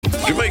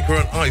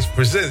Jamaica on Ice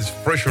presents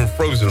fresh and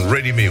frozen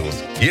ready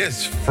meals.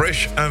 Yes,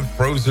 fresh and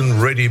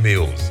frozen ready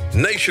meals.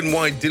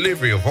 Nationwide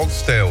delivery of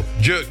oxtail,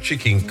 jerk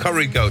chicken,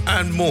 curry goat,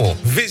 and more.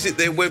 Visit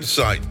their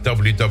website,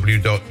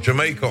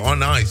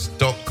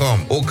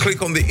 www.jamaicaonice.com, or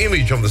click on the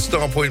image on the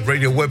Starpoint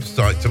Radio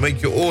website to make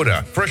your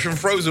order. Fresh and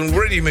frozen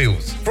ready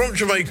meals from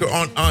Jamaica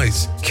on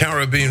Ice.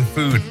 Caribbean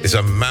food is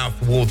a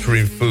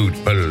mouth-watering food.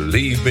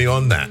 Believe me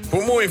on that.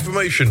 For more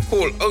information,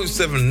 call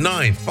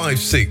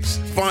 07956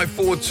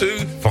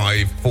 542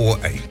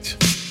 548.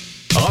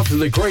 After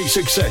the great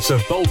success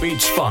of Bowl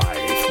Beach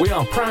 5, we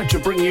are proud to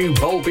bring you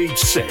Bowl Beach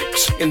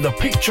 6 in the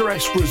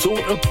picturesque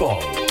resort of Bowl.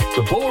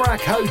 The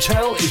Borac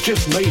Hotel is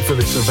just made for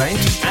this event,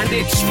 and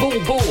it's full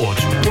board.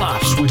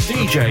 Plus, with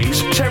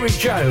DJs Terry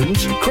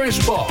Jones,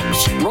 Chris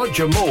Box,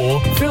 Roger Moore,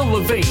 Phil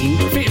Levine,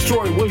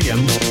 Fitzroy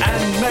Williams,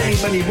 and many,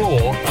 many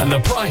more. And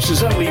the price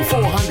is only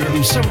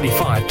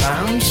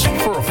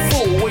 £475 for a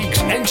full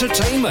week's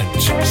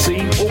entertainment. See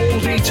all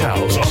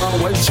details on our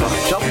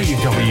website,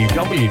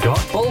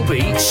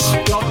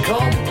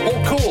 www.bowlbeats.com,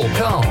 or call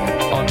Carl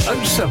on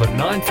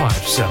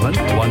 07957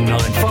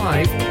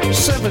 195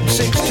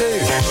 762.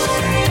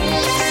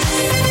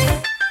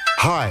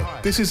 Hi,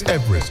 this is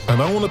Everest,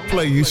 and I want to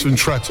play you some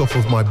tracks off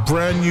of my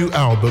brand new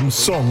album,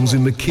 Songs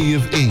in the Key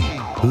of E.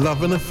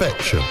 Love and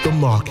Affection, the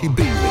Marky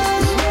B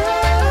mix.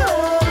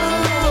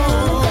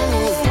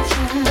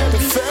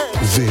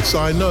 This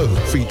I Know,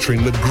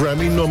 featuring the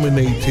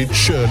Grammy-nominated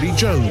Shirley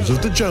Jones of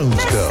the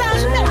Jones Girls.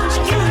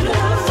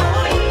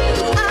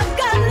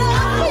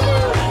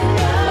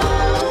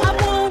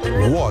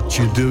 What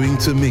You Doing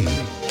to Me.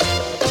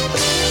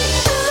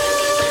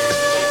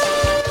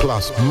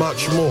 Plus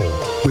much more,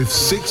 with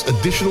 6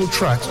 additional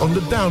tracks on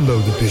the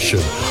download edition,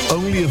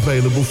 only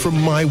available from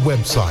my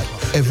website,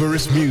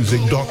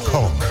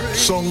 everestmusic.com.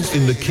 Songs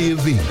in the Key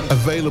of E,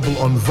 available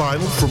on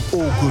vinyl from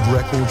all good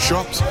record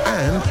shops,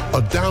 and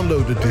a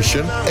download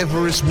edition,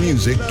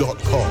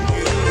 everestmusic.com.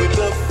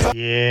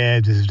 Yeah,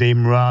 this is Dave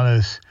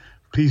Morales.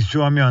 Please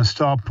join me on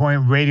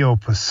Starpoint Radio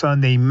for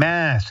Sunday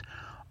Mass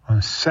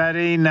on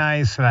Saturday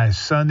night /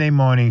 Sunday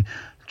morning,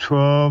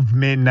 12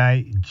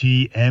 midnight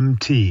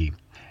GMT.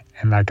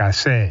 And like I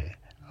said,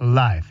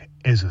 life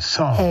is a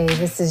song. Hey,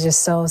 this is your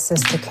soul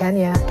sister,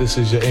 Kenya. This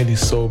is your indie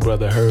soul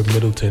brother, Herb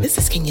Middleton. This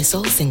is Kenya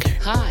Soul Singer.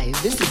 Hi,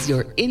 this is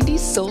your indie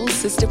soul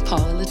sister,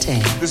 Paula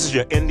Latang. This is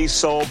your indie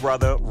soul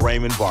brother,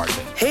 Raymond Barton.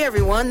 Hey,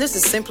 everyone, this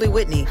is Simply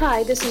Whitney.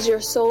 Hi, this is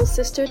your soul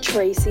sister,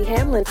 Tracy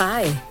Hamlin.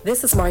 Hi,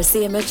 this is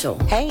Marcia Mitchell.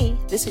 Hey,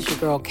 this is your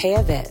girl, Kay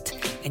Yvette,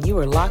 and you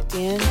are locked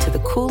in to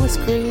the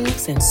coolest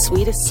grooves and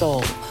sweetest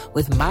soul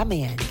with my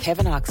man,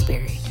 Kevin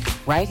Oxberry.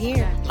 Right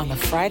here on the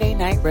Friday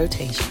night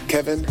rotation.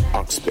 Kevin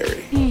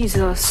Oxberry. He's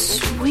a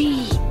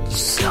sweet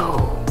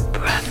soul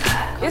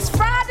brother. It's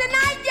Friday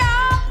night,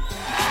 y'all.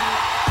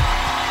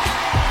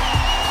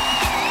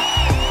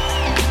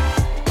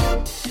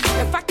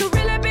 If I could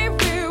really be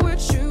real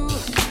with you,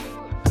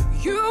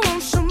 you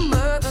want some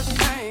other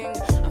thing.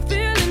 I'm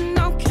feeling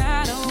all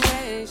kind of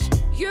ways.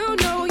 You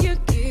know you're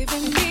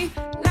giving me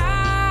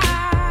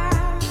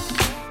life,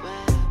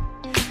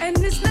 and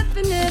there's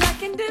nothing that I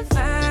can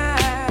define.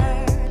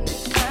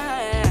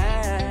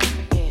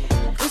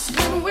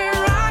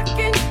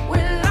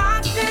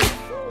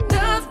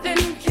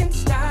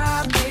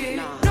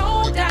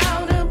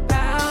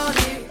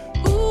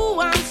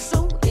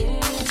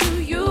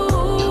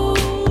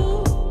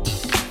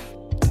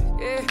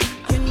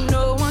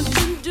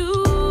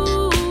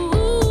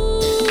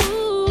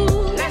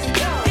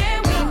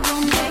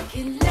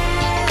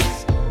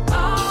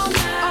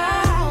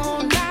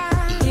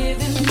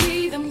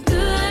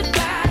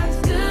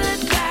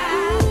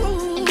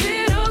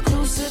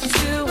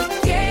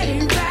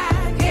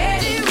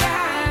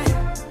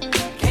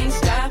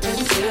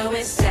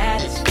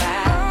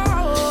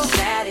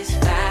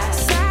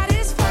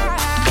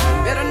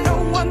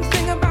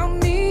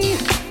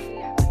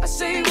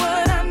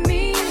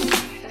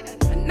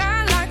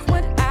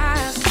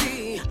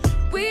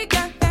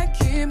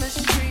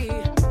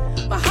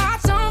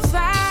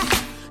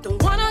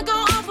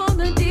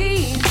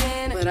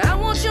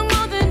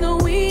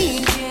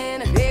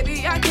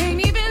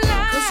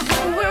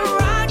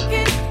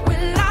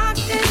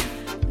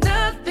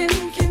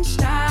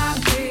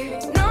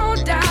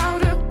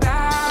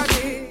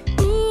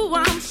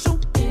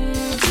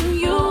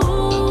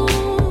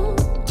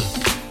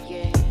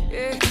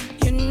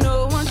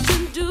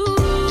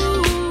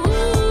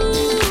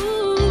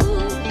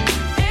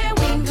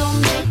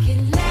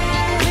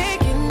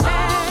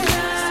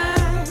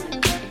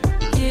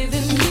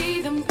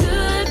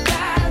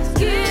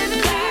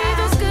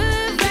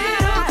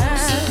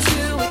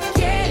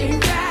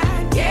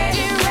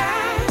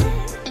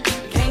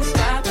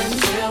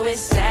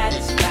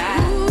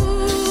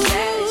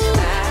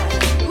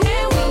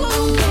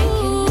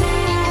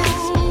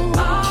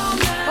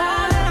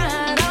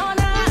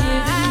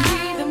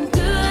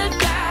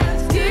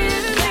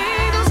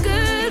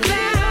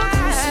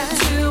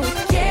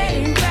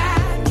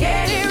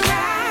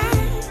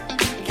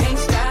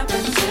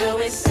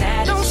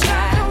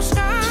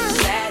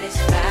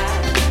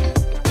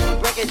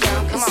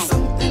 Come on.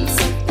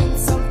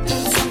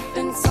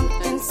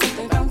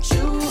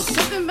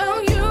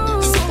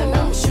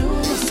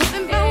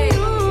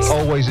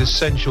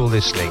 Essential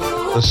Listening,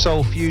 the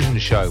Soul Fusion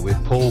Show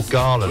with Paul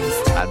Garland,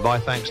 and my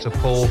thanks to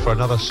Paul for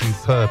another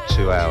superb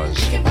 2 hours.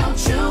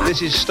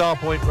 This is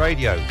Starpoint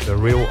Radio, the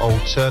real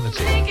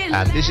alternative,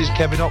 and this is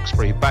Kevin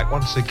Oxbury back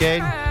once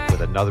again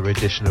with another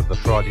edition of the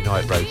Friday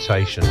Night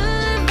Rotation.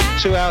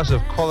 2 hours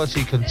of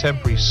quality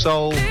contemporary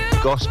soul,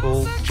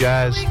 gospel,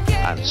 jazz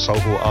and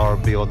soulful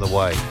R&B on the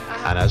way.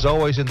 And as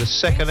always, in the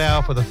second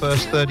hour for the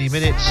first 30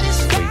 minutes,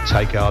 we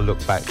take our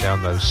look back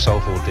down those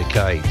soulful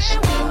decades.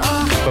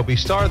 But we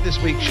started this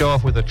week's show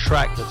off with a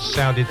track that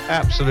sounded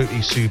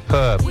absolutely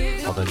superb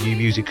on the new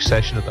music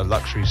session at the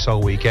Luxury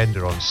Soul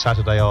Weekender on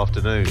Saturday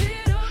afternoon.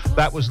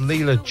 That was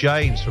Leela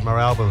James from her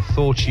album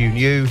Thought You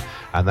Knew,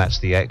 and that's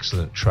the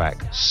excellent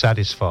track,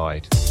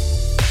 Satisfied.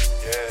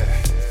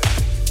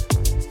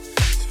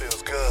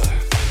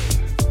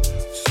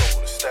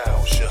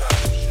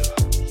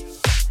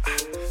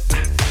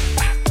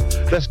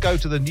 Let's go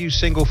to the new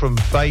single from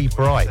Bay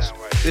Bright.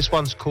 This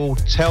one's called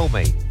Tell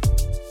Me.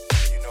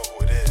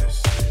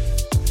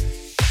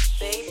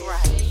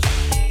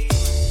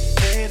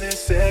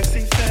 Sexy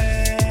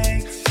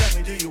thing, tell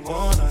me, do you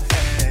wanna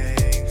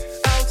hang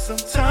out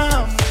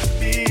sometime with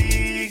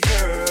me,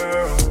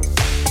 girl?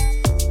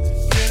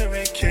 Dinner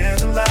and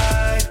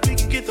candlelight, we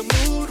can get the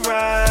mood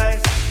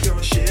right. You're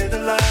a sheer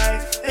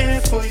delight,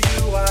 and for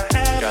you I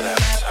have an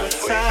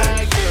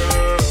appetite,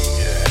 girl.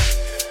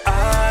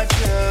 I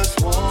just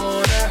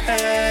wanna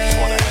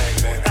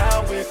hang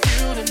out with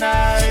you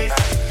tonight.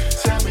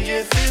 Tell me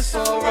if it's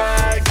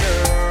alright,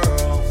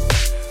 girl.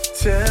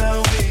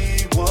 Tell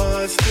me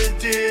what's the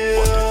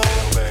deal?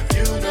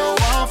 You know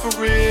I'm for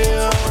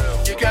real.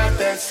 You got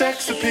that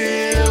sex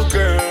appeal,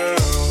 girl.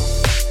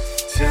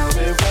 Tell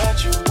me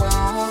what you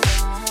want.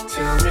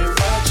 Tell me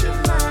what you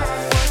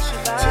like.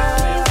 Tell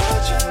me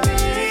what you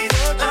need.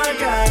 I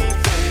got it,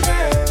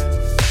 baby.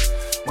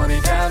 Money,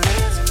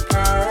 diamonds, and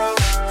pearls.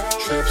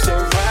 Trips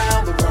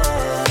around the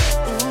world.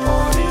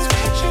 Parties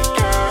with your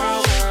girl.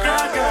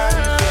 I got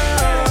it,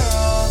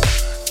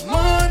 baby.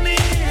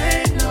 Money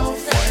ain't no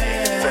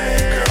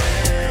friend.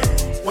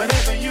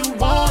 Whenever you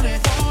want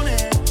it,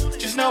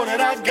 just know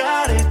that I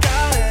got it.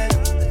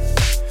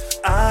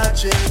 I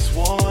just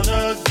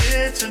wanna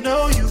get to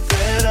know you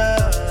better.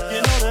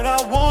 You know that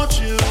I want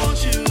you.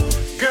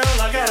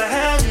 Girl, I gotta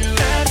have you.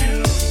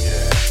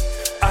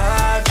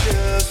 I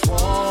just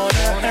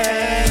wanna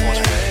hang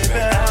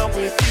out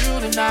with you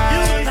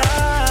tonight.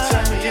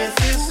 Tell me if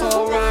it's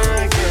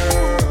alright,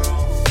 girl.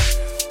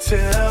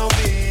 Tell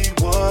me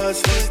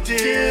what's the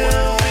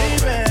deal,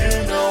 baby.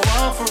 You know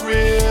I'm for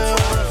real.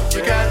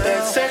 You got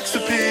that sex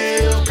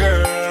appeal,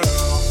 girl.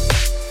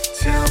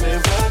 Tell me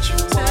what you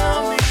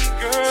want.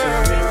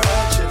 Tell me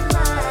what you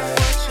like.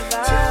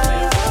 Tell me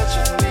what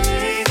you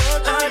need.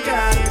 I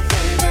got it,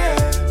 baby.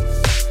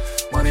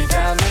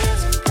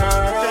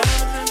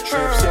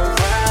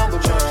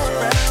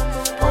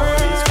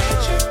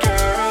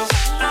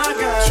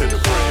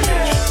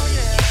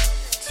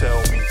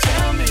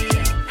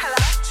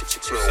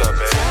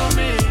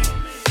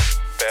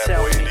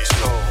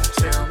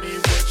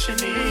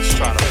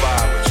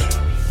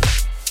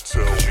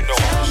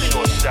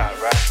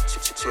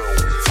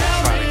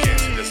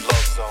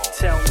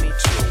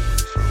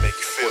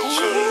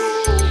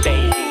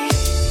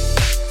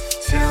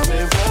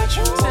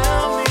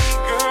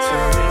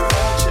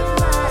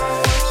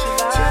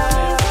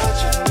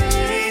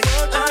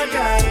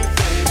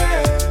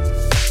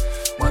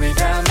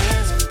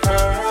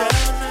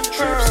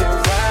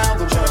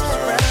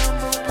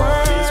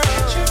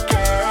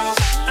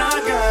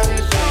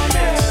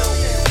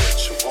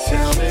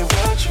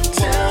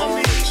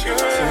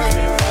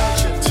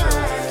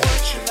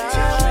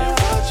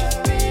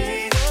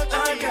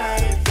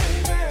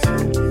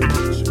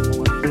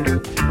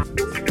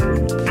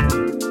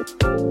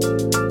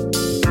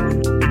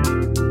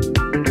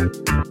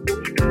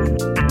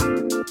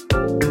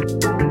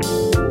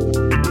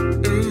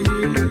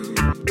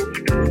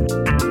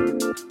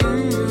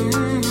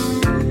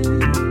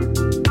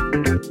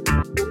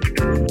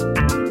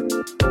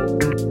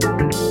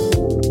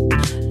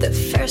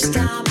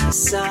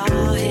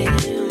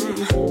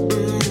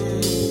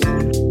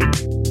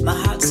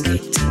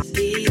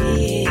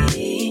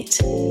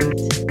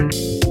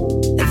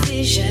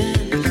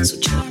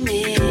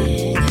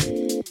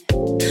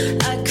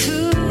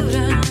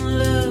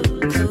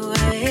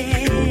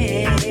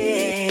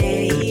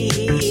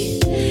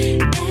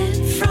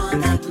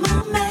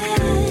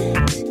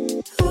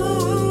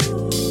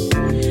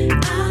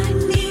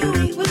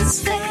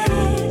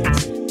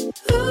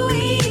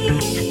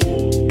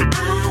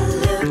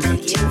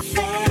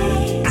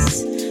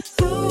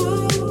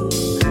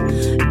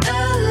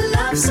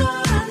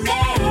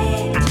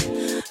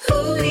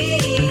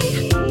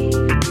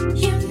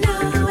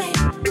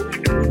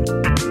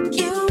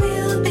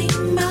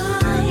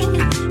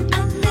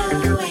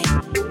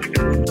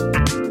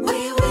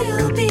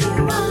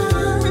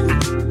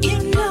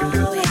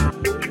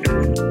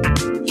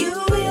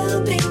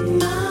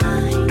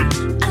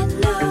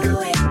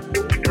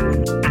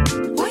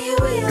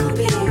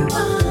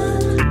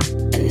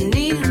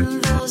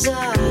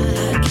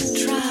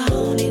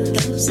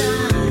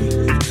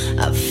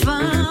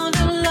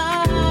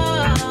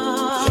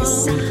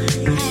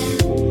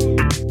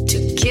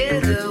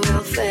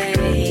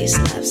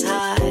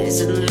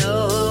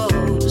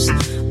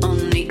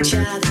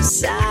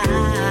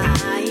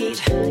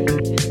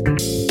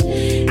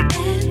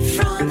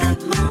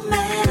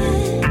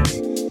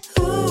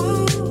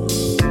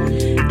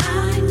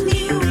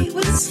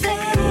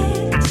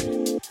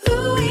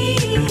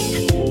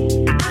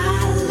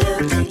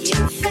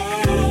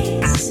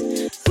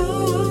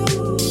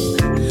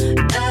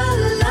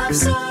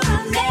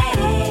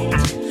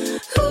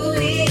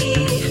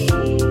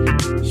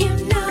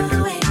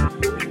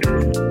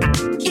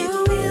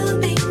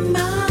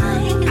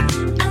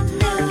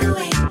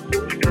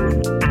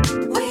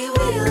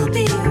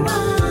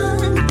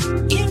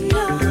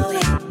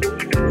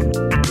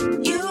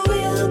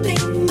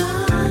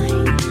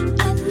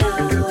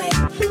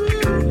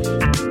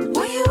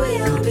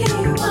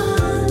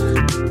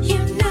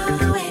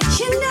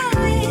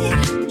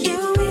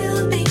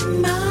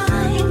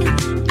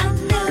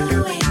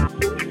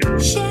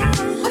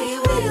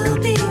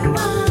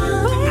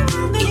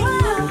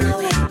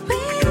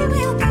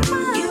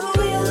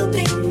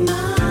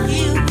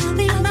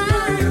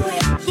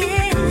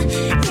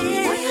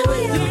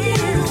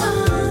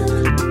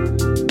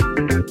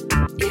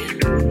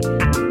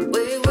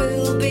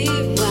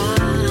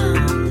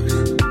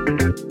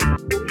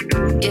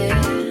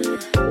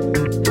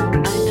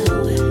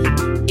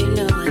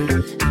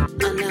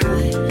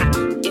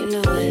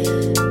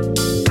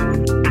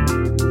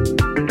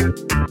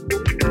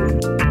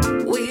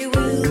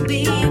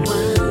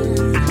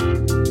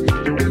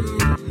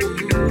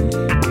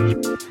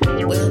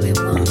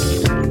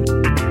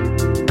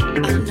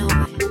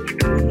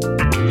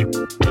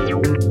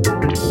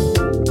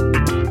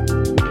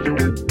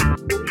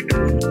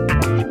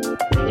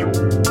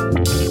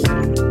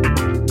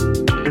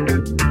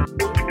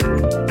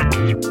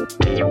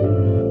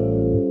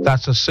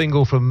 That's a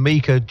single from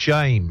Mika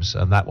James,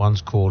 and that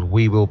one's called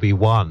We Will Be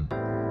One.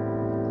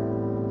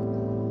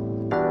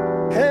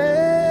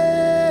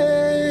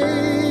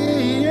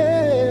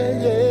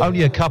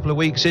 Only a couple of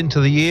weeks into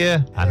the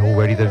year, and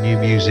already the new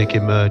music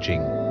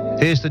emerging.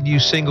 Here's the new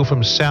single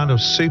from Sound of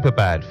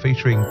Superbad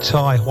featuring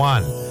Tai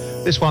Hwan.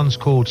 This one's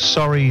called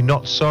Sorry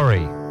Not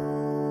Sorry.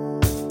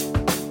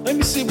 Let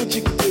me see what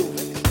you can do.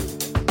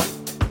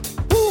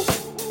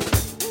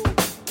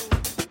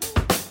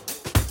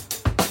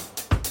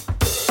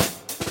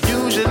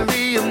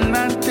 Usually I'm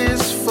not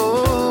this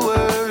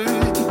forward.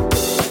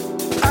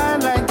 I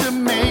like to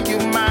make you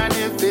mine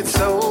if it's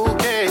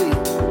okay.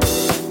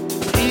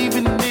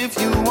 Even if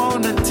you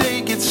wanna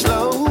take it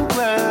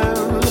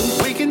slower,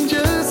 we can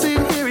just sit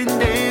here and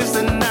dance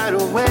the night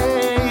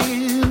away.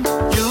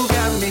 You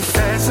got me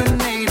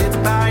fascinated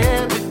by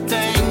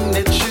everything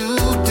that you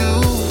do.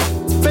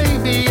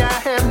 Baby, I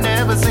have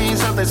never seen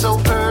something so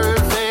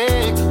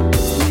perfect.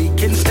 We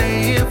can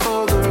stay here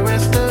for the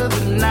rest of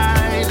the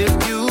night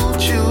if you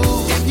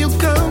choose. If you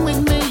come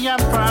with me, I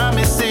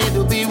promise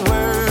it'll be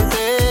worth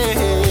it.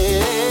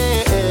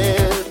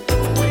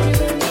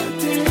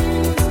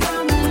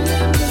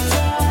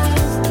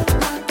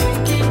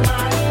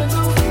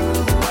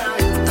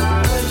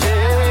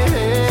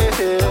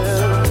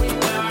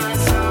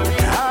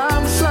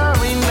 I'm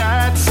sorry,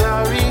 not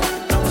sorry.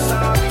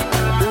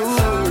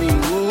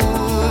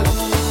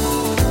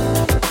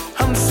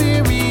 I'm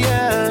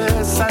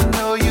serious. I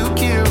know you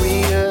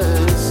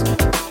curious.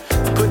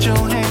 Put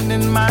your hand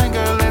in mine,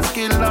 girl. Let's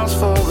get lost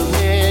for a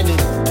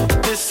minute.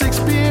 This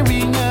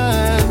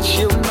experience,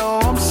 you'll know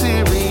I'm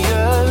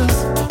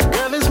serious.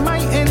 Girl, this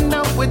might end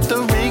up with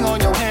the ring on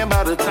your hand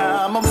by the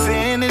time I'm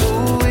finished.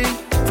 Ooh,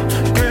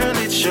 girl,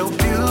 it's your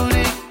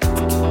beauty.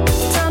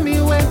 Tell me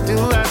when do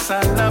I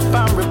sign up?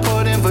 I'm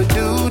reporting for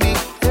duty.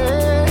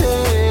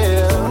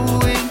 Yeah,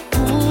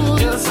 ooh,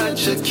 you're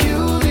such a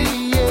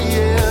cutie.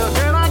 Yeah,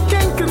 girl, I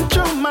can't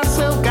control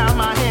myself. Got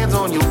my hands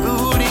on your booty.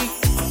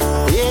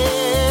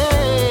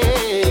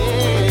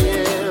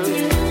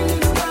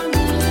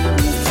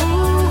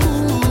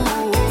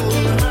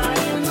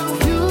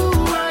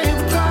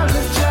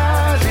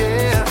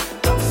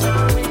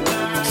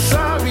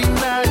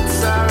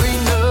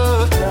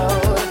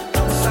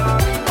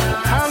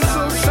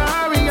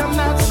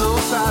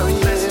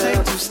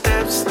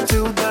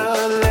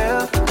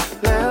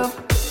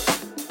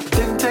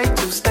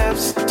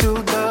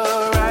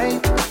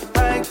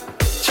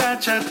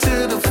 Cha-cha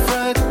to the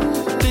front,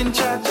 then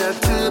cha-cha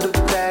to the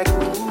back.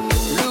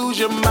 Lose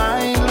your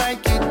mind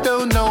like you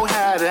don't know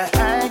how to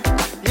act.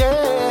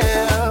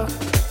 Yeah,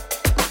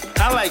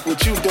 I like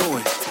what you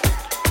doing.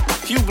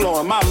 You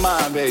blowing my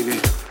mind, baby.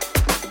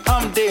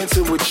 I'm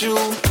dancing with you.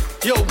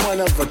 You're one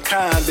of a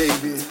kind,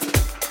 baby.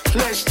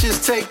 Let's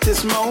just take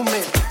this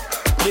moment,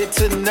 get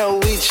to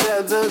know each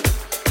other.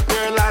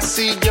 Girl, I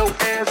see your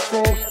ass.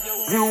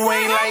 You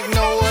ain't like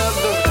no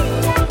other.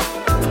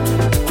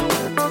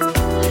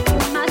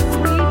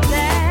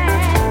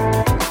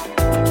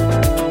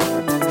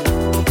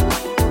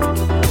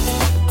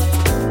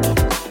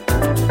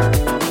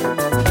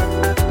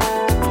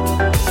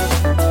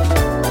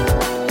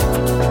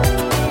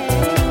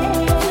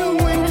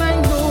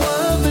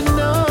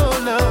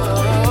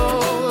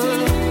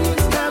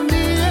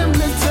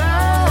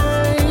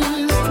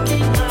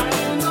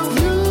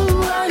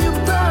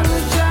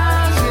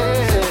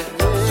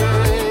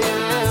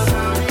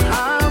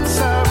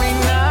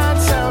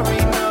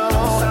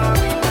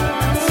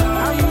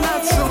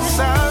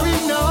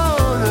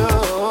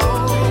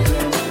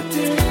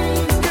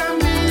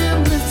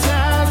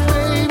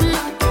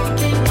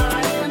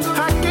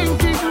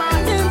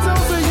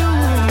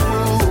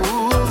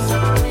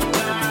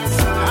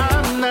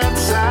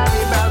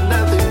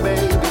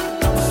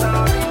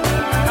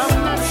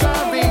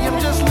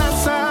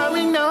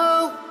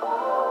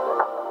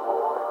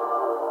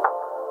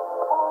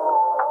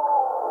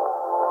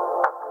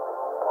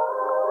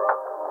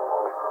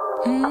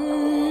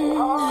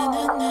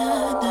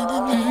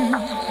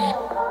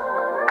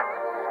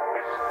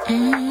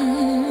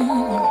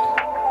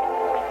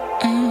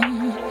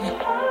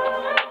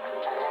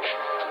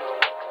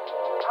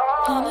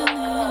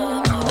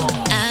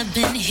 I've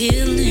been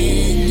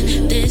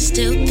healing. There's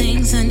still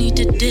things I need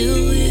to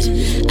deal with.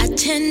 I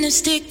tend to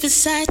stick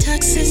beside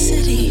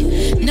toxicity,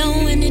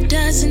 knowing it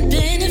doesn't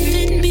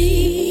benefit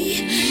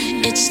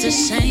me. It's the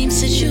same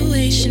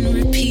situation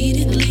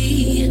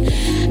repeatedly.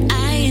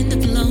 I end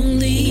up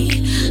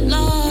lonely,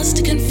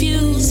 lost,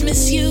 confused,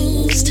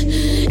 misused,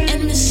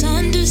 and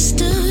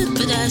misunderstood.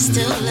 But I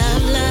still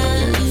love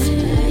love.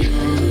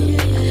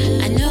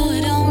 I know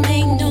it don't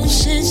make no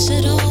sense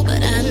at all,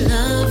 but I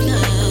love love.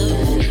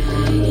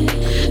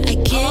 I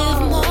give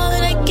more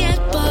than I get,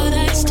 but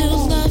I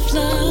still love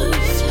love.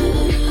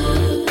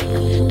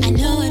 I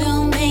know it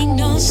don't make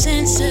no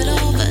sense at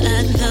all, but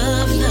I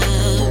love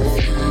love.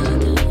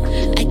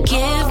 I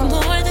give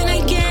more than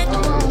I get.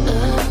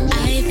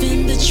 I've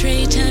been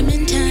betrayed time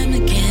and time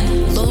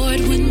again.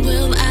 Lord, when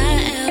will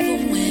I ever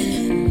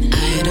win?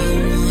 I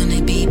don't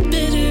wanna be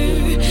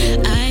bitter.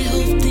 I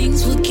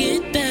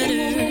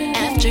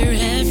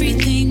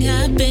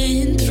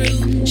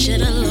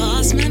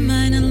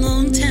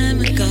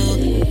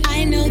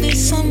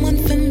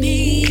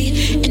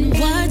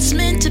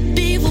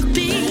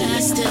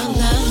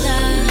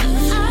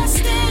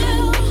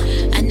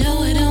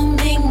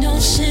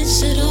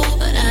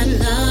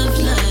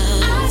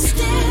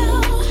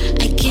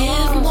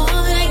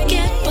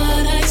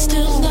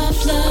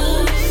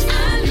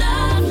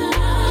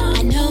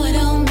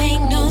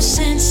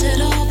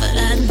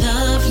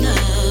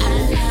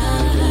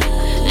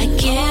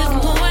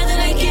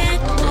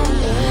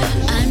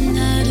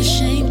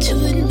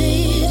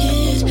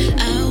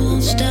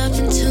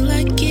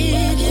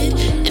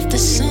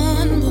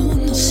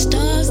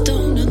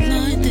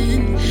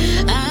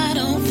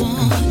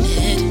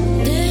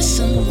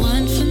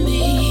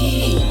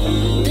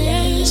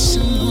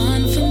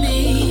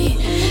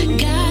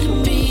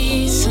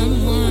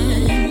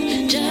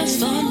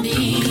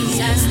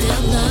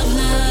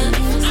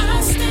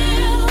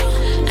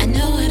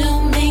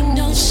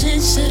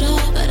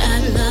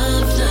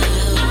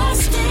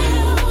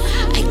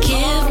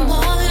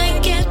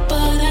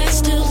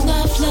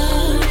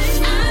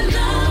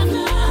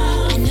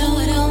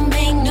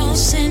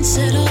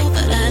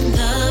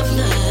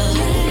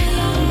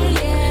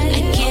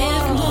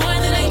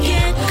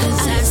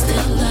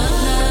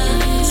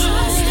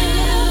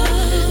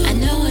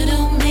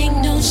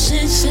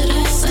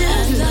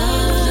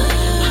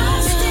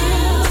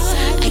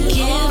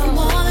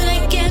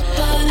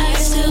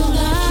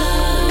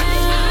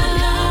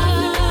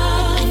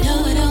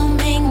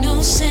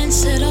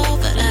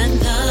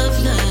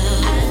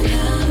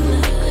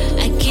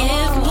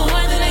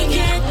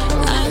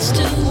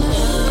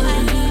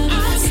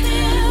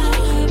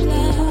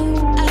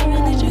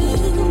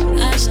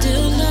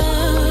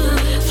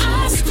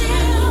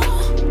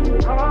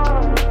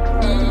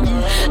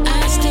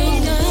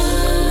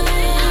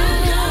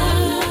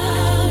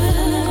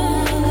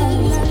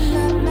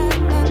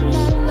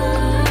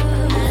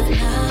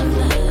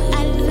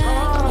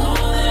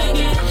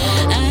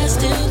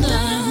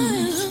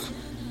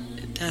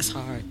That's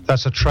hard.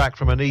 That's a track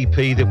from an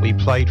EP that we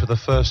played for the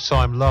first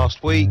time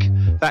last week.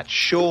 That's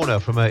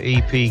Shauna from her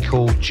EP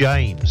called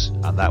James,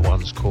 and that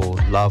one's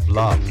called Love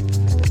Love.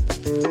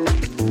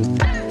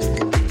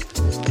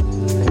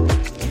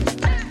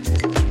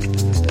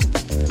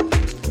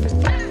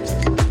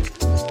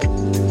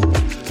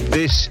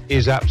 This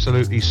is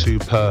absolutely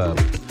superb.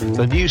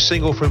 The new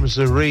single from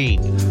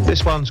Zareen.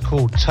 This one's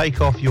called Take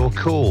Off Your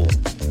Cool.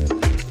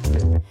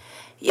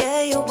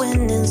 Yeah, you're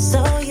winning,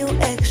 so you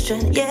extra.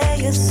 Yeah,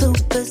 you're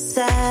super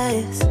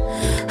size.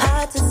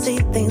 Hard to see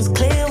things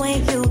clear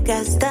when you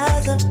got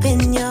stars up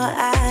in your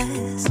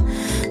eyes.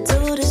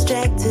 Too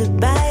distracted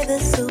by the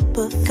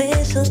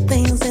superficial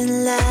things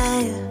in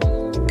life.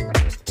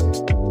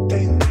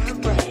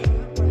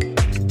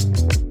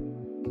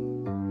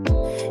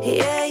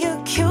 Yeah,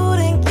 you're cute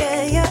and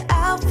yeah, your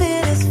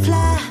outfit is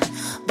fly,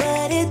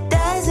 but it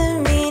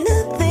doesn't mean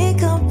a thing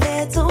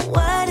compared to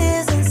what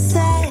is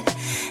inside.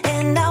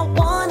 And I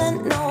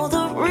wanna know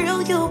the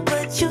real you,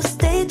 but you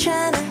stay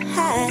trying to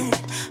hide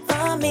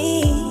from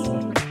me.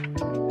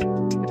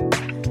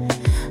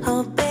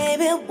 Oh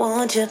baby,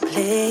 won't you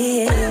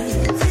please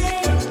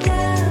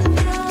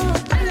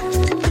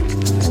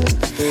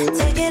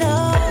take it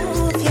off?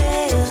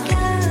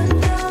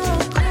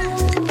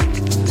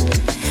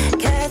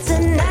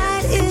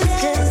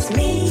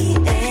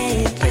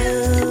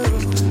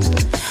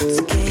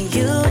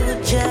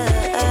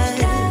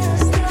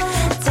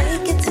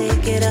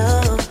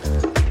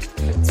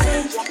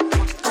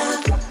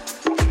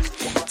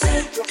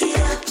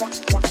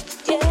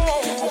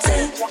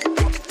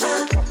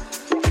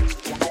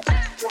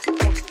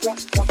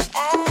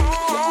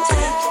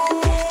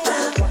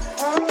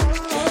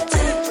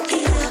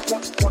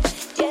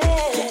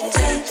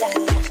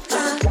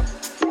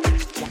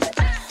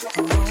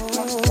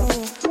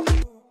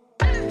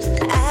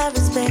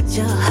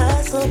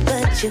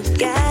 You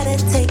gotta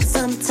take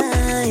some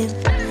time,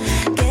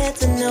 get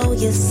to know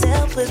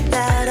yourself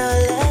without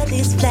all of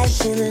these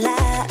flashing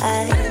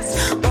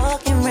lights.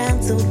 Walking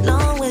around too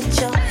long with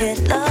your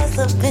head lost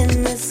up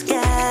in the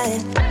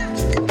sky.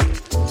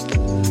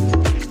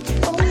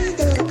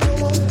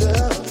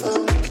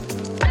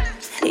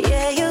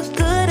 Yeah, you're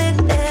good at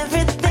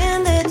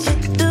everything that you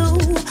do,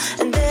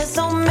 and there's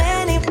so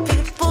many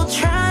people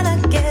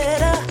trying to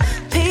get a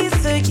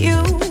piece of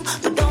you.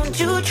 But don't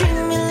you treat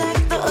me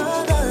like the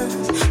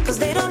others, 'cause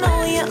they don't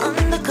know you're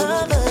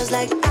undercovers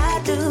like I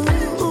do.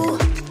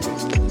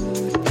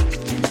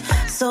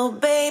 So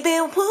baby,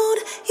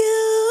 won't you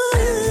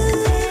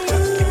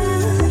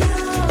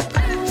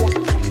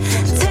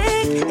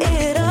take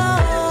it all?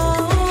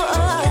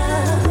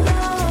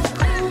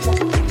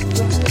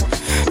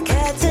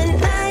 'Cause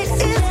tonight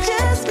it's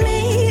just me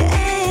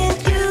and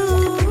you.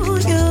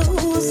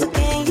 So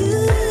can you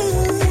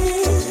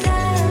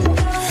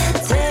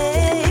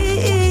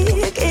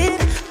take it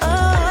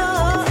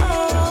off?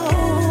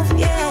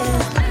 Yeah.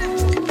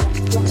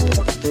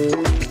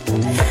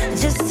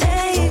 Just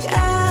take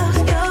off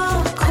your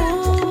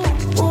cool.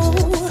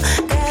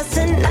 'Cause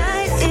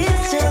tonight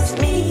it's just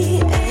me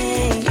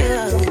and you.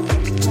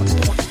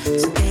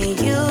 So can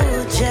you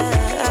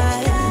just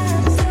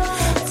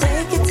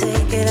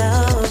take it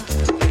off?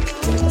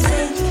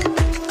 Take it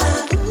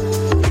off.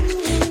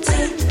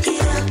 Take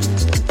it off.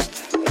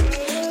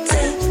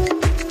 Take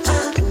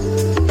off.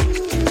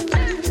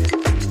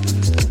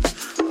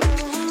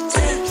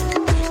 Take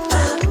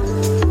off.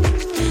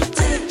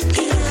 Take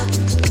it off.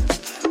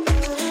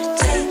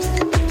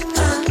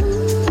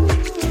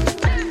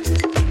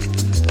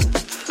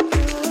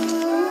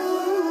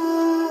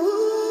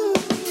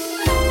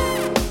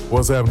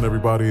 What's happening,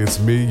 everybody? It's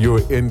me, your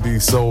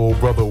indie soul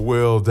brother,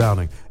 Will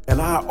Downing.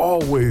 And I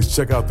always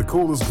check out the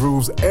coolest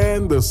grooves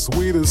and the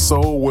sweetest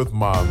soul with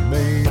my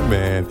main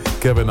man,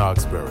 Kevin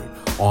Oxberry,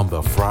 on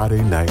the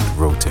Friday night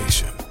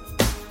rotation.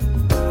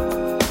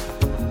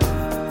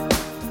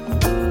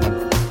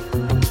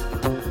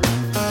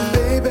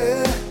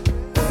 Baby,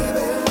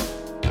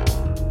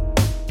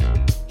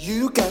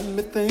 you got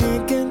me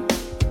thinking.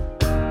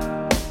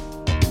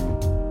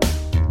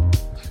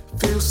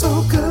 Feels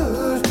so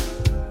good.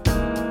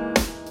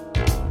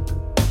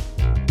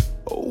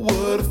 Oh,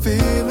 what a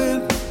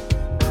feeling.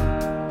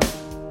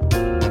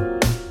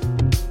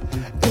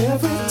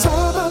 Every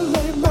time I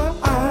lay my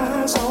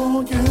eyes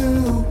on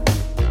you,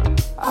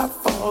 I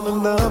fall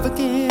in love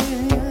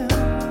again.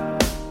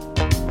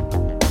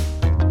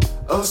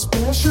 A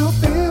special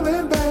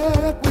feeling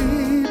that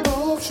we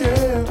both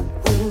share.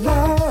 We're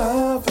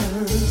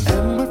lovers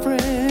and we're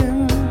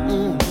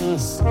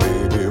friends.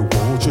 Baby,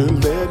 won't you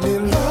let me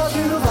love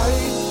you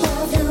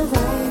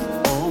right,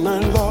 all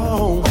night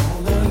long,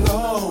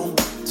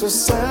 to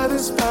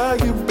satisfy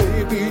you,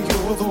 baby,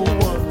 you're the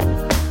one.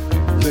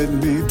 Let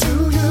me do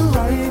you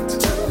right,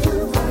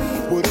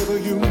 whatever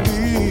you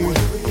need.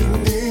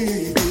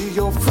 Be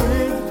your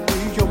friend, be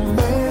your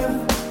man,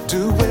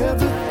 do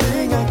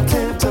everything I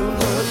can to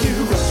love you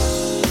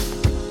right,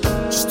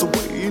 just the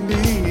way you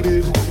need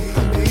it.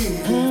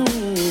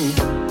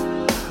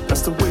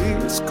 That's the way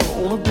it's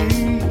gonna be.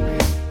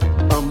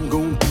 I'm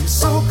gonna be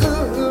so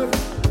good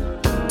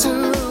to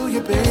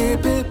you, baby.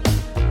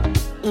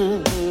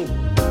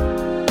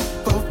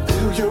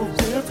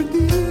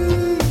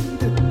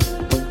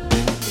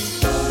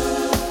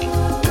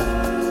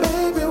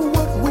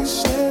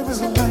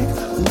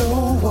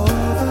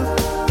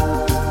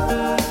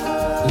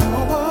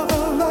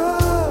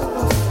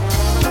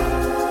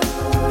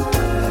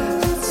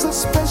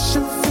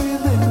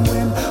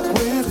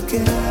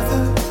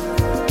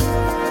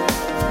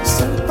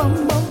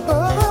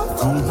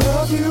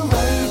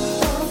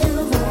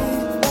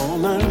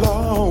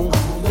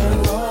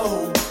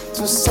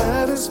 to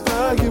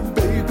satisfy you,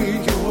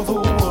 baby, you're the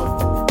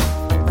one.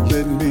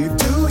 Let me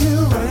do you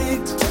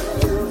right,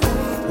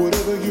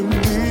 whatever you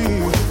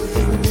need.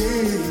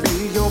 Be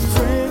your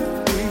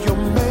friend, be your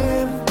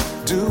man,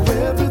 do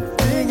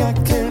everything I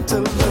can to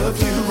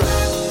love you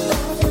right.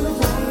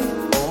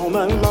 All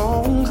night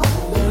long,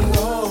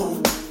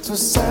 to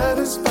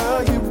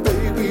satisfy you,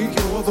 baby,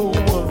 you're the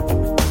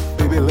one.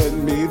 Baby, let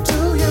me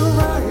do you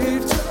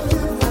right,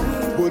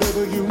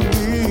 whatever you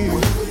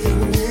need.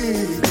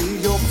 Be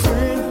your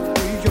friend,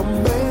 be your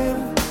man,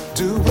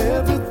 do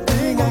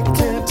everything I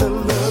can to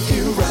love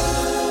you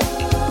right.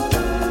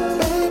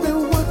 Baby,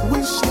 what we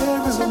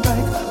share is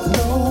like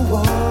no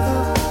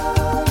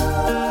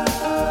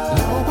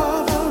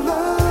other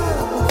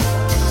love.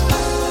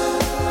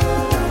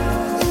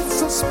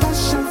 It's a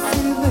special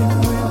feeling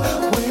when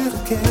we're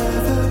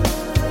together.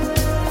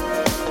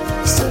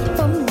 Sit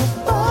from the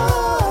bar,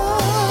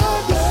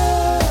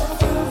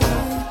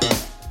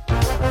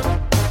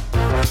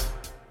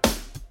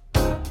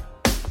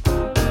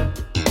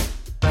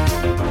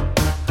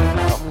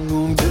 I'm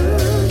gonna do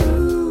you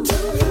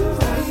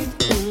right.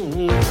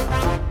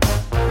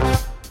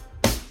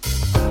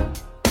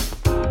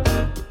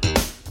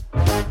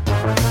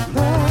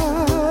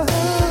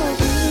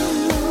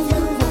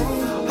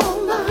 All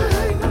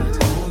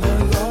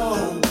night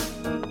long.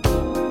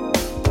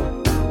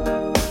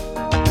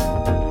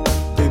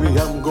 Baby,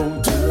 I'm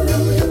gonna do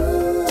you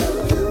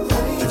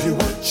right. Give you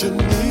what you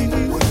need.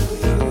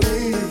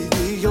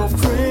 Be your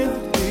friend,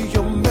 be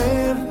your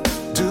man,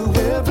 do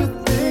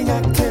everything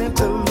I can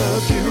to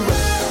love you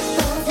right.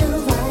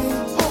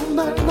 All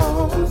night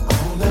long,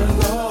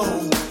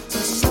 to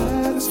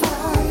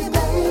satisfy you,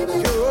 baby.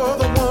 You're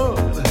the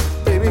one,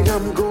 baby.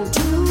 I'm gonna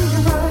do you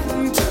right.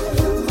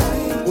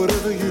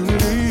 Whatever you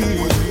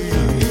need.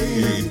 Be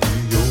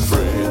your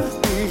friend,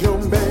 be your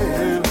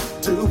man,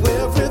 do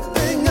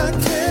everything I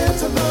can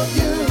to love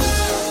you.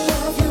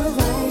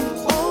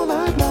 All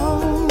night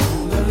long.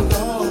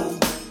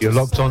 You're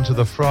locked onto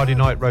the Friday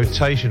night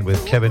rotation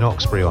with Kevin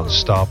Oxbury on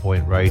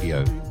Starpoint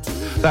Radio.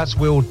 That's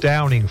Will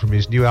Downing from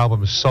his new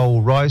album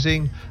Soul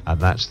Rising, and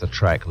that's the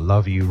track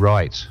Love You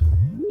Right.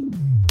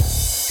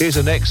 Here's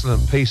an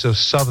excellent piece of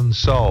Southern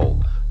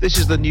Soul. This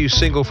is the new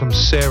single from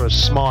Sarah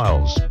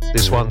Smiles.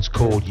 This one's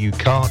called You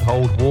Can't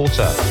Hold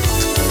Water.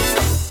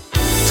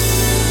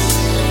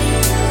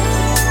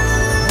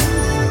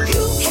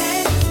 You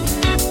can't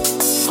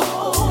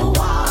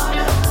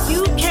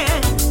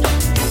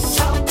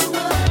talk too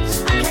much.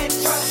 I can't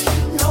trust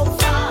you no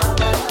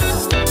farther.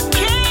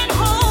 Can't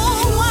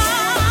hold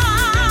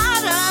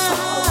water.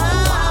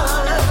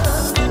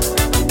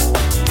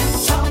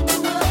 Talk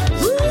too much.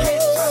 I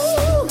can't trust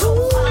you no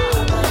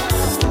farther.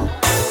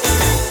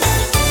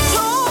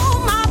 Told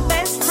my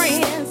best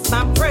friends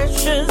my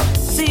precious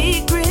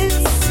secrets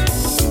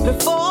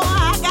before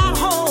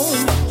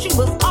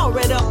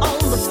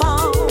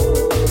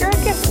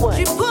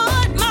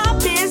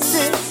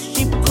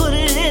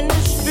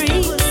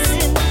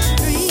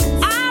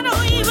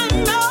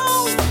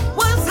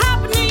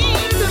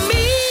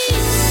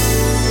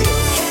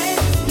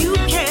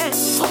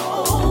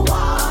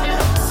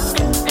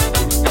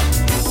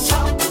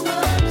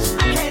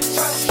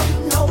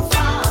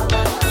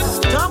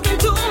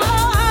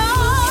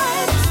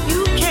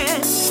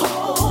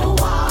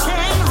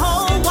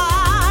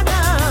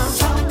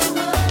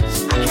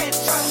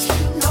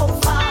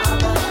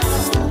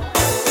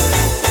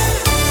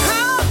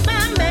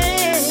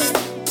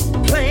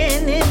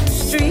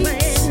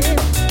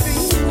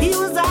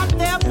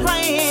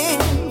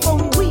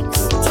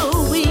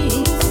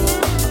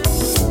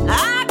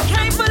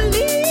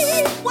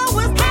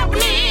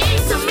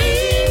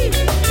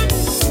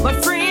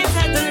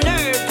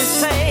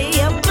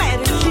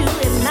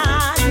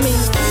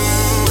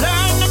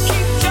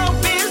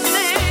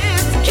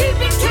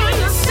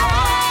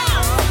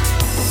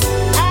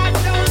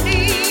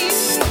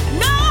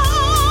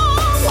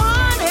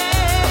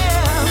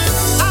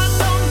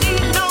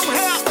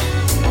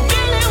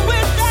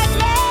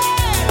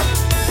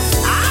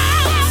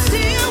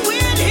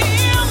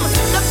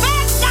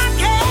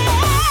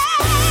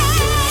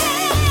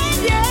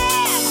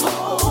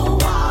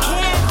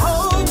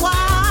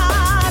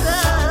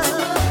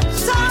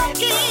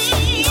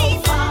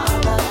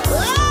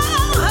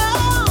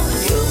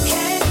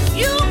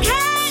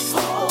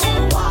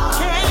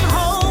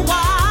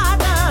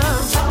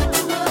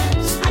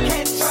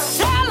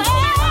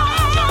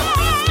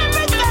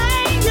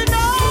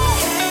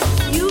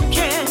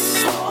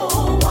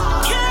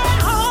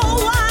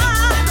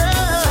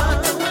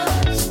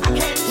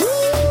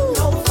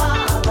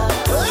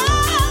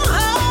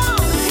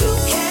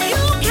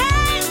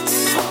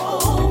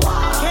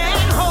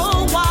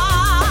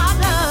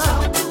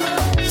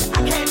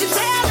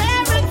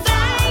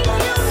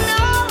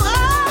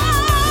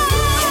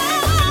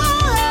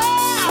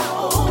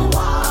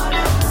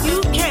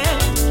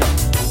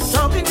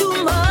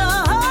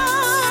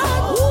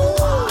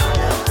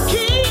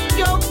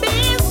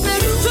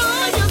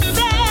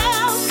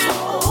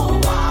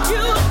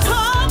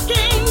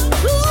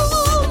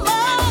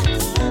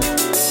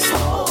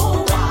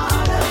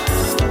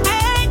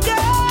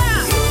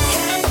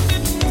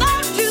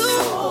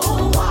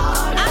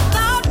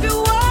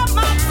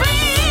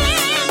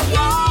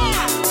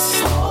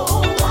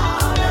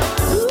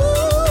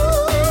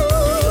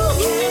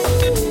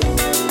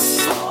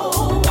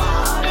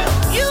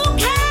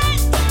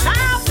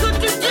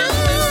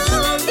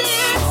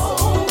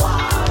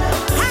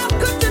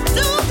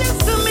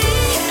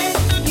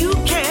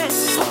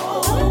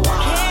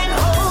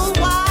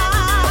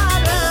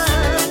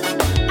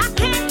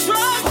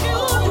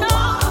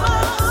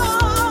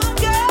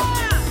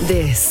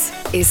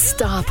is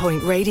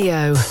Starpoint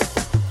Radio.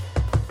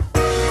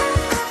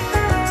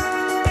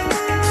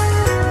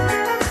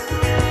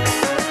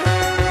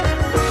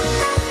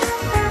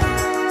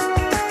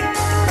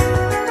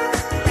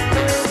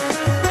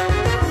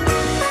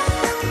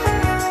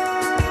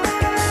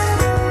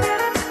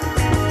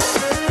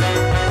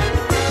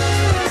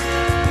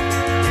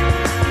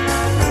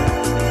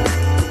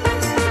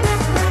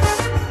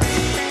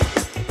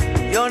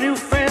 Your new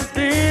friend's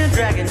been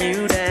dragging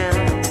you down.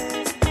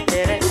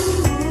 Yeah.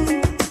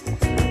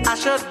 I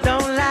sure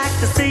don't like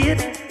to see it.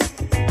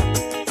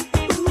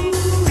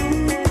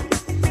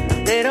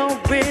 They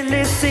don't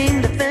really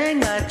seem to think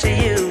much of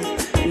you.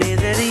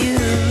 Neither do you.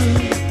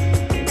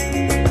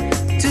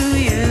 Do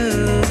you?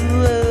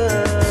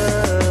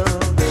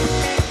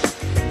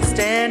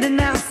 Standing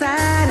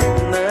outside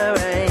in the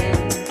rain,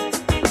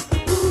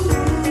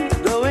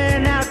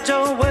 going out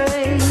your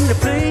way to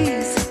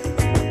please.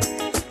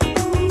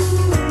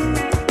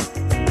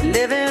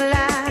 Living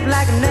life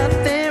like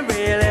nothing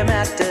really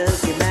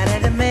matters. You matter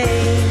to me.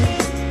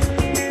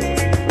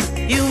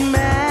 You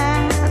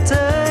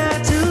matter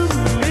to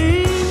me.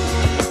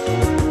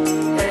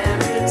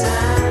 Every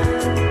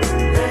time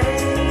they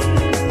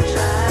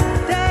try,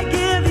 they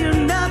give you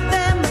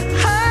nothing but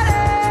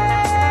heartache.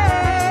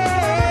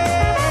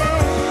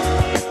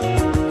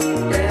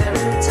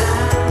 Every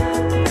time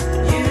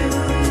you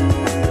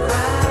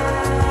cry,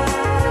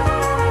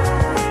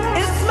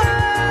 it's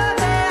more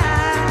than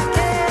I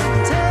can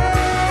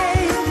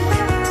take.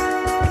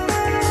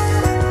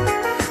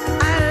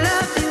 I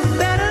love you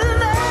better than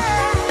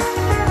that.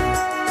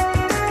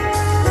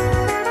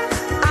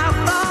 I've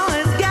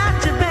always got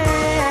your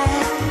back.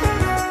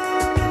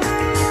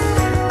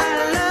 I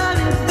love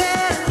you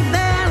better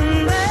than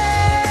that.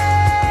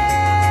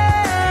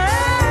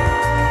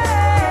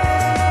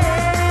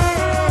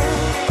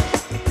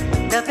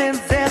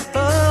 Nothing's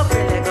ever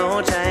really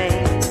gonna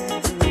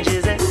change,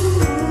 is it?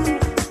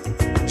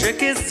 Trick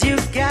is you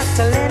got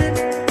to let it.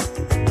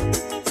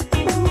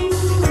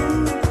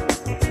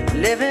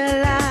 Living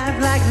life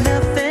like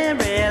nothing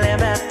really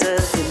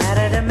matters. You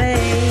matter to me.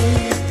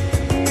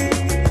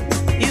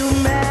 You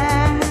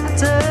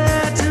matter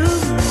to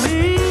me.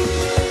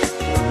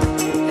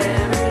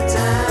 Every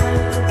time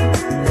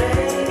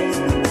they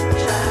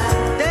try,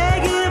 they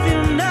give you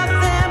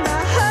nothing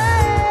but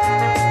hate.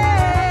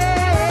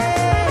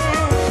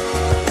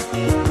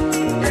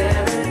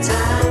 Every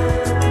time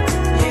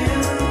you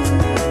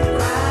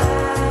cry,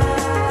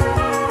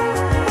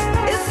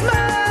 it's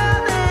more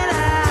than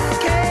I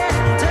can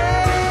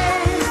take.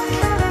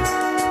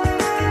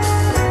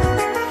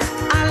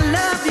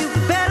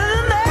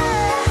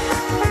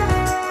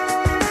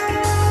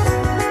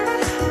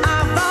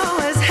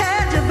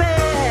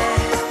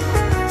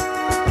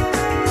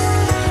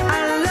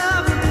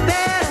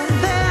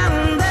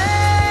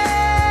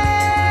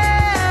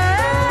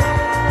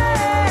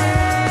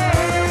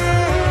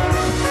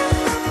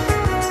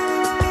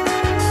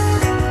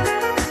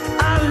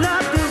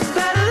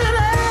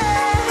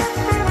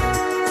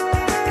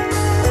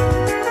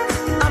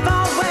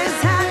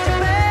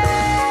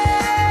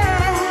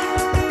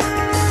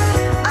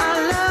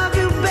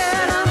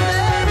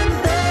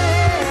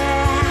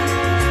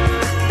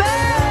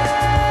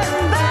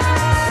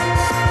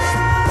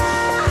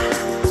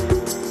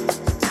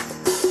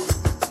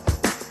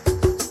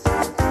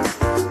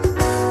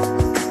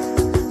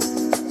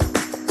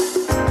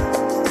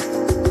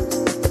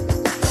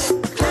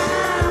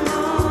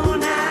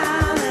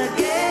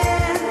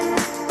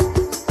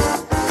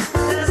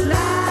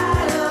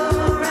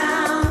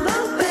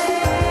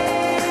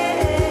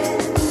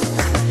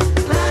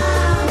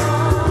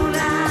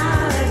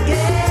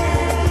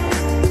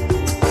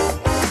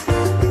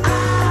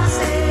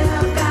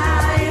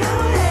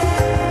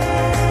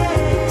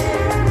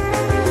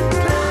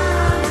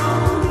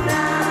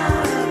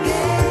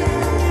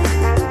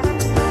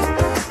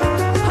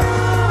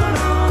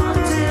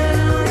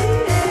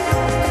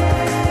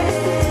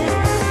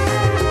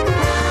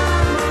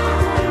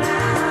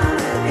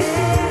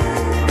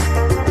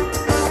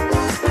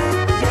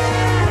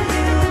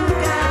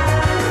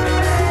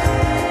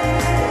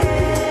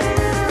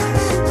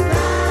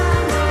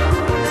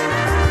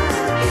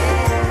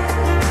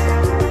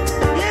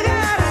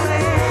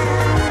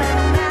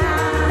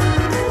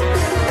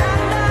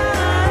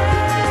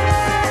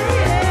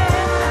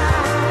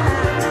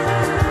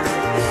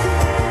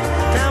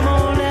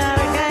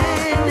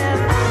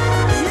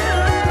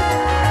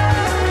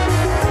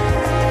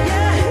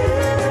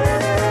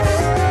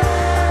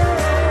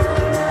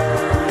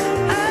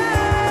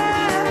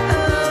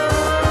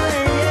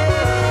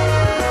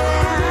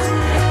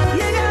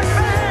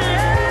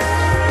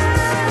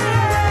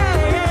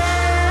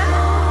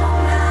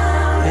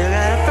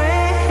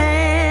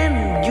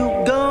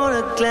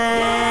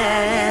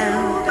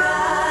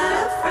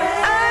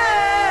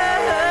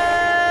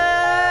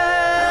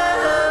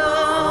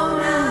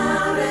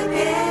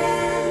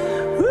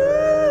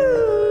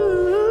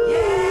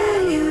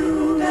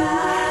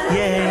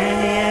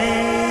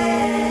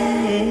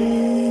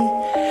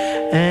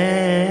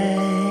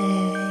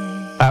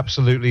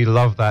 absolutely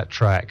love that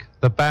track.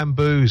 The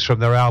Bamboos from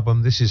their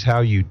album This Is How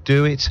You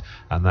Do It,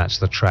 and that's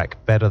the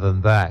track Better Than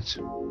That.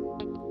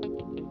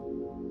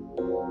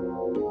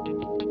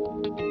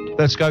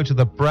 Let's go to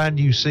the brand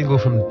new single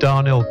from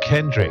Darnell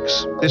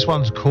Kendricks. This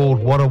one's called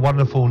What a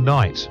Wonderful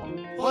Night.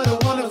 What a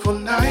wonderful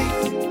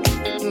night.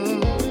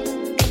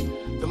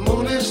 The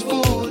moon is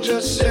full,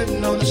 just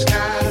sitting on the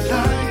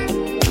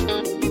skyline.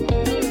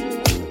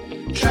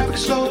 Traffic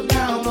slowed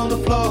down on the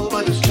floor,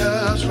 but it's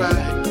just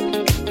right.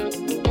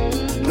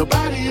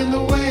 Nobody in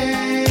the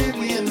way,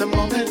 we in the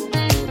moment.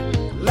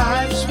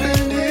 Life's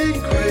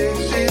spinning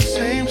crazy, it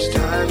seems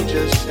time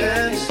just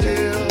stands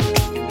still.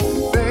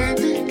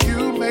 Baby,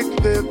 you make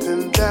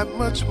living that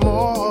much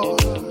more.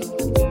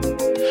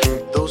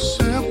 Those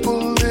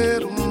simple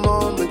little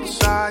moments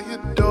I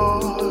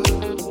adore.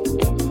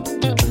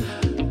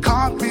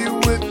 Caught me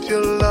with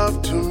your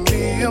love to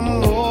me and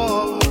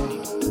more.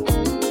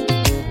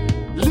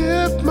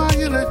 Lift my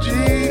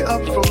energy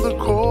up from the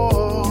core.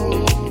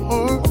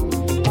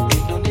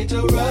 Ain't no need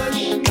to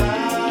rush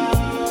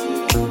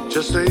now.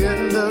 Just stay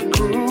in the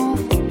groove.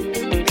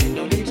 Ain't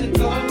no need to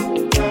go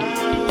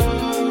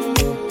now.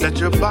 Let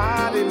your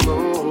body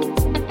move.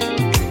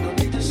 Ain't no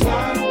need to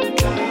slow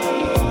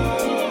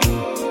down.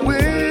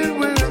 When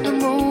we're in the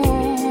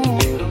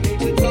mood. Ain't no need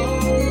to go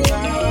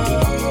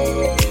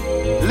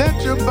now.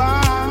 Let your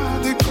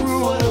body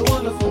groove. What a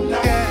wonderful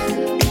night. Yeah.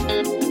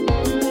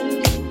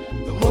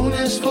 The moon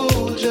is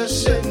full,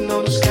 just sitting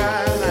on the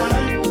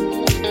skyline.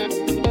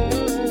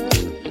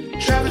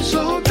 Traffic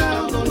slowed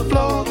down on the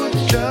floor, but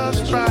it's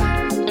just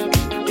right.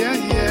 Yeah,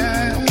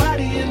 yeah.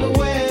 Nobody in the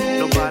way.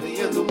 Nobody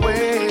in the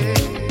way.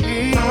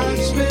 I'm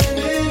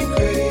spinning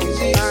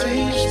crazy.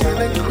 I'm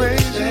spinning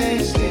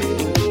crazy.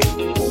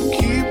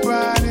 Keep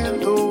riding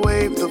the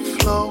wave, the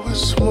flow is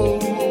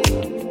smooth.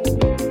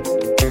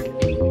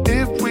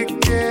 If we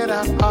get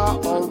out our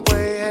own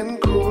way and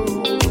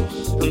cruise,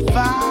 the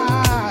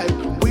vibe,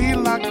 we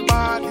lock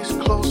bodies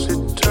close,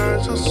 it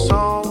turns us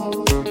on.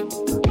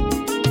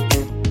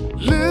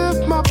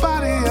 Lift my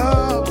body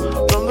up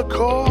from the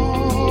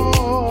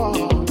core.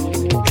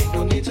 Ain't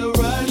no need to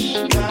rush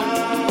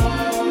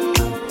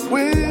now.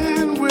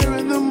 When we're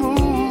in the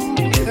mood,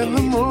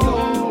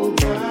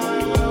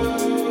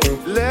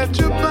 let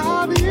your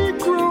body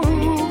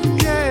groove,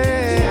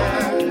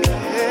 yeah,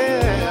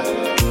 yeah.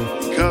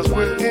 Cause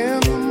we're in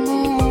the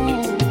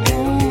mood.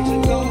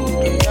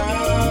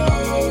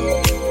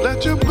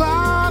 Let your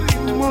body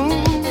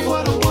move.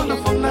 What a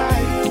wonderful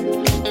night.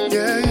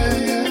 Yeah, yeah,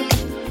 yeah.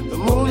 The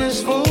moon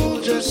is full,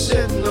 just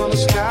sitting on the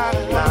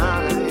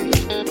skyline.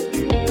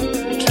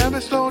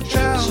 Traffic slowed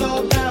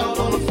down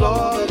on the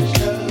floor. It's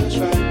just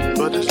right.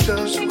 But it's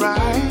just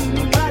right.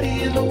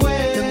 Nobody in the way.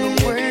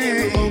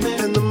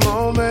 In the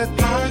moment.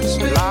 I'm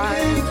spinning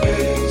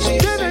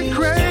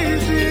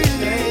crazy.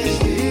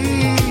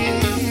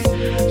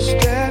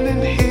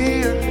 Standing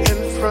here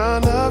in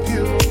front of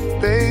you,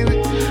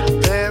 baby.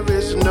 There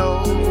is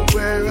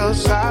nowhere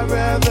else I'd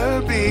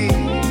rather be.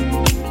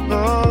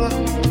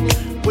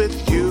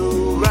 With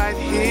you right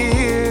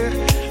here.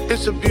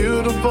 It's a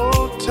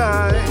beautiful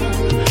time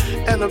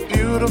and a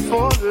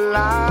beautiful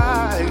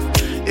life.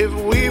 If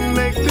we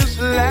make this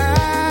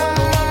last.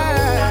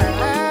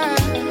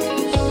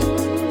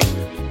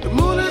 The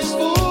moon is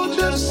full,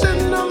 just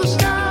sitting on the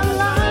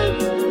skyline.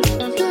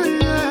 Yeah,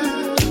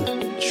 yeah.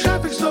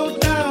 Traffic slowed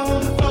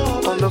down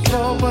on the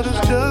floor, but it's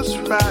just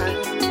right.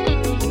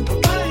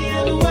 Nobody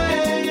in the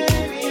way.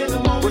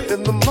 We're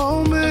in the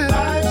moment.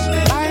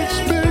 Life's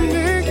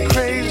spinning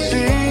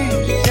crazy.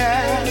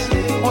 Yeah.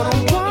 What a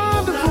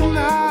wonderful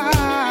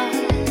night.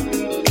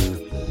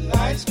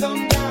 Lights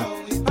come down.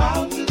 We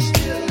about to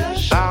steal the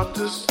show. About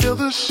to steal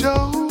the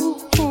show.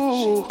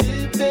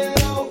 Flip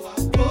it over.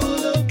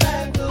 Pull her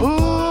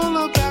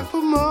back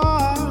for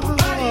more.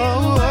 Nobody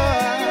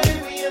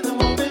in the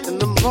moment. In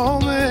the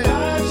moment.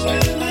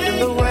 In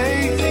the way.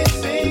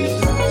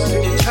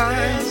 Seem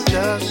time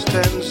just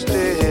stands still.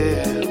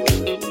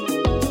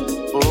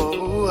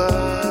 Oh,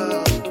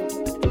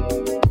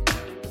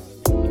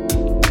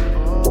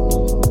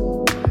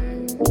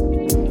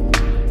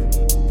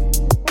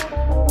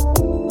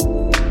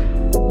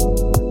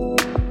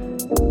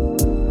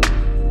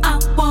 I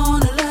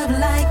want a love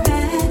like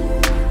that.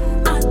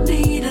 I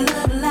need a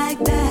love like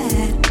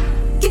that.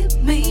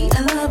 Give me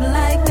a love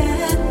like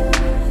that.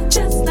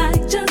 Just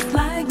like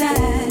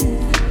that.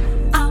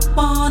 I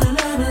want a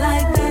love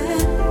like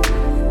that.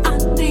 I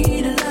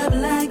need a love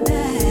like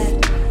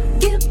that.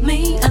 Give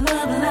me a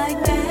love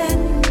like that.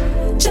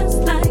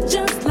 Just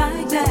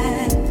like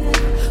that.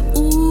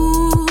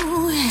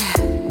 Ooh,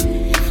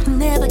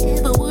 never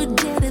ever would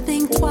dare to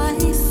think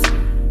twice.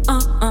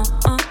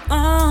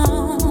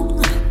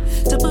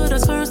 To put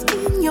us first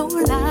in your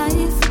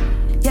life,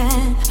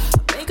 yeah.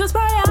 Make us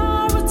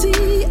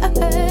priority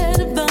ahead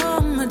of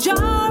the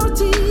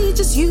majority.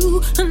 Just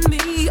you and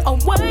me,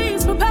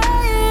 always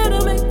prepared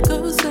to make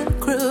a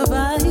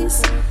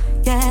sacrifice,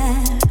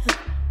 yeah.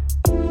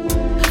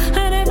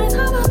 And every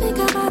time I think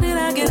about it,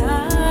 I get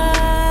high.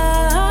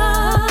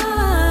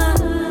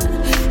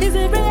 Is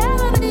it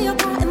reality or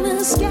pie in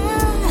the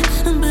sky?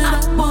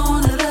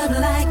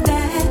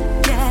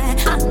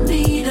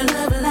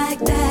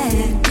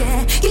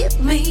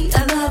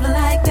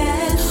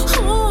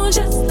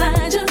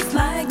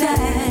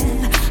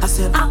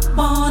 said, I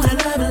wanna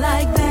love you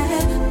like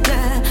that,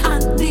 that. I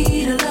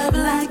need a love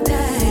like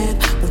that.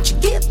 Won't you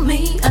give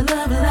me a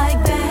love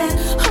like that?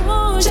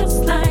 Oh,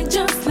 just like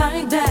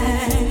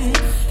that.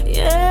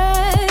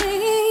 Yeah.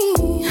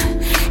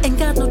 Ain't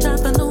got no time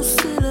for no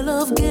silly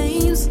love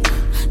games.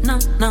 No.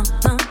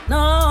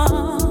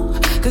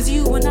 'Cause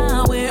you and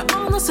I, we're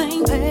on the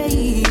same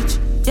page.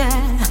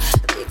 Yeah.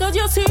 Because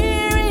you're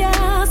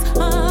serious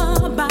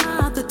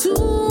about the two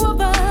of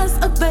us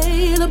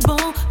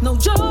available. No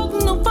joke,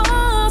 no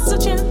fuss, a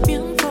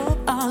champion for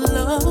our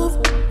love.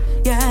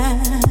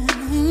 Yeah.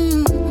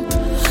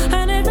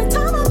 And every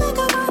time I think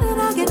about it,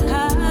 I get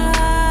high.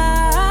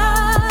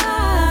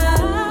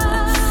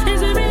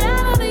 Is it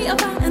reality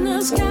about in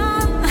the sky?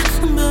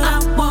 But I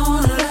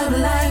wanna love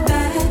like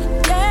that.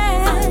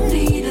 Yeah. I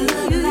need a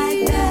love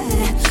like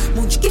that.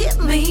 Won't you give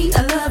me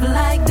a love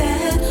like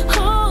that?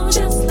 Oh,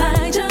 just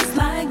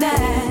like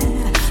that.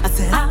 I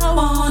said I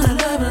wanna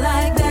love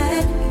like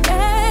that.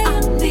 Yeah. I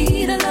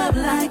need a love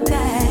like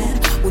that.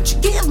 Won't you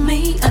give me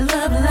a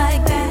love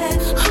like that?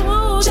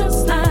 Oh, just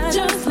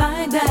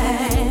like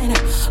that.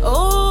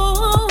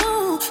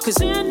 Oh, 'cause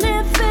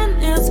anything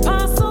is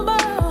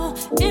possible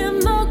in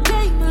the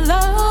game of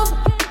love.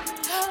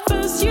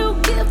 First you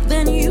give,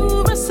 then you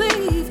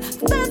receive.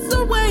 That's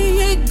the way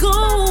it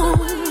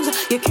goes.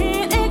 You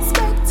can't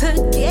expect to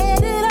get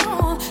it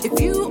all if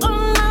you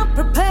are not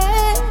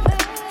prepared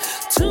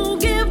to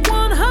give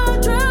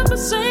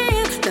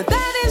 100%. Now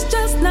that is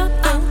just not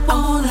the I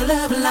wanna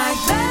love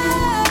like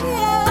that.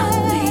 I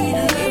need a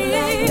love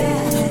like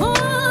that. Oh,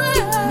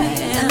 give me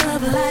a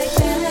love like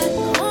that.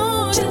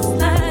 Oh, just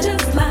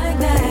like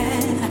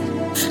that.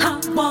 I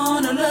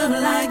wanna love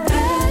like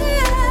that.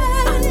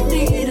 I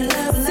need a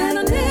love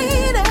like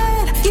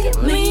that. Give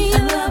me a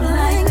love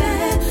like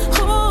that.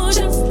 Oh,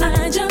 just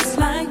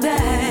like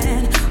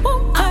that. Oh,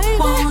 I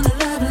wanna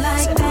love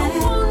like that.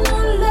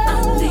 I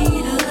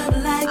need a love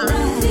like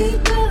that.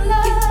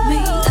 Give me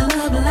a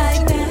love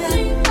like that.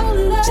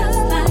 Just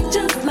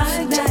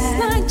like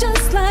that.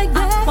 Just like that. I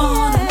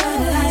wanna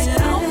love like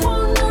that. I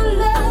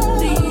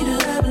need a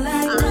love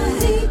like that.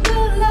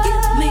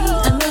 Give me a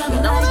love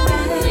like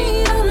that.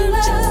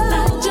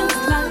 Just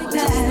like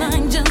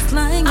that. Just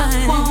like that. I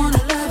wanna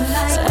love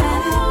like that.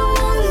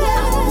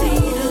 I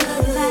need a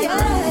love like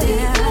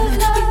that.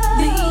 Give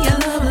me a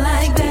love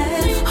like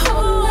that.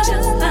 Oh,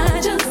 just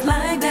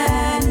like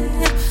that.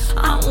 I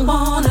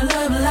wanna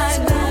love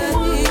like that. I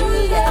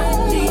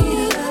need a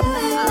love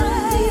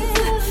like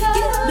that.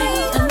 Give me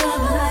a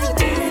love like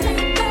that.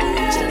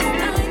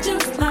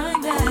 Just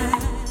like that.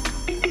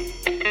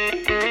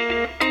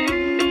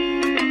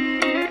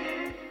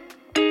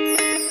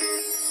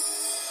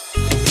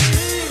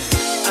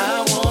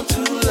 I want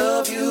to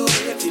love you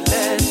if you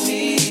let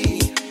me.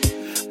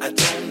 I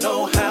don't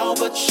know how,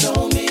 but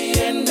show me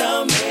and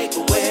I'll make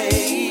a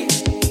way.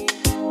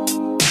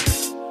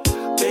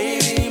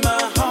 Baby,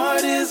 my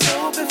heart is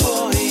open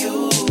for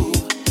you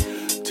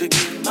to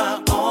give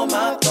my all,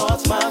 my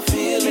thoughts, my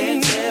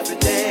feelings every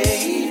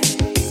day.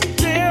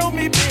 Tell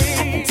me,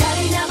 babe. Tell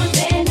you never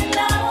been in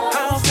love.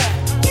 How's that?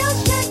 You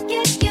should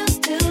get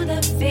used to the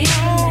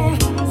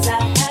feelings I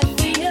have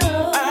for you.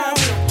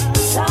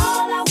 That's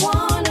all I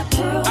wanna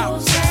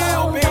prove. So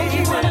don't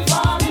you wanna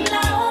fall in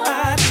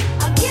love?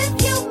 I'll give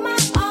you my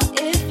all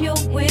if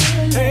you're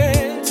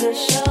willing to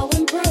show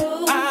and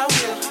prove.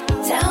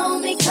 Tell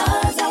me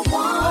 'cause I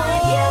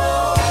want you.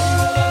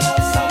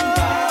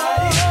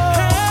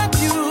 Have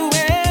you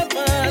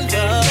ever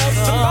loved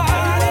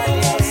somebody?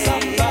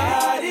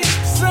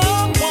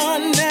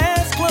 Someone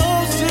that's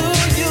close to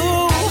you.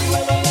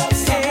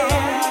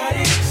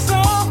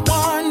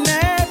 Someone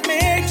that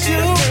makes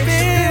you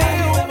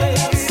feel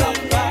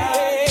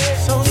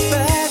so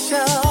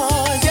special.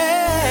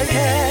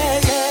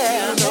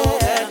 Yeah. I know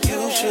that you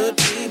should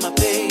be my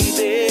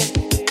baby.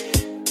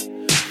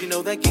 You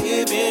know that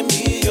giving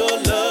me your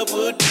love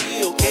would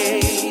be okay.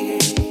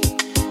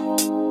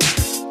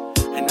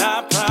 And I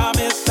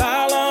promise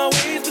I'll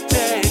always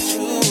protect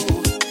you.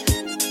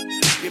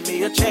 Give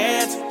me a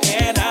chance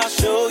and I'll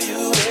show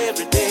you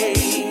every day.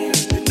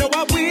 You know I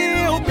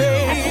will,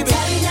 baby.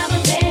 Tell you never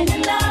been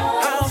in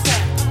love. How's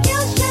that? You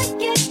should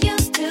get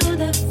used to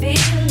the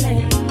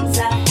feelings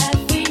I have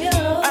for you.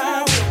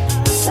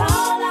 That's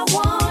all I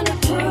wanna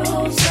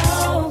prove. So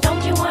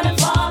don't you wanna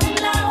fall in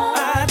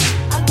love?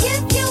 I'll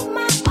give you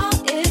my all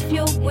if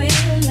you're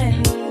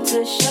willing to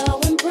show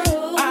and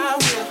prove.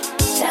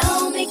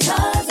 Tell me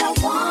 'cause I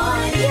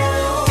want you.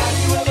 Have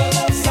you ever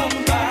loved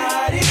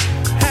somebody?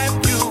 Have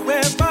you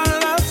ever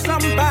loved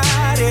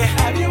somebody?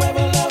 Have you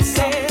ever loved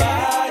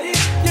somebody?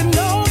 You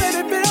know that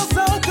it feels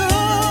so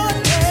good,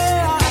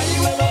 yeah. Have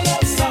you ever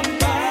loved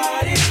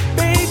somebody,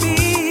 baby?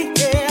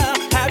 Yeah.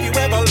 Have you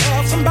ever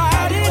loved somebody?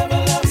 Have you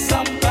ever loved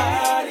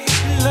somebody?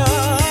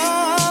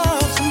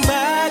 Love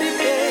somebody,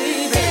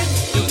 baby.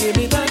 You give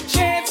me the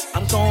chance,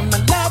 I'm gonna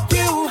love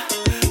you.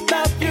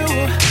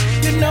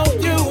 You know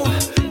you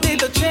need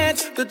the chance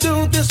to do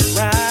this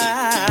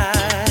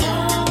right.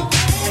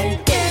 And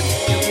if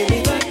you give me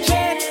the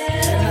chance,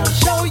 then I'll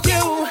show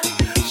you.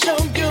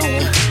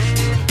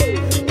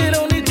 It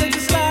only takes a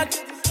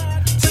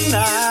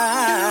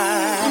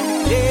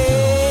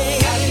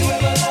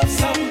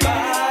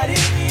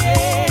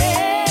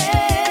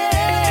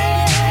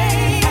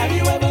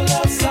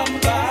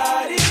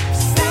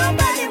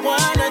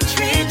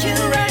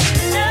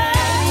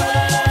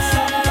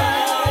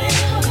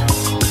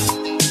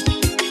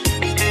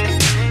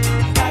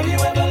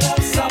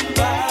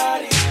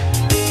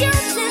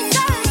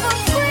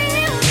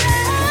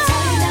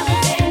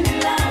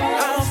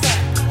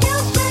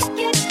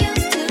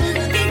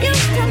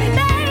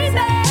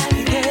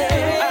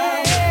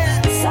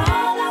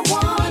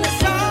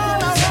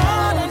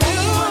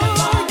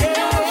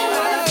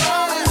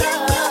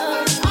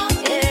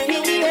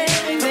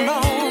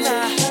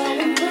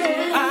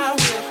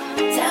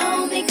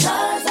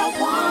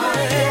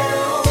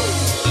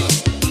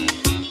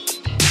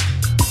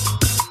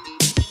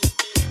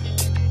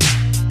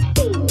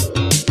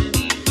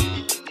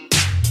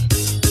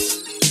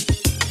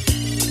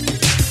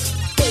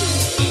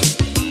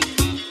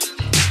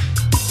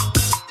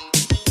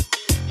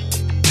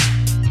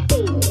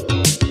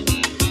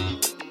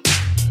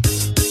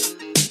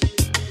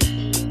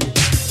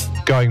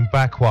Going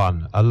back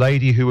one, a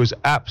lady who was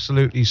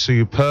absolutely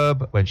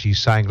superb when she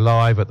sang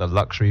live at the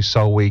Luxury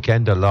Soul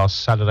Weekender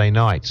last Saturday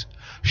night.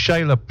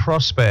 Shayla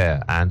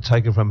Prosper, and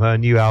taken from her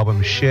new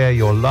album Share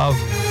Your Love,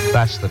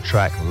 that's the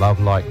track Love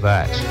Like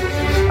That.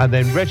 And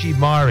then Reggie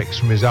Myrix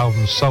from his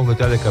album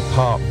Soladelica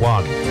Part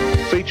 1,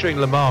 featuring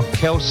Lamar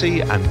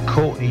Kelsey and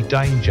Courtney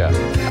Danger,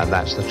 and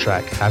that's the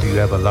track Have You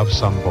Ever Loved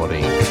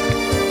Somebody.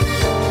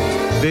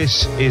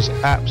 This is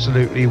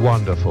absolutely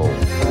wonderful.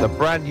 The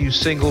brand new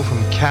single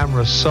from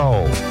Camera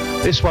Soul.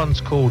 This one's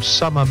called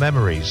Summer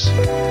Memories.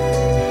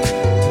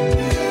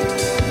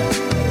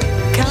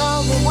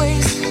 Calm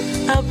waves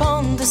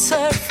upon the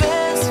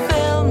surface,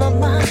 fill my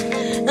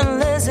mind, and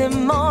lazy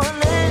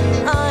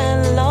morning, I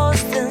am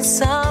lost in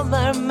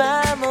summer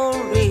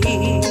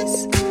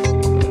memories.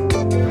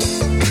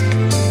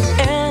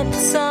 And the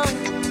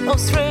sound of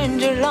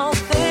stranger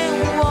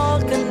laughing,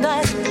 walking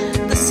night,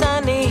 the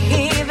sunny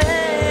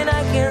heathen,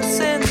 I can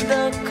see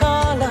the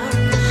color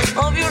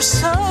of your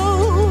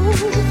soul.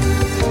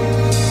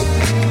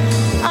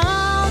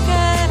 How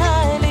can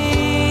I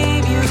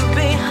leave you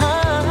behind?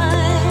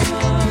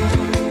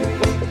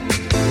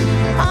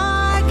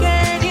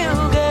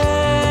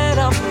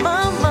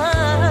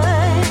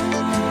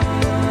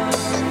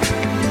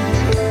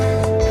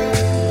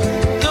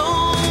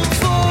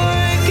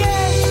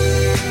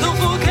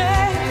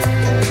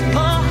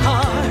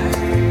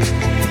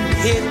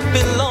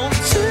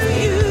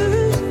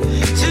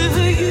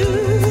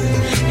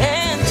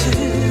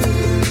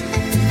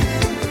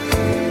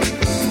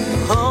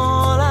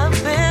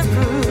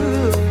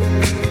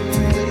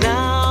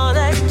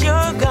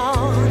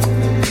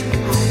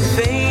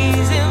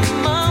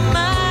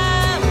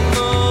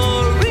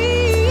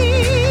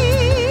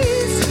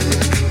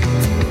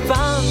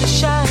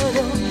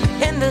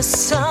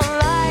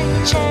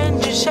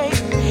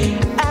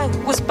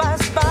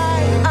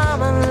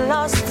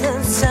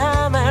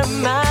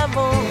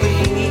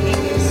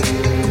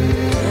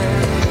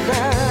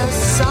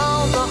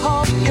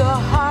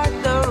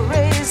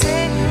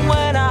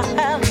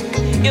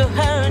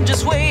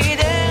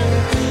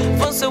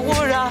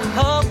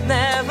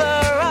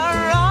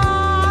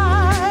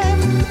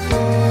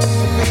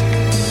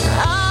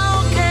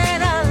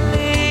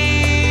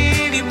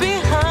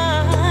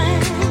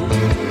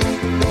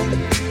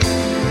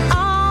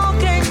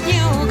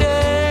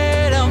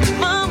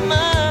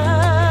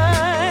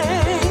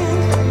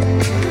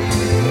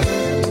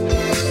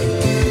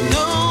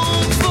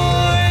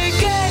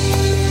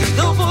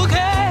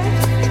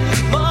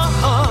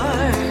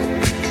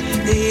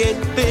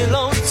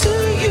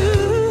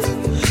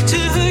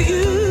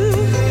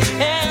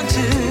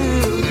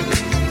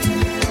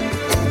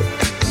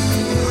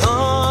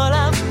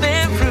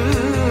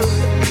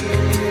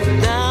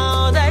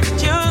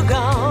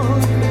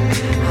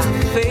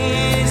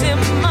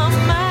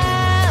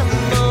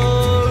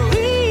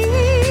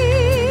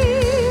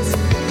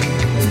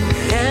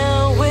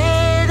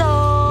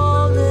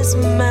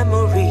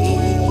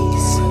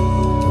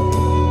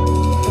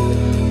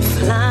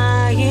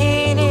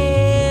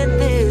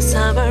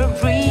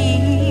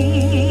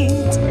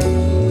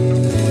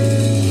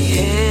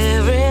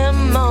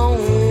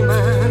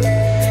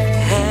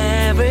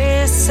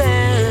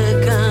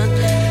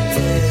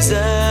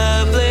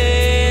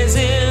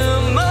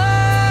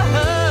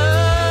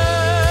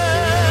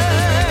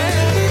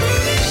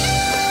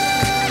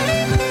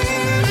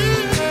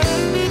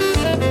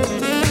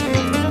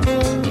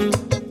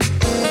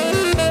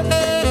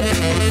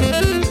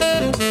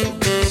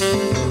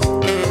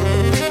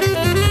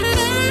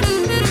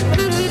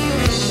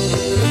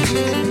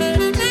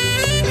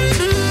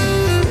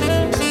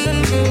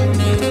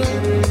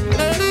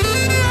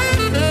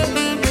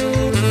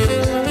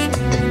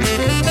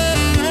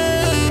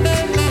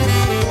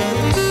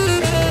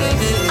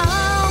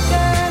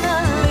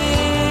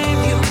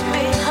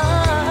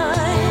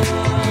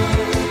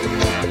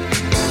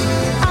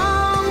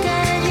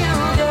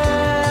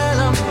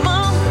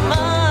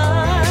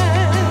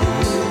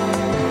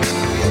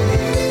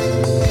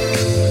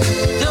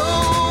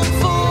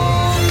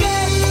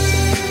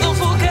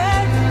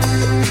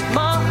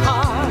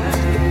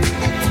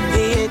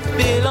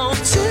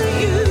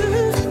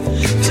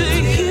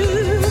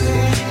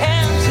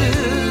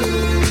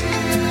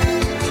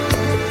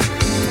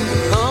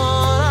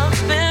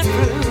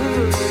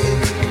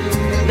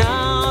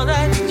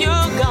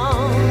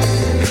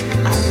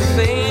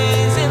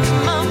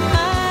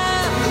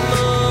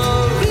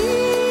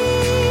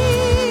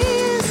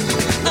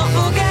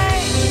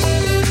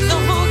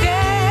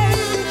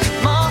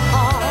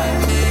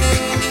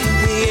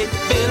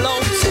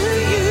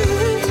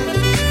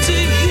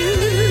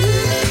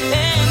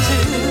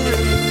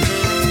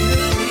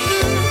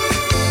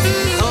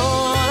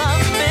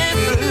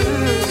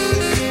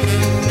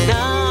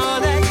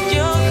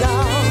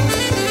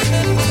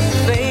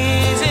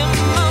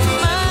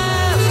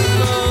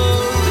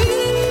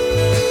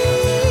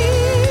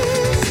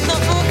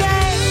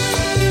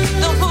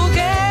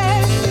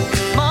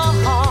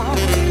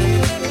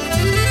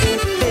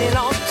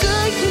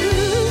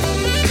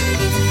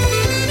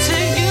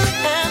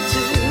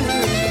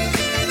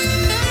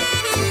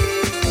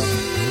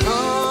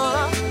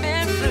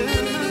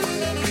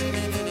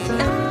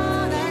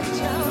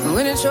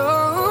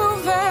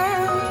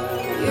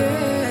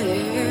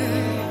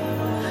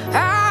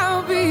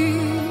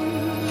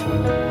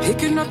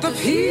 picking up the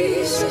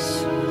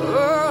pieces.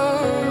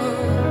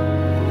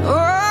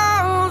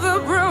 Oh, the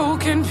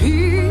broken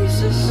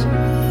pieces.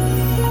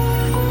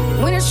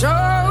 When it's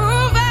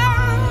over,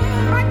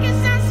 I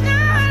guess I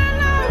start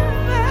all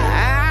over.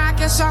 I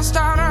guess I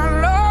start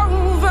all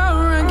over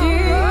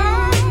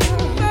again.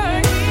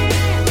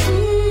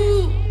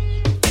 Ooh.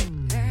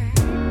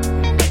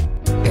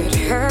 It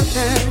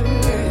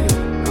happened.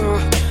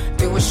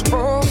 It was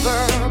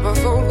over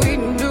before we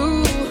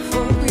knew.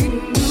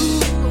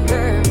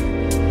 Yeah.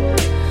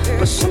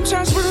 But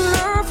sometimes with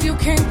love you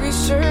can't be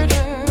certain.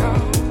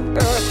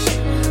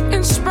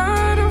 In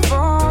spite of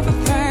all the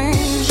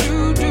things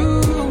you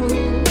do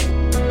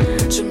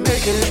to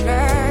make it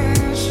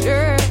last,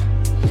 yeah.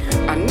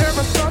 I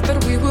never thought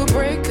that we would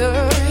break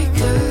up,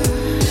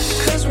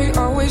 'cause we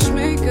always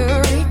make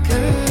up.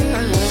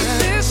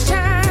 This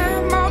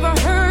time all the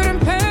hurt and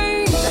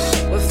pain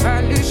will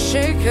finally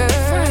shake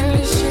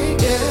us.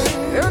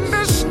 Yeah. And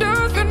there's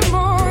nothing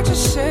more to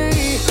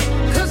say,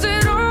 'cause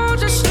it all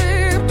just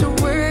slipped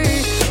away.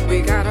 We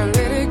gotta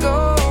let it go.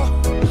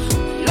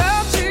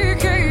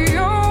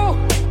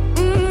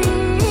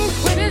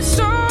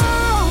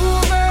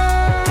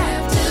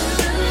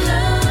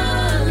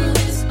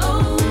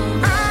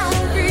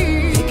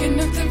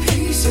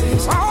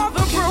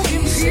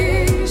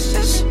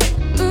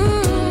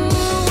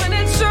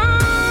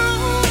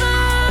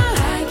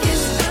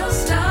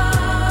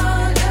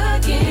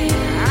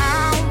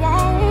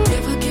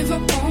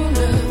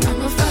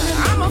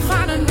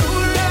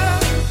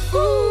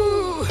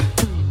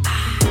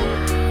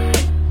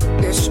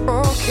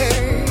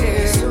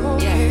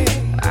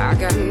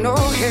 No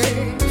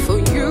hate for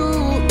you,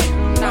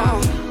 no.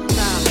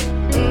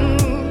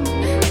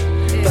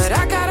 But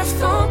I gotta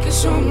focus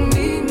on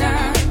me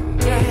now.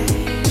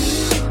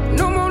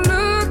 No more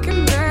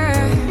looking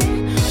back,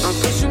 I'm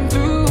pushing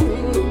through.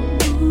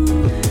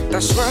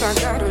 That's what I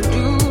gotta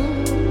do.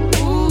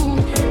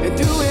 And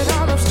through it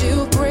all I'm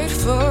still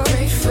grateful.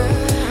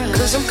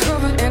 'Cause I'm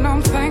covered and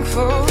I'm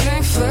thankful.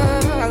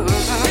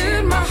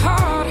 In my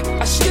heart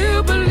I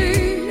still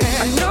believe,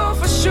 I know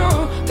for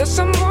sure there's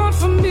someone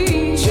for me.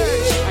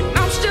 And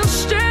I'm still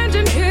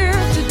standing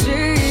here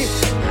today.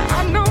 I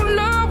know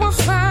love will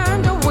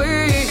find a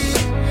way,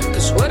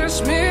 'cause what it's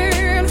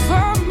meant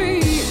for me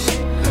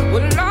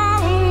will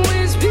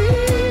always be.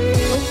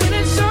 When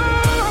it's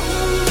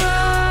over,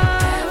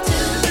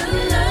 after the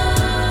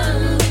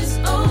love is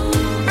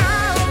over,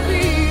 I'll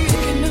be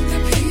picking up the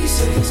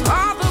pieces,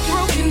 all the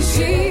broken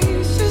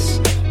pieces.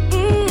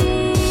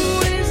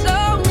 When it's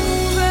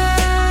over,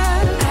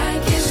 I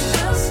guess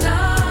I'll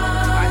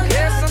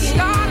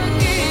start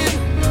again.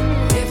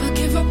 Never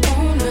give up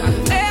on love.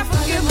 Never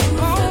give up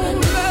on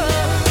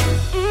love.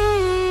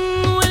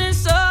 When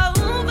it's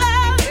over,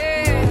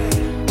 yeah.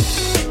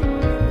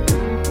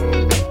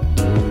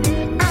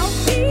 I'll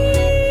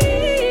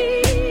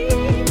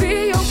be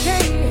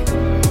okay.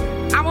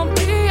 I will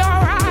be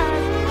alright.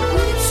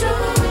 When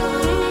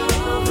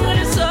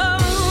it's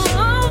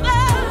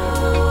over,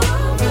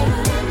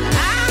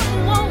 I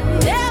won't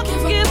never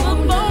give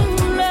up on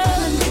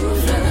love.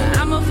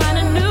 I'ma find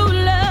a new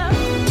love.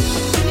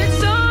 When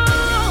it's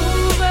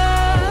over,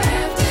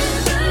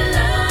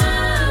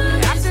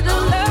 after the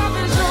love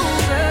is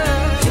over,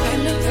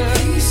 picking up the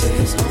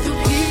pieces, all the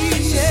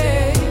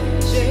pieces.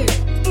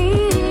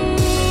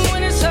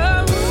 When it's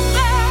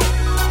over,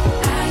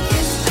 I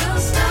guess I'll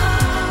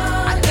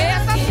start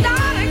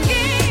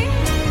again.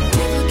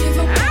 Never give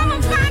up. I'ma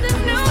find a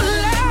new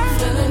love.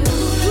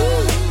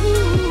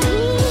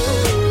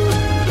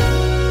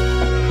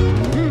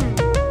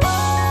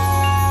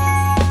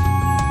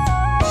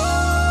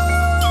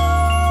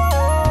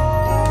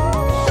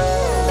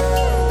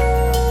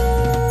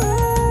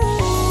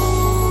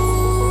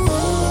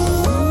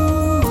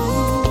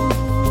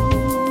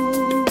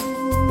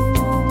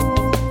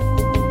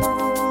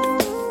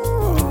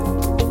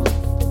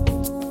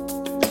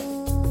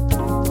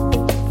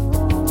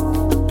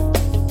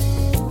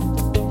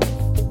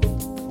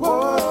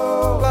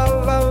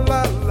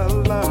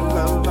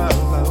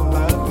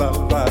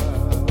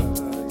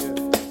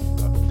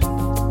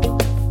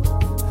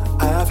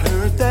 I've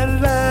heard that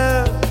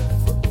love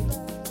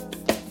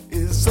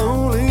is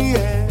only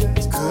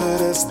as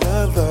good as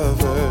the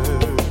lover,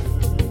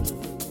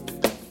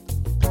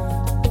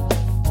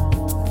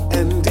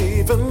 and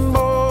even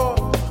more,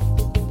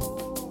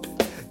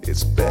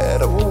 it's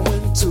better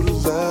when to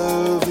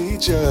love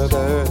each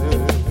other.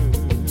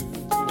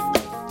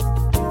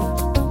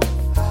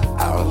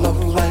 Our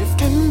love life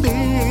can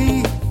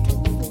be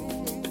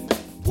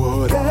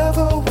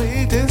whatever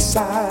we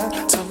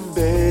decide to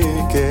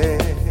make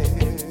it.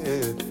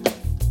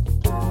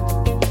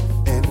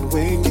 And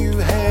when you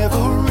have a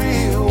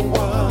real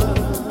one,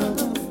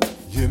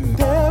 you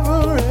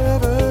never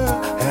ever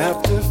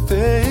have to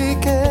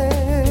fake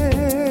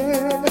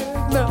it.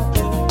 No,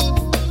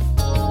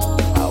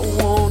 I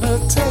wanna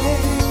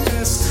take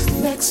this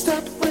next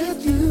step with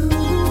you.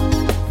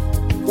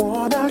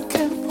 One I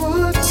can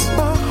put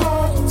my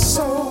heart and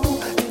soul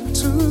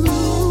into.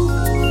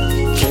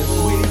 Can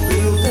we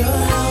build a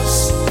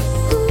house?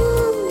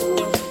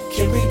 Ooh.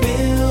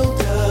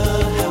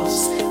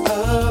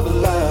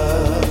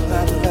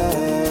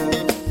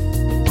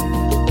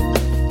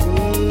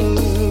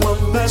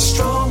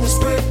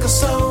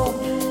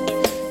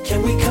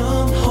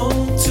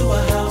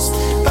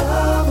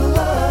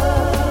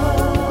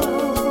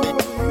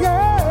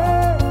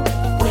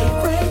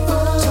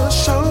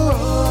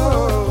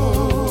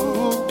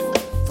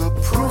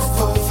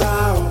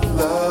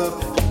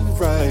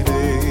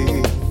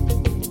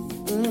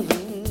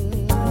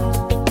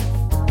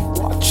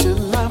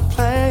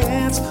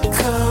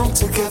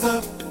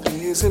 together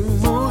is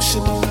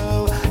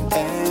emotional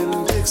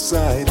and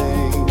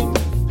exciting.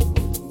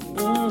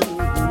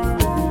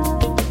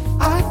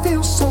 I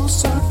feel so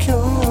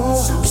secure,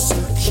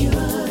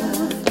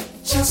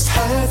 just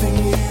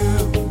having you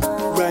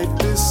right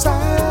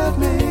beside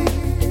me.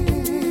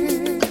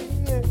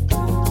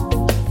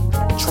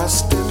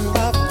 Trusting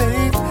my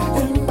faith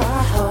in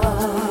my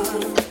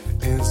heart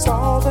is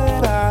all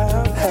that I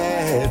have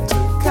had to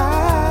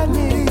guide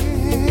me.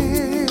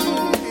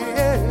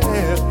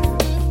 Yeah.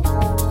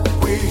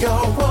 We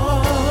are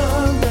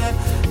one that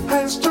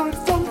has joined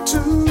from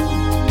two.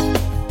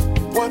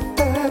 What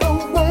better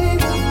way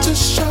to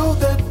show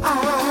that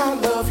I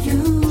love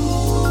you?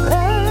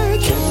 Hey,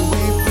 can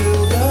we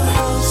build a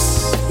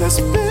house? Let's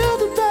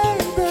build it,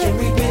 baby. Can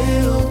we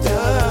build a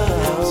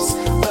house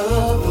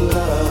of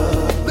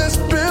love? Let's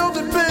build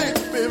it,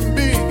 baby,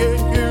 me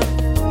and you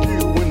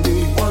and me.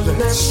 One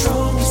that's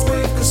strong as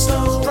brick of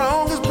stone.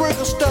 Strong as brick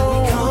of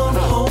stone. We come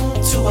home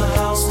to a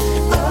house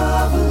of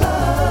love.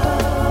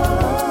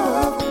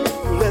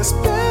 Let's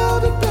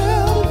build it, baby.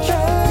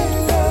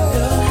 A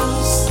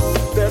house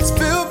that's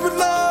filled with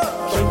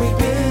love. Can we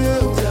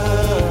build a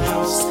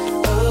house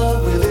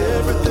of with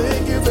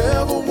everything you've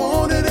ever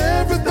wanted,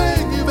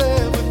 everything you've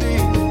ever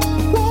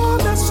needed? One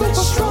that's super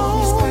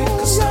strong,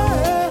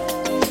 yeah.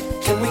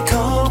 Can we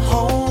come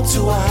home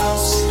to a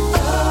house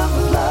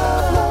of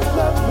love,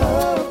 love,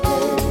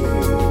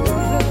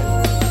 yeah.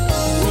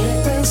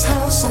 This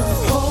house of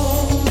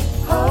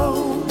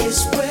home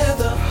is where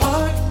the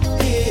heart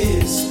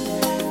is,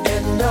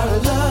 and our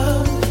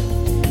love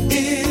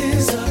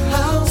is a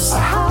house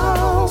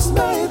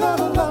made out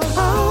of love.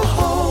 Our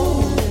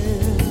home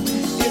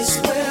is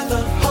where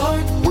the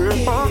heart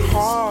is, my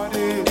heart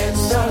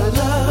is, and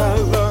our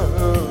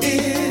love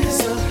is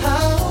a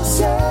house.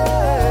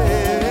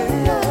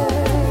 Yeah.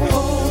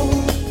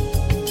 Home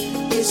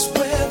is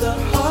where the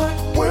heart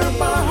where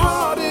my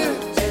heart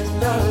is,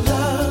 and our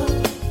love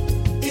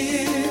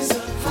is a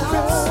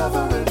house.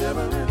 Forever and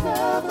ever and ever and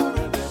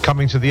ever.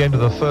 Coming to the end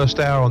of the first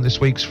hour on this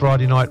week's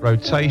Friday night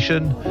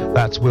rotation,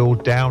 that's Will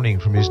Downing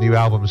from his new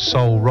album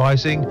Soul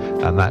Rising,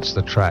 and that's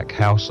the track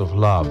House of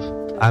Love.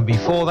 And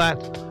before that,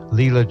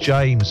 Leela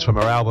James from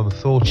her album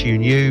Thought You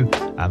Knew,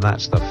 and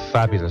that's the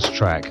fabulous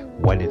track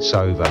When It's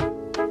Over.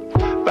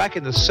 Back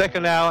in the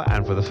second hour,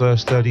 and for the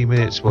first 30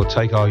 minutes, we'll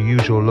take our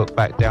usual look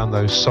back down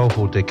those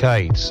soulful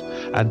decades.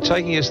 And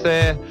taking us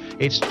there,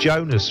 it's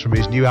Jonas from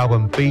his new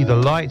album Be the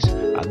Light,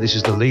 and this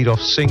is the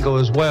lead-off single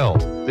as well.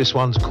 This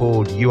one's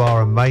called You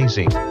Are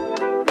Amazing.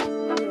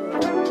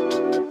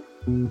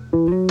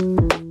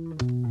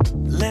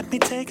 Let me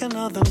take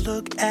another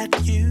look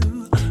at you.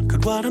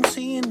 Could what I'm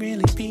seeing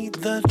really be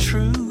the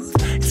truth?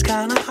 It's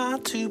kinda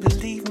hard to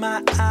believe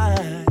my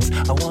eyes.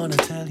 I wanna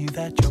tell you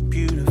that you're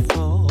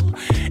beautiful,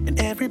 and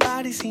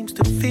everybody seems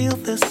to feel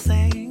the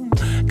same,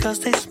 'cause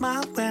they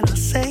smile when I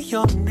say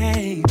your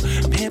name.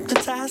 I'm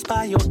hypnotized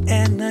by your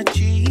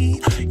energy.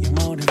 You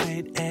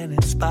motivate and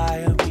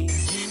inspire me.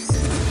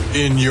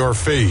 In your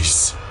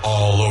face,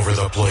 all over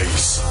the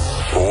place.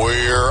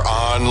 We're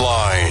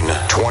online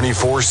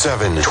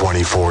 24/7.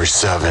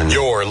 24/7.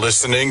 You're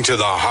listening to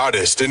the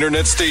hottest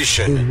internet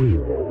station. The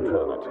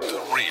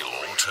real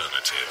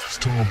alternative.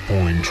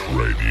 Starpoint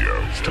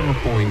Radio.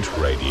 Starpoint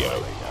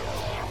Radio.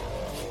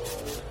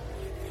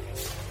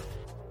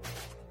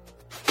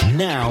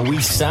 Now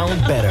we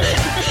sound better.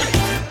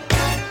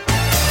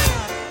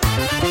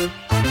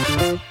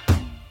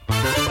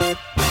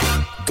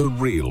 The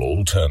real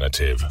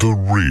alternative. The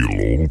real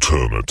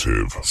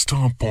alternative.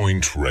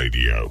 Starpoint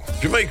Radio.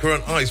 Jamaica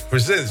on Ice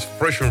presents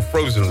fresh and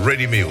frozen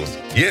ready meals.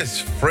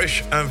 Yes,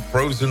 fresh and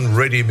frozen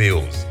ready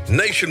meals.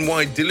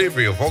 Nationwide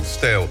delivery of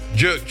oxtail,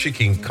 jerk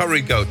chicken,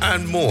 curry goat,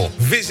 and more.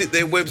 Visit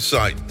their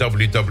website,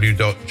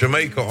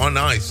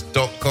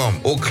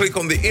 www.jamaicaonice.com, or click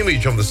on the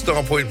image on the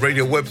Starpoint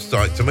Radio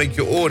website to make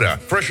your order.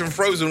 Fresh and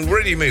frozen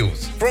ready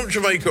meals. From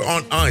Jamaica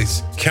on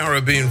Ice,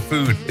 Caribbean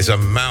food is a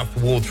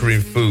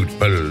mouth-watering food.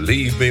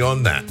 Believe me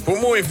on that. For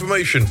more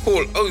information,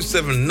 call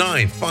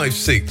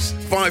 07956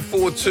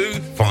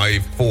 542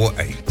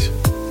 548.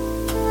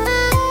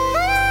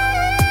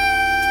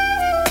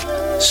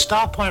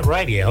 Starpoint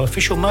Radio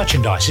official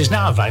merchandise is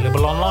now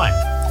available online.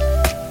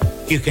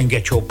 You can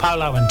get your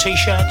polo and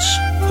t-shirts,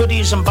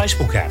 hoodies and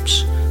baseball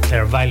caps.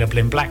 They're available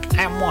in black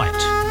and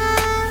white.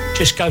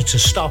 Just go to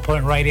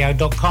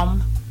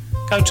starpointradio.com,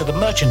 go to the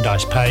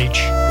merchandise page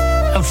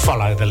and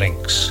follow the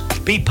links.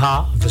 Be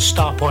part of the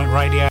Starpoint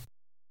Radio.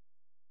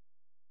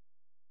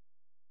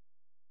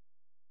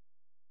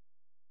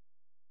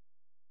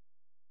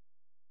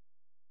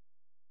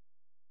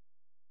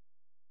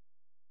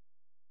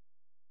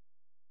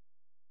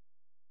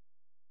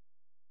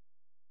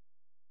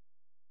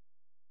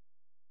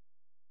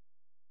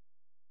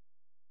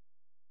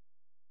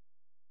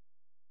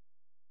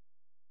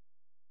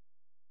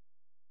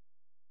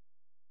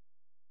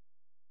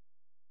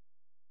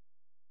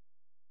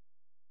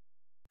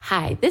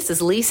 Hi, this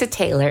is Lisa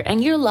Taylor,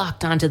 and you're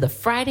locked onto the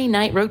Friday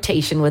night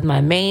rotation with my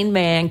main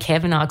man,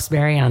 Kevin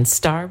Oxberry, on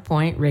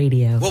Starpoint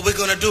Radio. What we're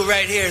going to do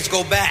right here is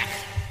go back.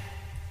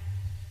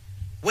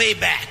 way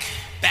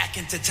back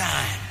into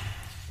time.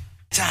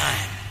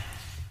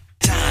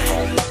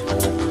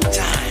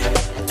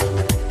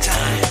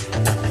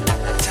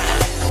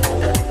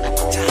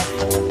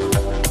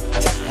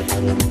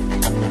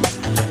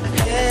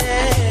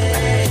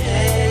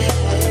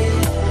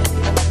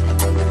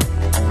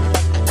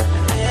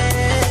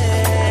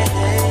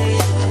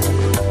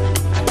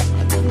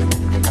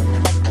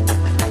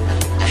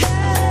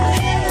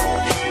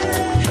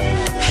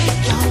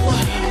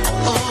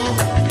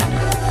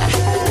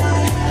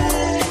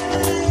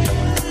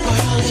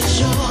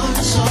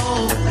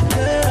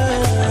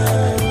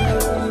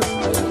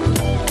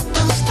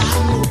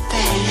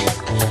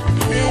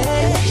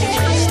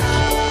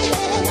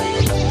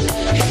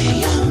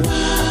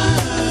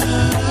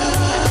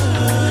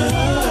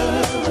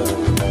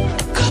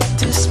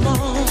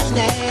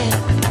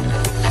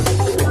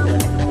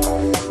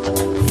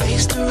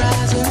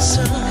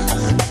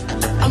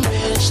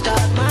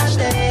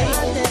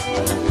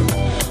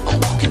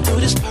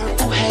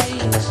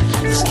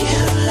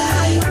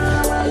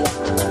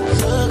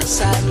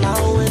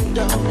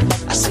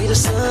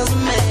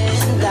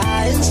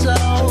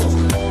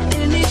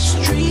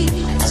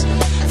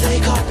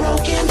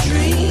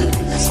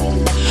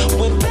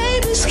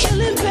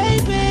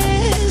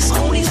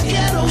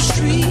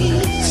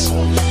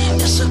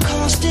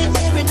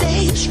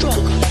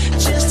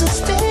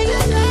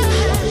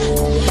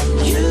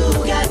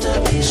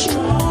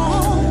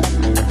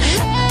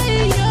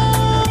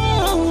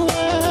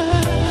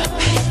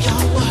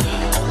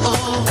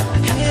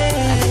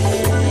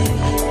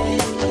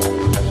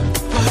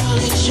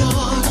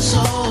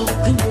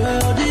 The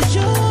world is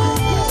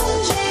yours.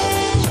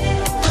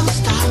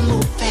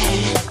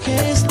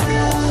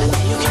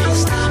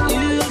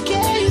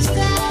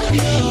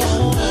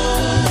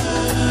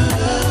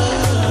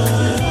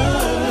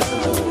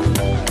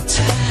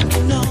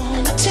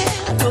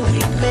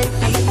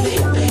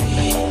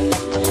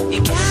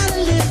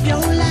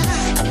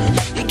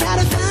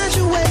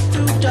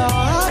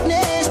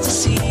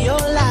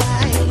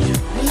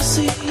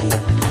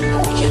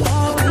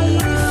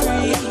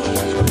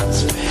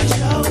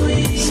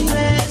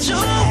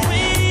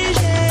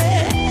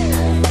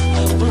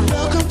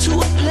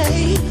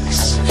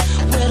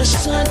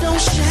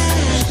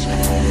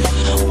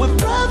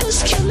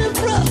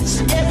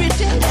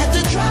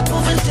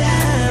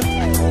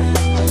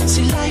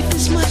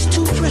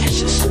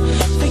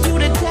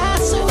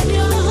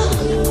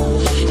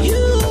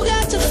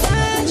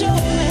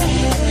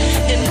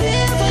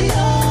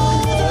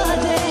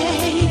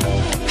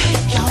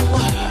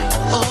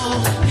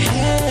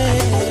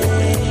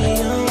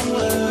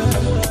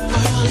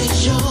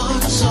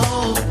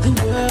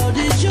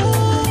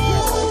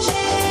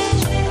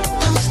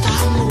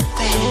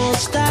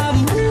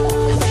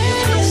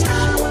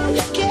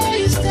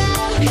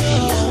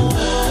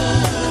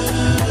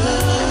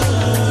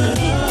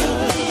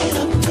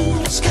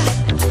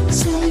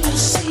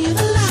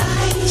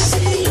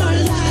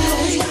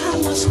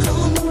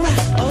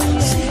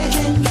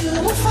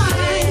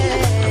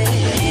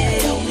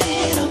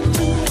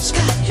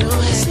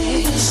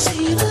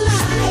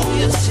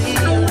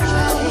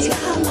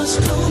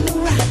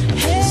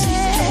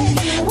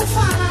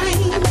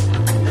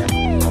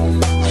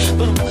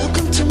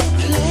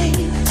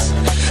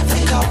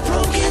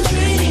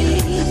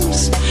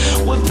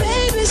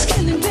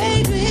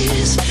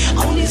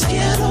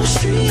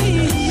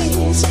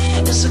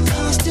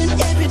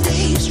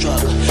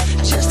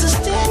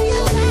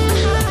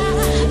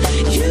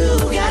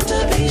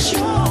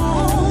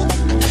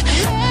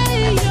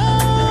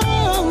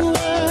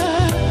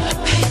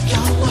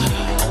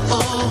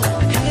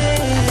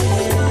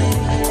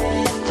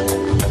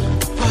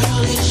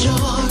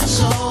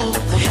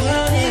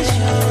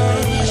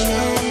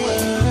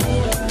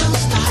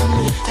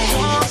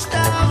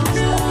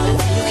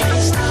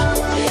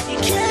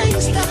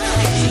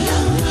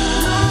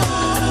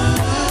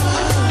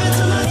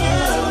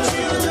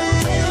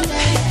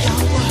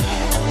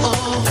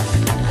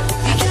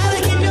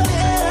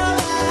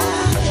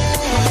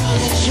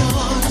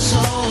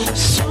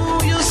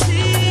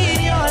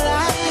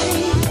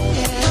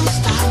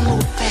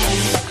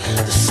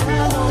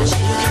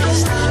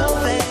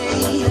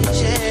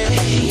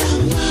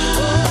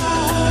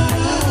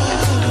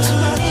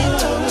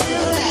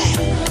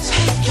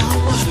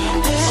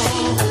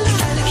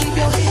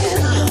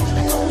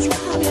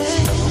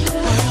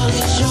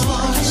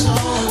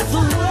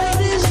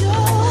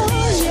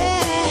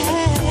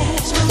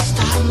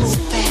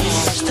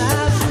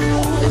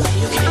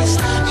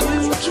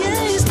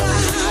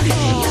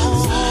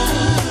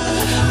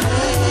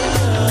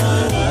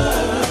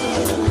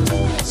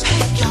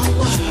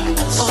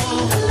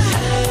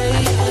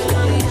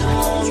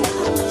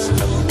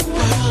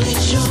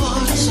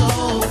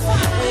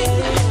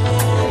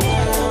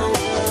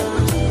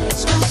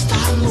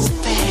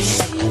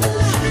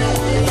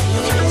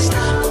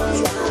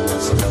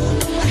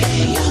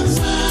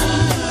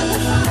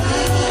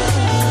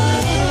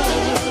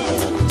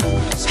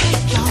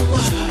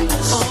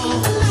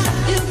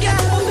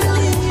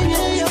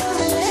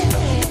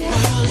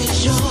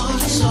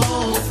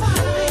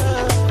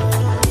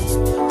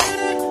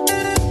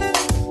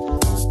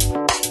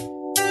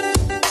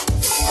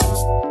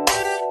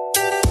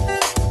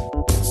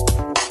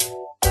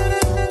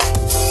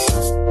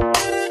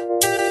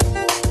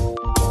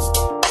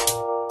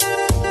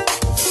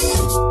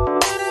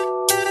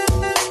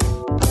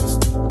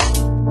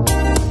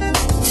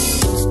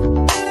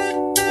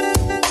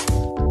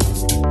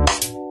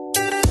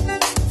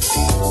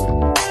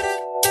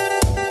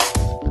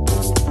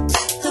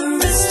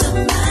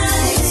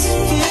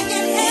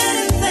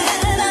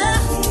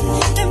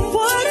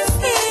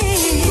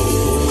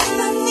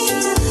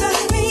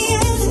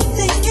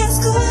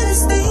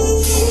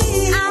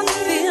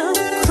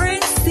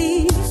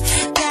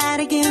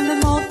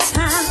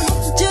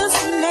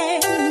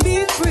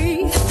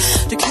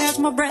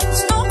 my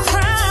breath, no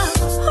cry.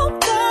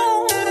 Hold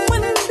on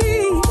with me.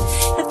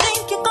 You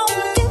think you're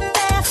gonna get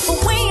there, but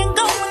we ain't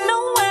going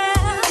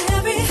nowhere.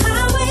 Every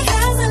highway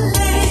has a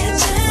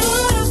legend.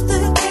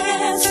 Put up the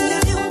gas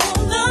if you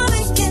wanna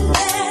make it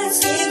last.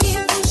 Can't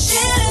keep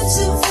pushing it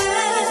too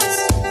fast.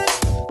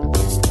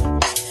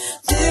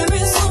 There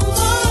is so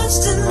much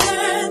to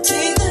learn.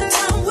 Take the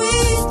time we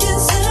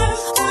deserve.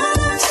 Why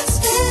not just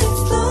let it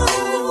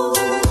flow?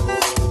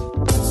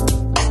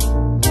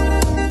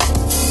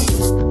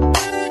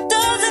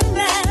 Doesn't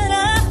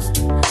matter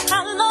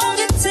how long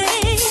it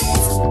takes.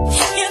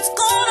 It's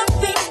gonna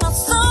be my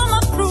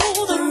summer through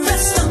the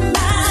rest of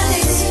my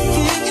days.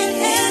 Can't get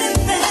any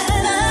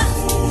better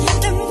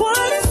than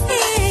what it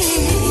is.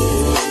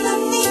 No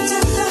need to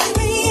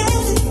hurry,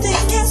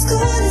 anything as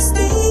good as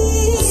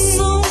this.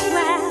 So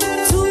glad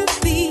to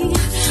be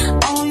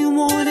all you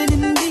wanted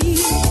in me.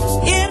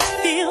 It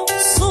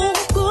feels so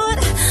good,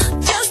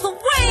 just the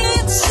way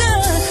it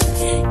should.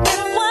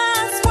 It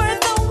was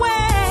worth the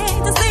wait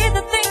to see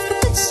the things we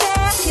could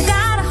share. You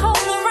gotta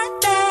hold it right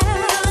there,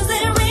 'cause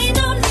there ain't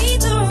no need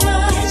to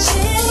rush.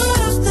 Put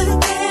up the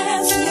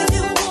gas if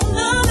you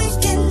wanna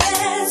make it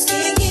last.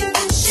 Can't keep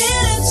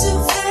pushing it too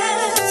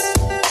fast.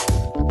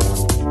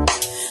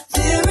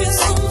 There is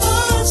so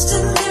much to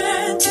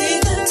learn.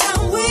 Take the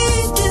time we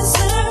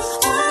deserve.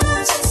 Why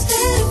not just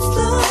let it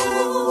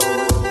flow?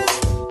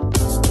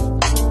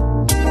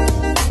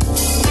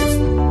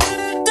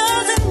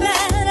 Doesn't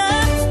matter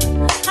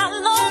how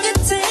long it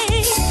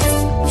takes.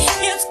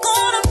 It's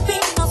gonna be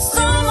my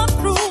summer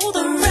through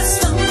the rest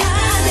of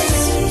my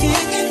days.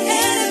 Can't get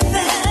any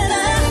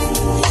better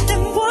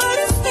than what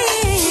it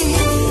is.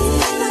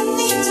 No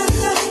need to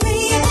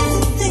hurry,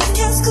 anything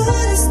as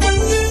good as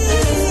this.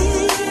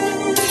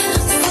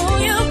 So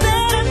you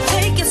better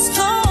take it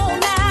slow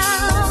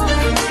now,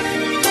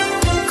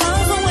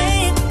 'cause the way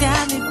it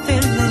got me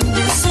feeling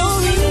is so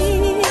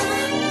real.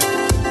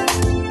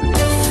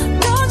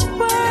 Don't you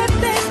worry,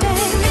 baby,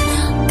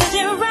 'cause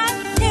you're right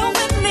here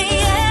with me,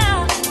 yeah.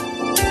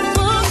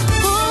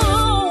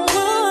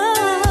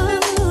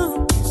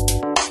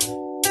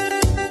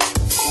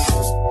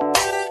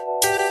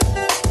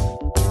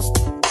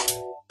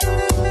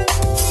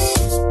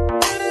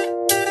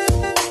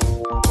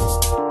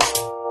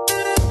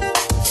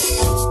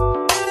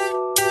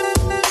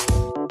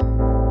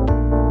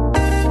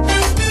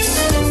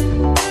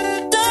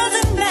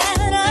 Doesn't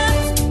matter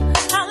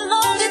how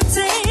long it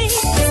takes.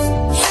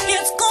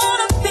 It's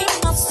gonna be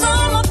my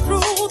summer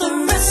through the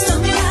rest of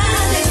my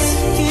days.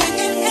 Can't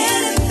get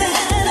any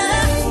better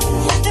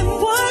than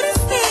what it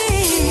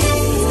is.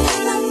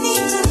 No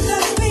need to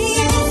hurry,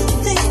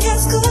 anything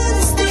as good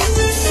as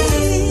this.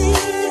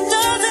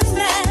 Doesn't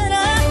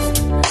matter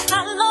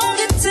how long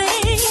it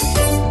takes.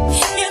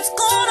 It's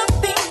gonna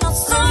be my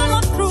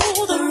summer through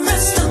the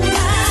rest of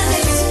my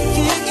days.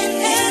 Can't get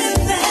any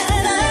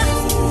better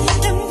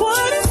than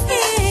what it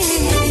is.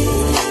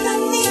 No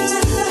need to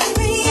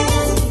hurry,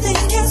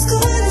 anything as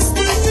good as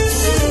this.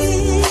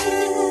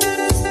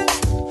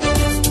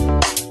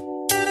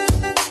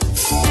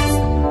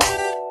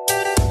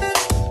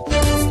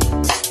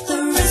 The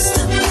rest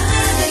of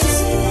my days,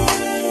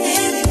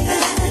 any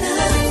better?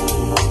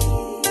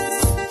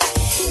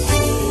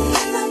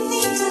 No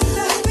need to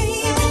hurry,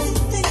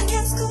 anything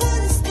as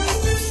good as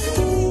this.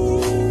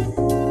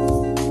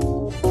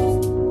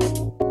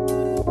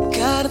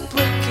 Gotta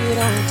break it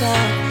on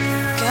down.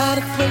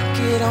 Gotta break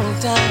it on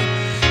down.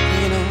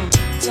 You know,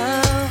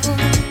 down.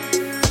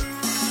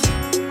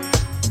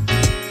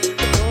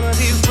 I'm gonna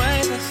be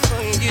right there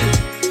for you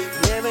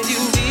whenever you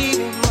need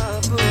me, my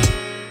boo.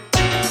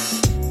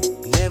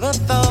 Never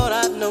thought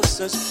I'd know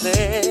such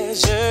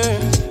pleasure.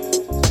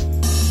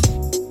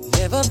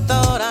 Never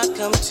thought I'd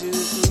come to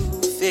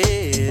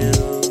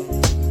feel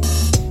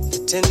the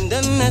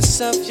tenderness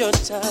of your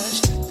touch,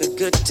 the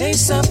good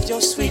taste of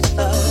your sweet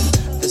love,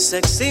 the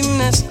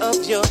sexiness of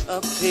your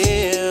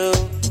appeal.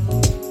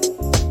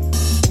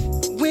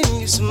 When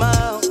you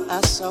smile,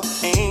 I saw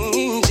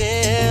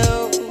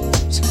angels.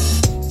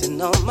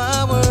 Then all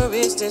my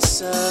worries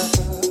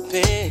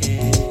disappeared.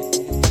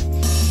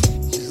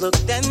 You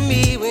looked at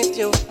me with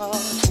your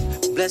heart,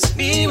 blessed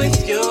me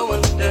with your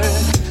wonder,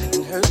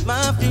 and heard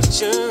my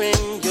future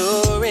in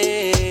your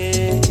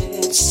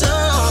reach. So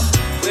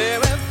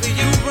wherever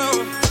you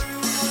roam,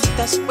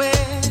 that's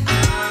where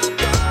I'll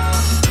go.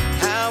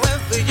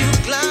 However you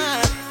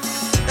glide,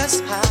 that's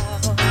how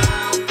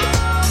I'll go.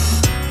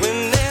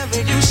 Whenever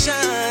you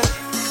shine,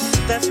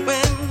 that's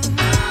when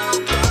I'll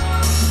go.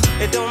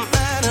 It don't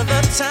matter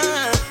the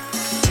time,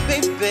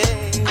 baby,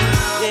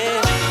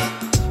 yeah.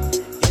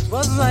 It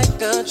was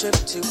like a trip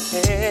to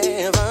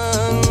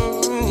heaven,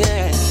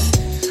 yeah.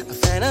 A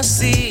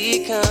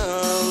fantasy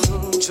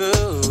come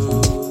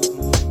true.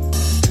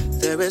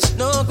 There is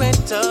no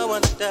greater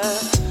wonder,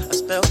 a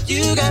spell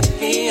you got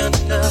me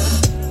under.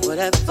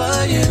 Whatever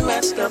you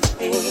ask of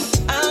me,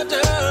 I'll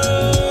do.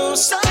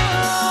 So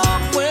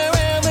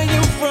wherever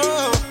you're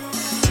from,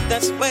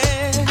 that's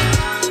where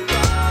I'll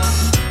go.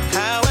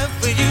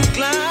 However you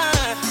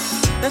glide,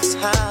 that's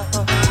how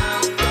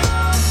I'll go.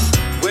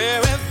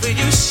 Wherever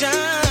you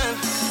shine,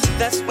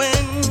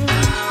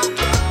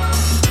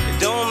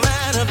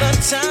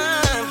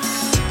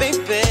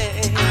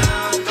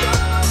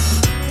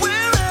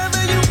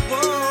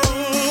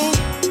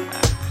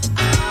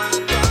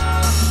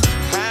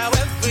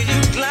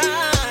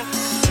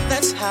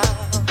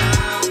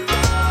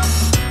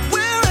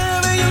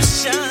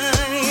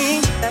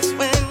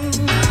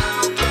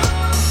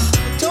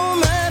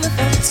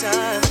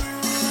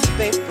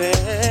 baby.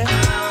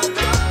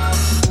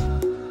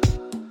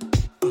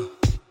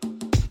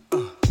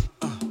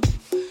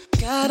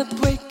 Gotta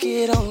break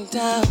it on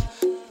down.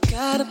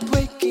 Gotta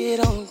break it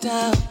on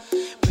down.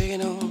 Break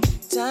it on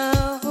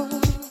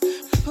down.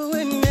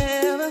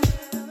 Whenever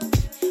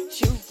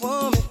you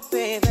want me,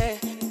 baby.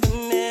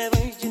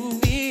 Whenever you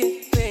need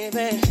it,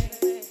 baby.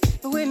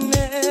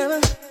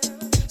 Whenever,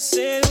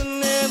 say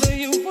whenever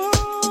you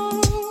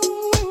want,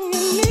 when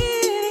you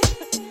need it.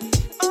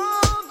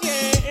 Oh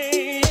yeah,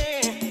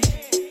 yeah.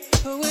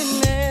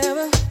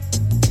 Whenever,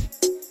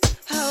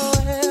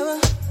 however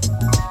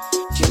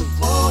you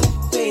want it,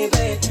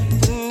 baby.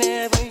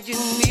 Whenever you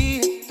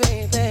need it,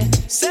 baby.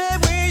 Say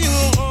where you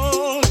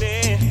want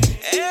it,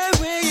 and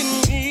where you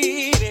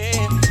need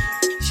it.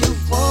 You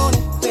want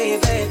it,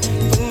 baby.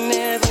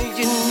 Whenever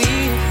you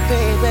need it,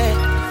 baby.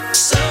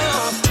 So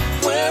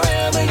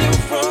wherever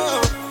you're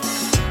from,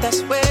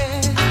 that's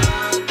where.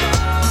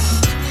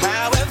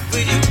 However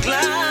you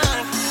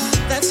climb,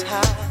 that's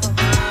how.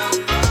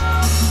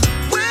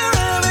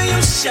 Wherever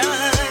you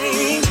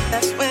shine,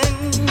 that's when.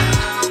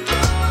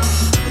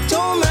 It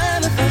don't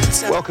matter the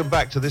time. Welcome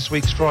back to this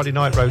week's Friday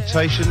Night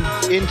Rotation,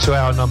 into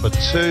our number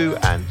 2,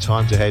 and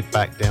time to head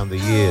back down the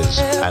years.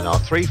 And our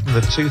 3 from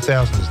the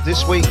 2000s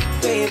this week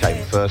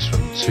came first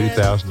from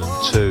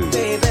 2002.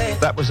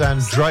 That was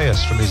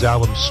Andreas from his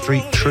album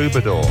Street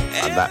Troubadour,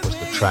 and that was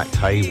the track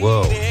Hey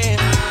World.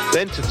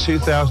 Then to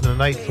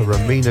 2008 for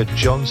Ramina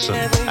Johnson,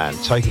 and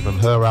taken from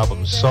her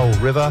album Soul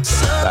River,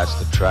 that's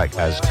the track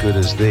As Good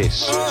As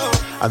This.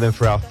 And then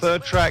for our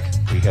third track,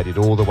 we headed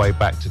all the way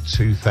back to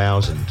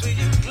 2000.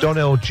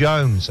 Donnell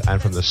Jones,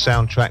 and from the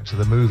soundtrack to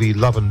the movie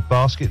Love and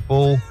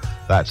Basketball,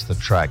 that's the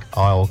track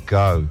I'll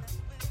Go.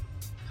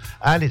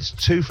 And it's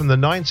 2 from the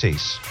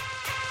 90s.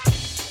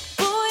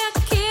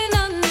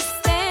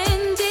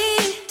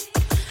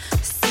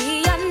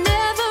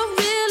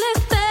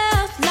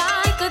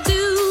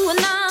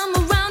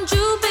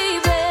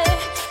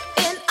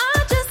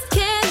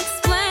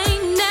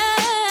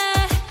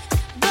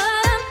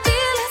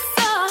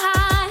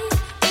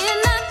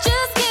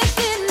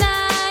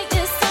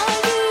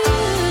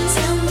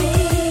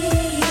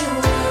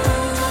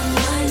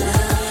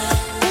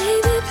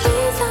 Baby,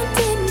 please don't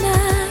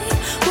deny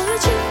what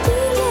you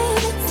feel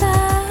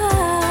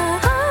inside.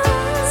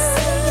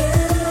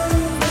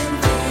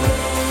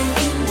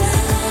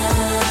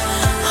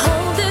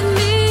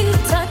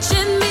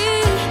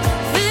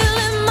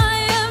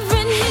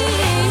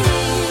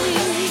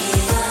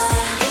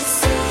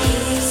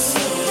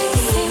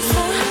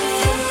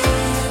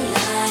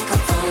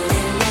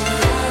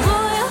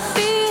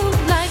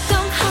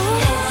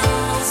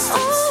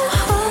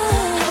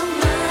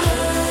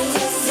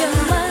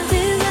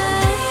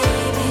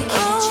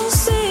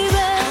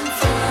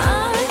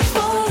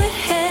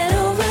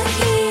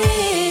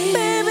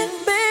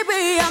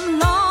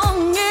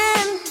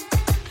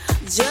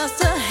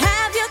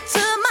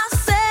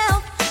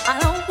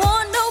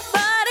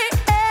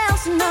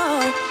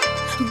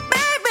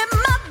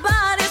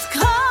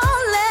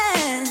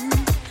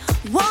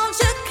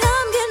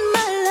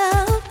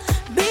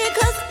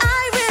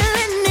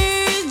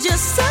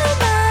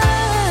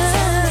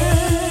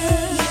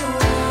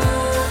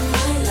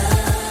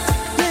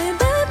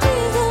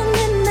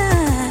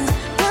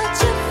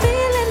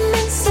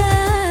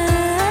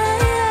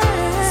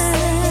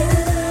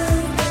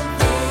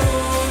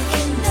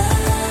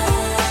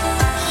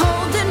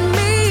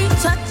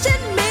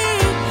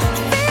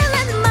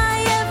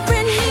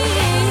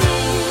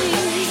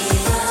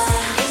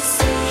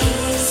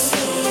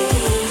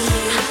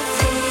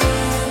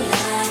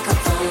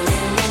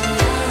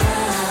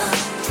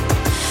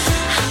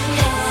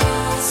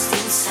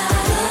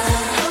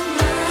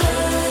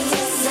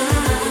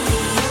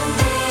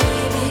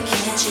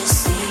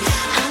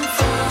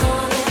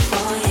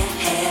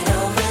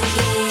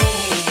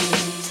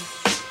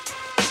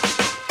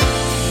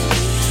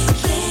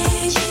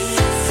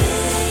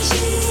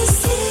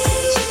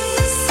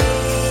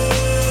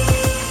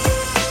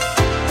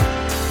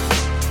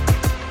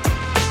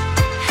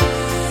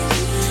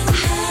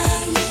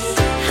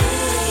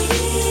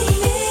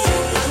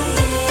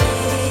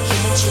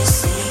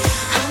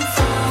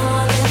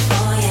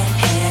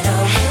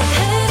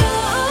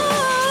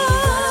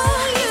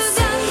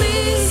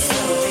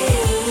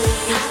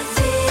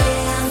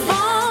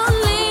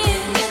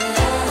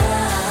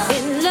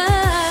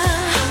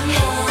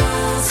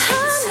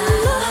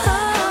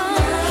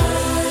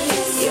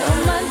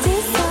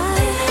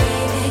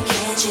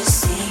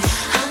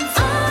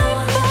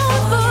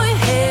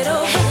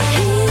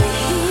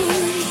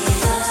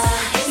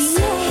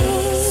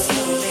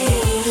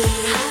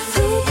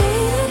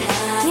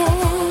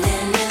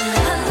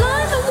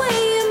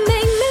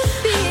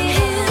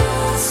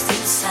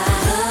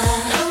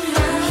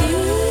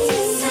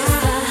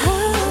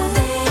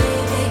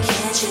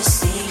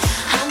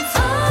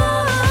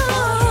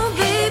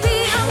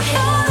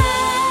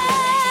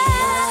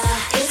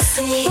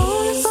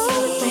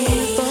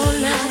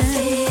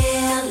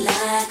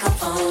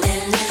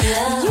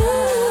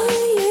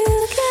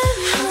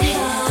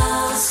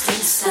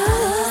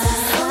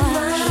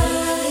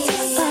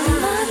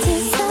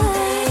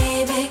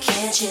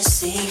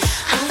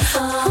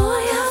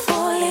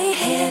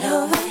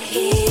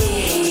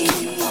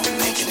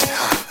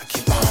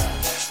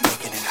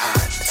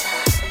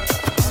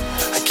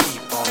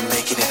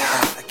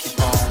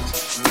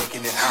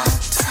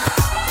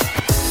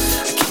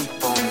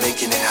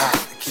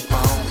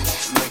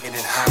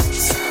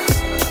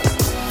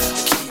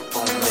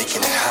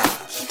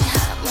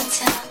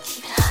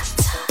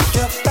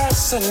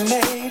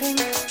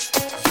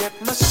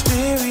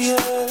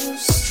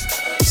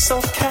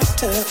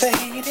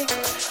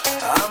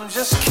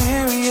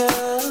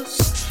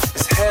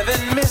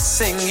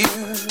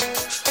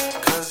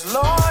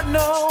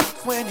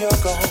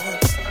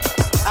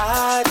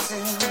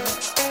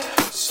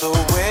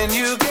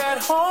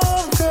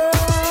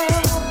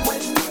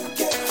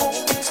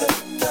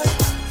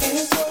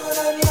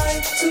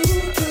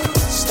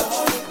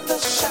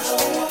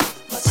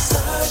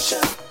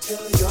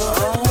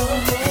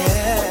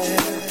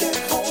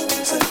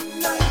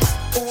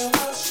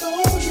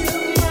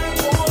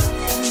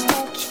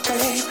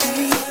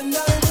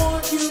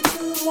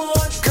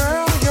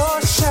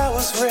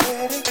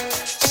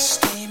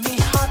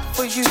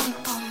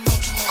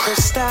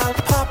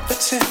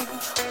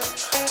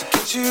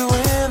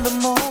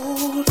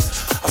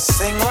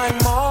 sing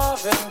like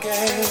Marvin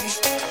Gaye,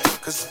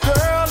 'cause girl,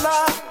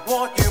 I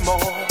want you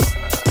more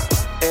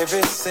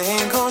every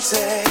single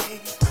day.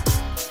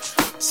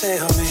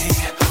 Tell me,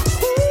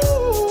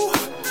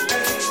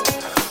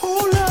 who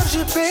loves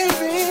you,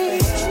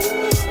 baby,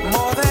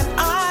 more than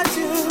I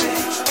do?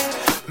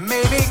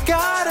 Maybe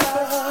God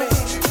above,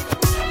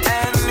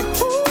 and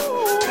who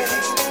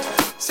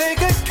take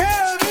good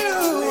care of you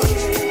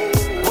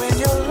when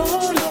you're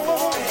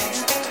lonely.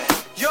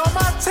 You're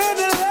my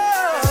tender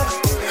love.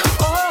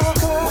 Oh,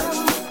 girl, when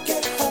you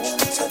get home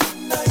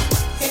tonight,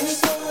 here's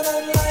what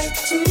I'd like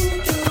to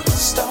do.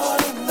 Start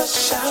in the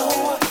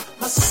shower,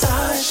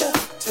 massage you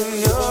till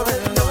you're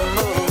in the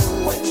mood.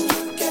 When you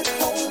get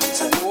home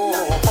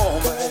tonight, girl,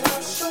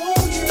 I'll show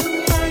you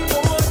I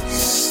want you.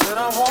 Said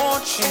I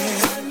want you,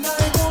 and I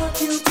want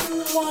you to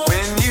want.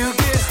 When you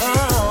get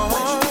home,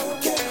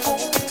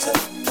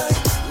 tonight,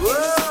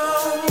 here's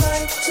what I'd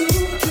like to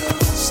do.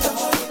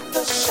 Start in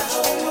the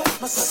shower,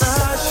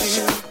 massage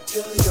you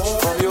till you're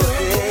from your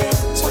head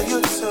to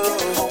your toe.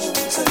 Home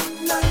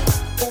tonight,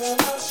 girl,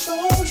 I'll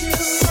show you.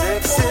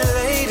 Sexy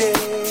lady,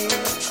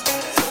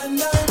 and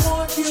I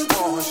want you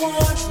to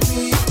want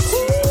me.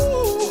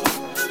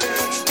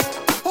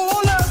 Who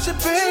loves you,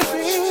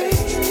 baby,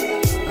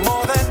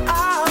 more than I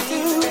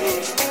do?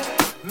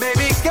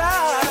 Maybe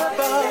God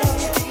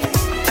above,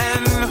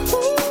 and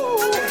who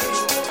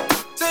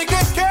take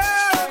good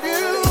care of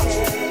you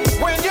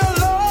when you're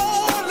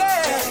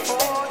lonely.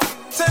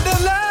 Tender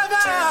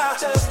lover,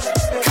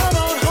 come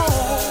on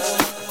home.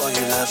 All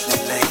you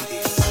lovely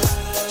ladies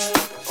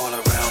all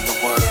around the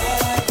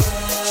world,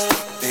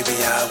 baby,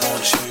 I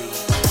want you.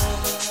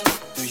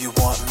 Do you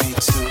want me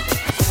too?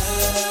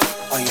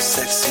 All you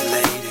sexy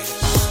ladies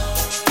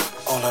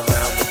all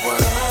around the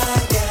world,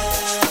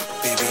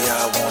 baby,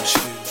 I want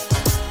you.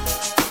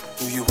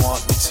 Do you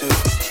want me too?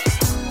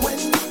 When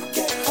you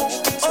get home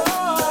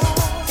tonight,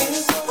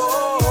 here's what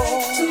I'd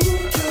like to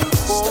do.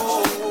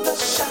 Start in the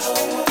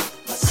shower,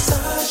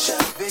 massage you.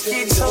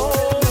 Vicky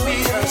told me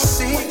her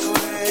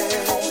secret.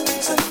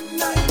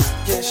 Tonight,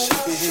 yes she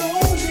did.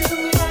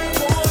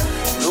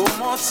 No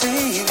more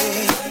TV,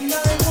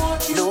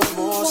 no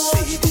more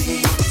CD.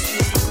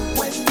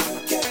 When you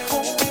get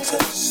home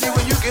tonight, see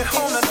when you get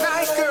home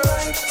tonight, girl,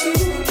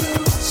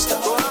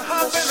 gonna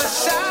hop in the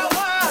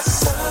shower,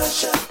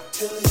 massage you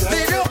till you're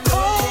leave your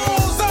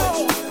clothes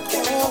on.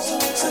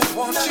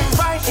 Want you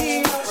right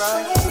here,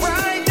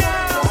 right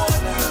now.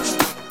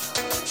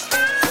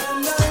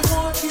 And I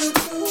want you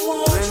to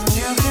want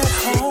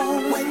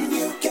when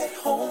you get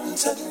home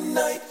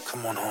tonight.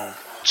 Come on home.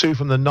 Two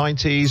from the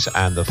 90s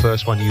and the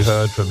first one you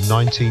heard from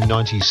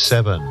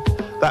 1997.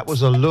 That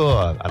was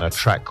Allure and a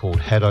track called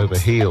Head Over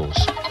Heels.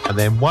 And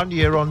then 1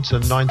 year on to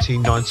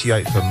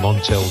 1998 for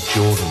Montel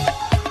Jordan,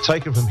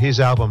 taken from his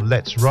album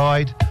Let's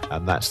Ride,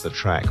 and that's the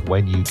track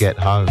When You Get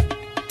Home.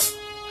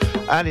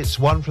 And it's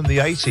one from the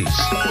 80s.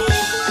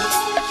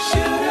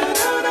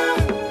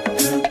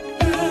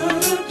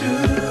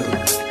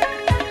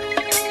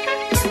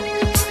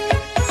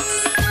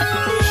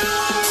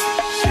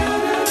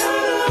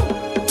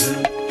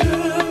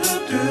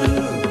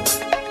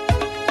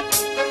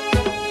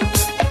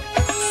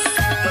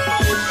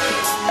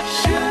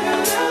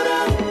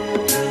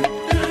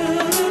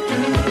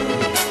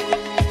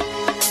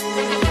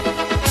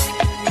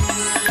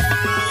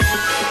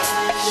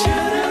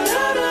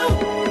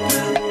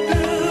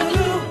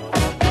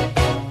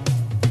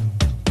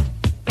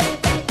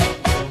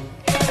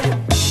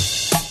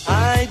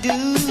 I do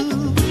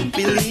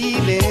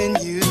believe in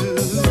you.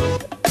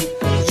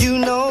 You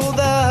know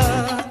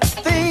the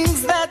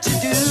things that you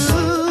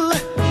do,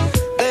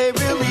 they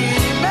really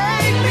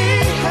make me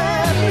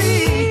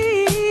happy.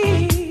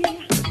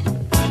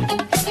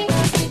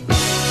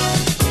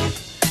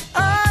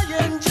 I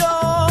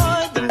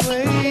enjoy the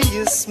way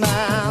you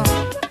smile.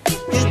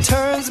 It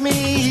turns me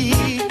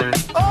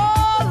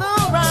all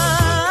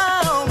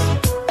around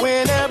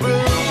whenever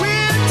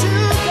we're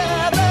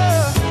together.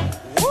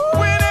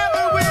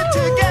 Whenever we're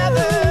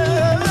together,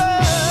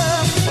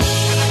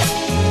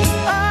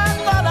 I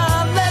thought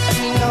I'd let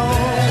you know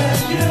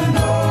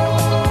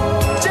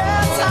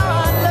just how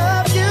I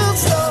love you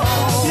so.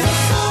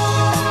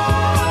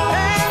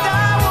 And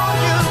I want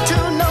you to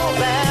know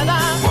that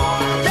I'm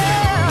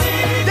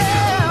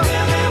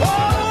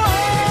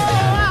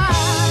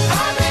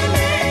I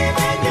believe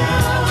in you,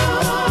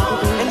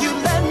 and you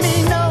let me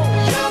know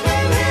you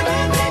believe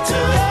in me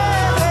too,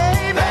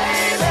 baby.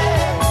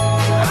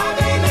 I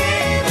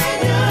believe in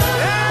you,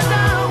 and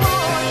I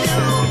want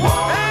you,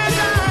 and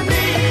I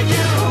need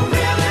you,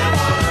 really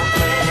wanna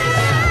please.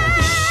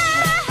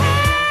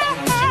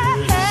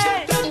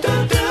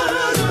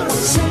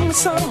 Sing a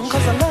song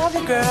 'cause I love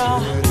you, girl.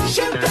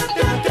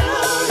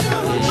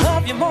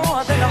 Love you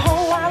more than the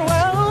whole wide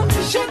world.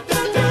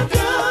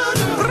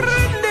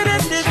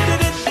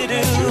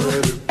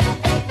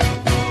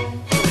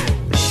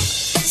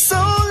 So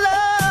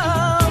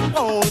love,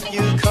 won't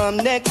you come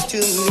next to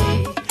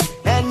me,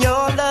 and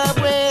your love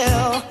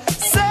will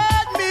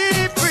set me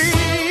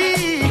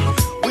free.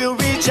 We'll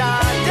reach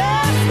our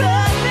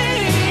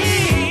destiny.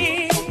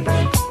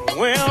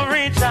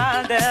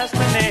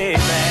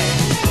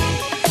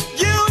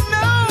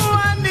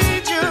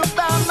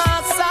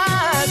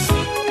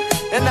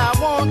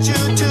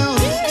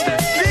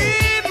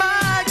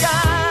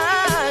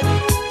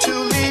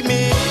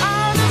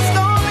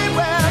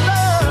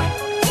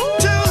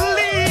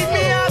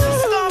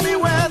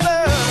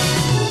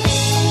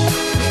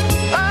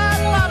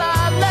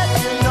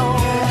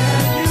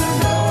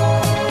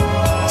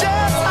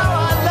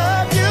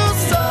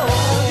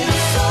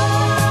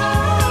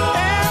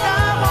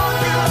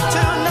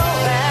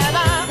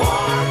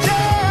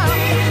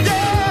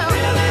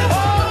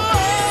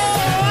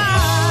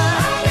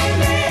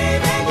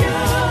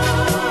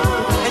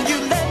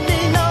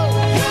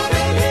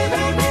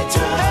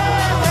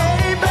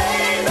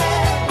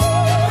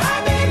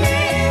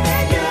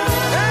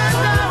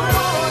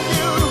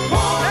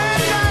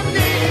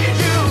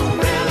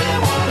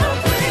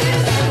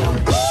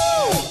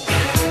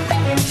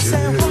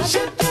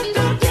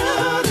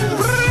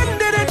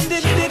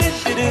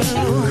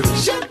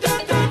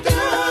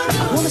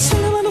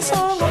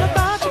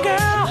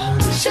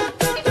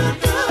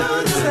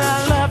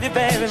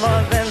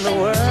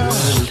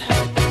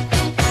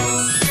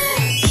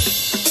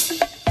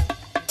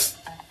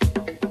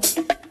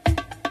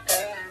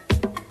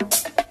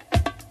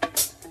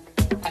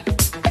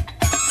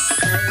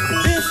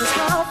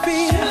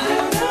 feel.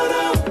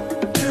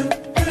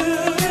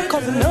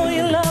 'Cause I know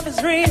your love is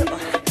real.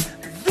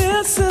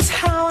 This is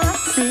how I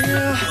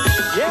feel.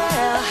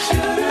 Yeah.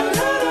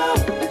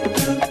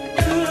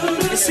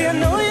 You see, I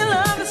know your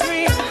love is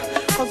real.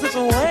 'Cause it's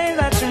the way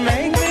that you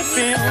make me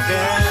feel,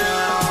 girl.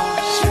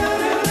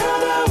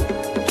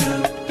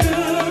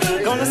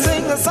 Gonna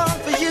sing a song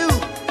for you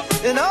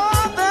and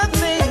all the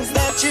things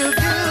that you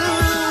do.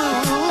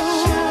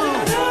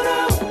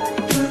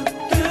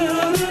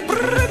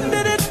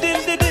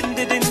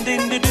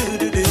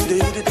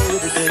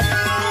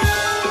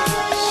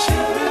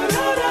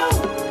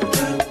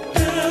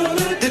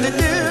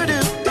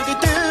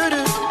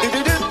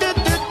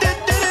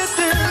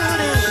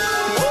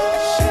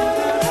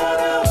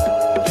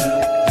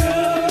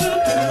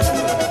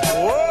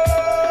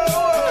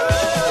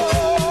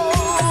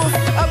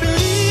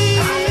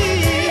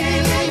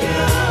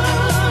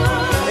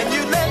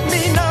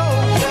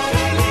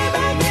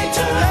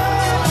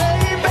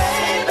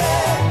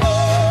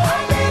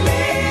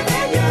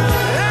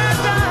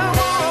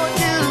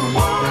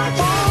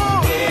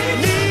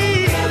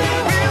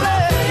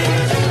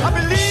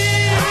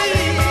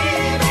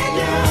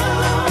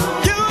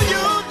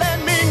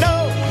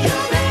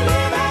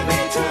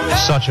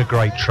 Such a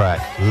great track,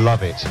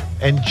 love it.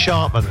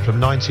 Enchantment from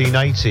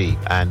 1980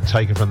 and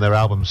taken from their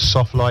album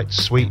Soft Light,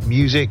 Sweet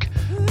Music.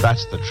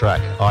 That's the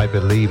track, I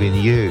Believe in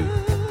You.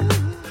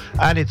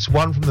 And it's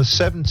one from the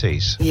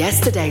 70s.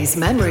 Yesterday's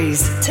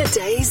memories,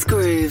 today's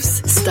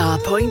grooves.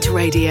 Starpoint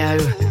Radio.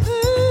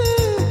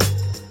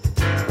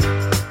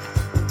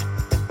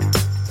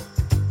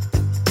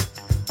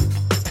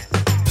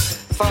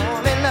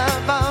 Fall in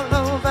love all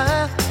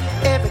over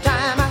every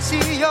time I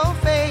see your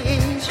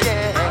face,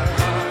 yeah.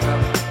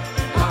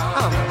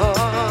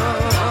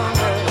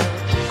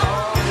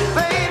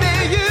 Baby,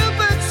 you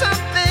put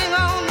something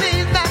on me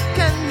that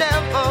can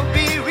never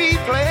be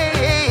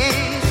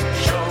replaced.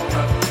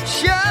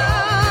 Sure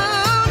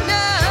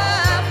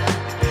enough.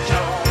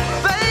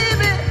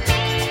 Baby,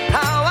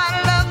 how I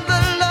love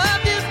the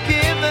love you've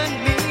given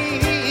me.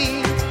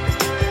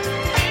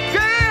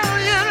 Girl,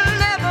 you'll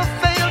never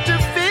fail to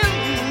fill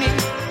me.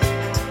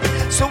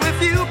 So if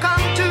you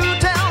come to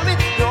tell me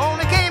you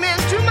only came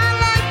into my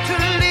life to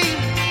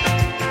leave,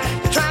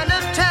 you're trying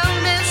to tell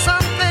me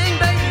something,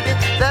 baby,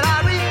 that I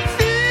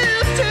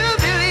refuse to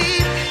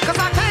believe. 'Cause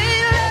I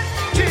can't let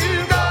you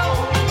go.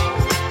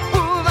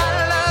 Ooh, I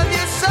love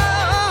you so.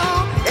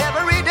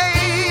 Every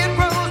day it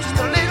grows just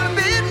a little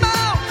bit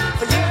more.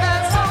 For you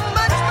there's so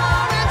much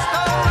more in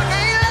store. I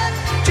can't let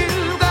you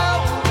go.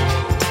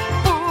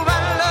 Ooh, I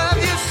love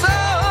you so.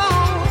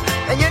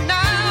 And you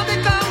now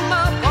become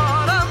a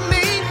part of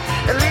me.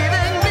 And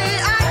leaving me,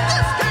 I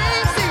just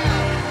can't see.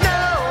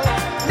 No,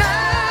 no,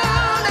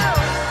 no.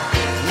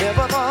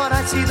 Never thought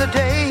I'd see the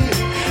day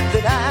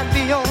that I'd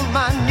be on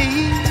my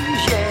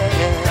knees,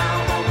 yeah.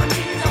 Down on my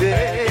knees,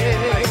 yeah.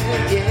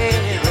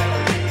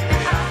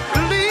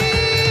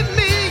 Believe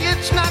me,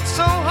 it's not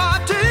so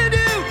hard to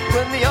do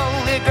when the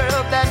only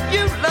girl that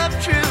you love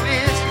true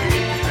is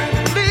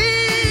leaving.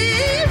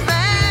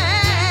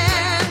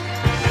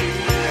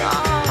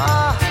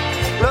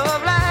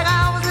 Love like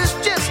ours is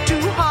just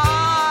too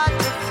hard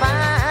to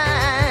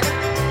find.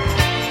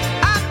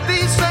 I'd be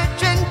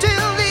searching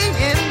till the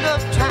end of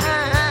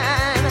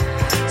time.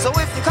 So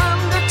if you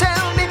come to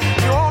tell me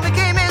you only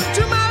came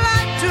into my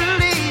life to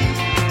leave,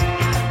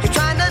 you're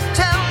trying to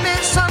tell me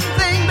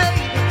something,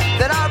 baby,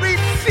 that I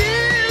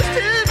refuse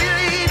to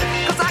believe.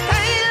 'Cause I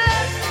can't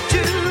let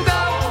you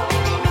go.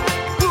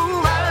 Ooh,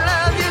 I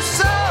love you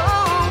so.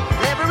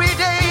 Every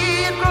day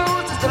it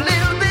grows just a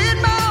little bit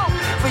more.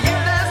 For you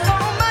there's so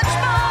much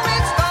more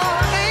in store.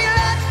 I can't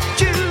let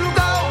you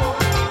go.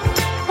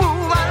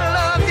 Ooh, I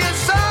love you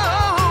so.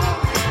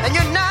 And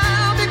you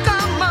now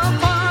become a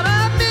part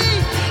of me.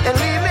 And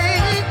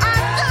leaving me, I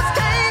just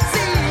can't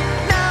see.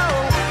 No,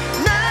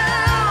 no,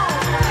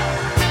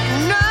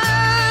 no,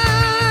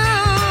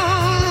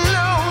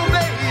 no,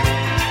 baby.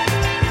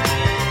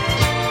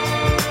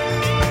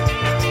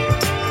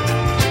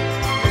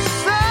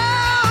 So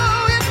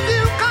if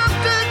you come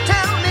to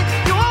tell me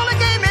you only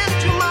came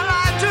into my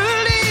life to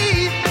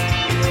leave,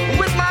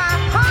 with my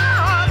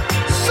heart,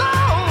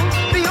 soul,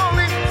 the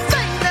only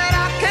thing that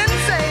I can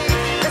say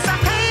is I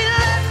can't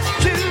let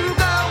you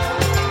go.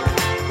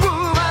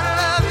 Ooh, I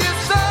love you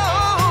so.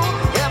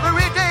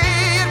 Every day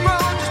it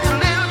grows just a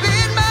little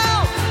bit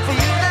more. For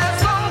you there's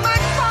so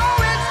much more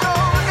in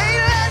store. I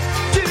can't let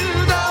you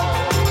go.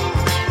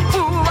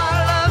 Ooh, I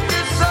love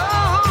you so.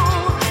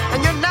 And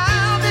you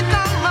now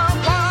become a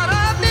part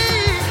of me.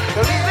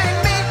 Leaving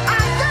me, I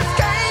just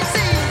can't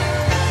see.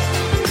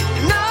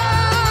 No,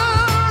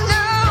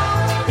 no.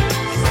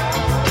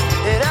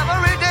 And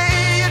every day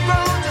it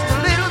grows just a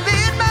little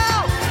bit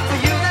more. For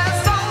you there's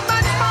so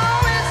much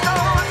more in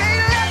store. I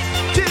can't let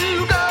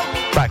you go.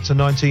 Back to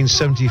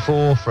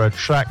 1974 for a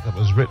track that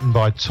was written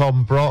by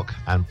Tom Brock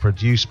and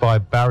produced by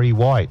Barry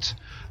White.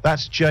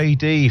 That's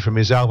JD from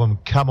his album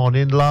Come On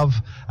In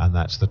Love, and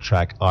that's the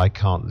track I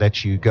Can't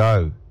Let You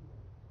Go.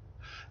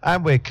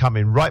 And we're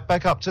coming right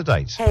back up to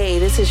date. Hey,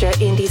 this is your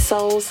indie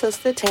soul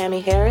sister, Tammy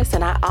Harris,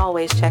 and I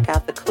always check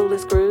out the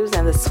coolest grooves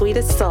and the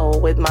sweetest soul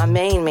with my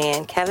main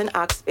man, Kevin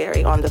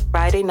Oxberry, on the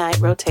Friday night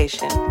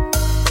rotation.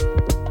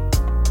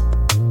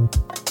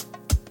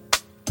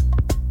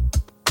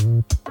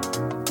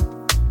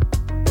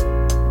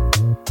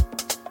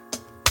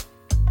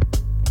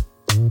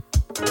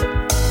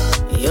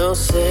 Your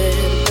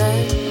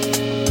setback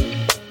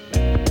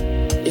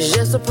is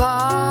just a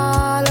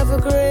part of a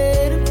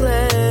greater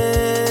plan.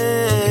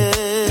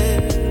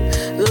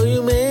 Though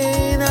you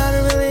may not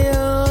really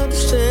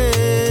understand,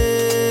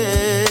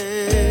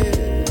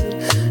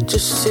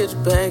 just sit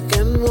back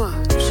and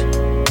watch.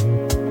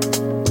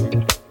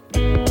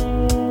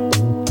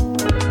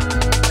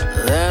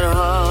 That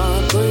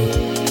heartbreak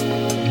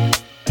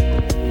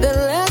that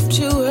left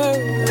you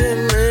hurting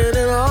in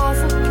an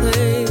awful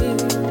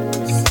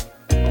place,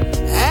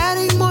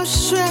 adding more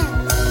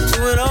stress to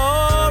an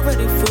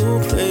already full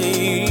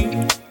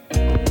plate.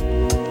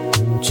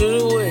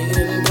 Just wait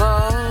and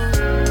pause.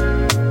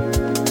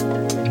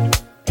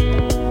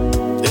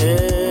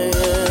 Yeah,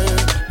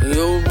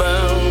 you'll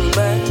bounce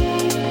back.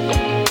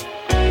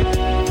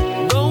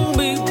 Don't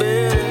be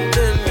better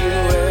than you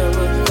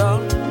ever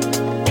thought.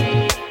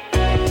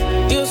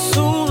 You'll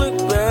soon look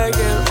back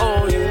at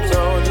all you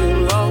thought you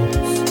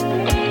lost.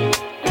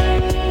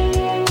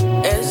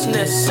 It's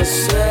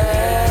necessary.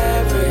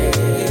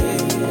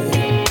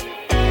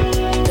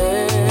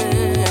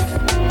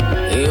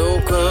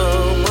 You'll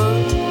come up.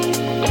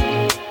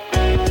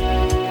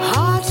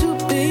 Hard to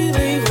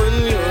believe when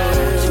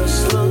you're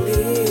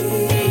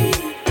asleep,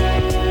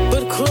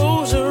 but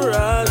close your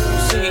eyes and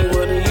see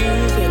what you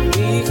can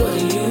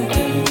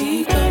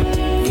become.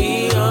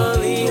 Beyond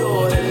the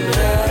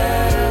ordinary.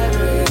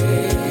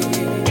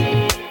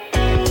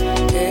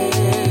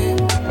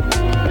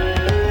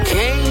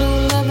 Can't do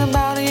nothing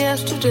about it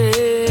yesterday.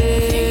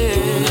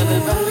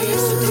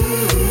 So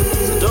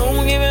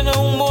don't give it no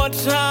more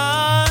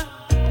time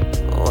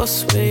or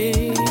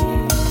space.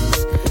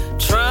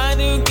 Try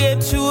to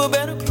get to a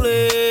better place.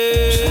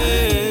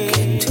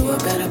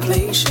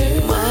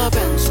 My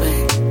bounce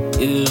back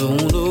is on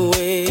the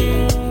way.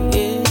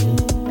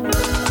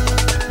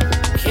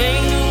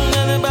 Can't do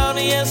nothing about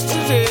it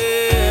yesterday.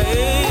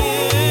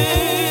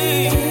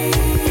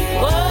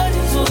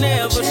 Words will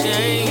never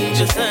change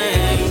a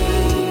thing.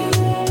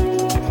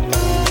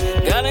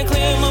 Gotta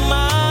clear my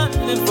mind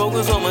and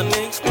focus on my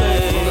next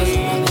play.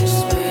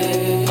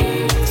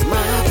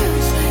 My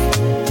bounce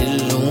back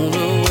is on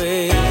the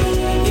way.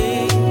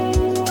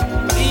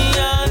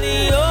 Beyond the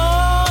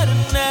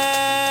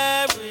ordinary.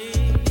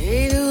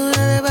 Ain't do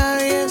nothing about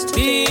it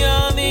yesterday.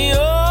 Beyond the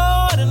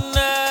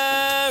ordinary.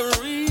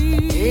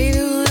 Ain't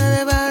do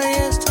nothing about it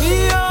yesterday.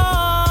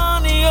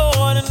 Beyond the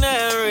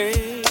ordinary.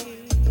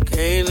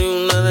 Can't do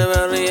nothing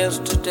about it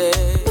yesterday.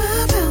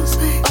 My bounce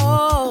back.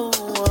 Oh,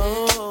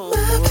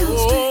 my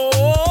bounce back.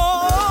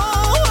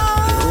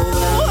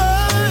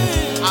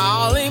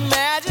 I'll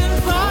imagine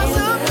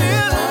possibilities.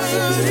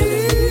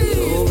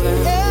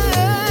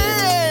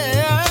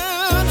 Yeah,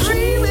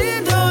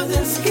 dreaming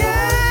doesn't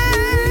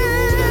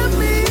scare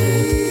me.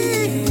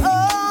 Oh,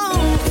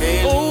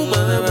 can't do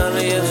nothing about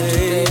it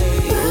yesterday.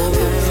 Your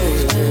bounce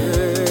back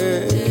is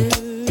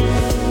on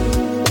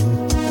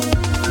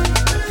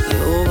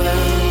the way.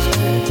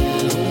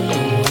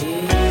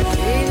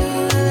 Can't do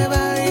nothing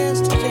about it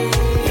yesterday.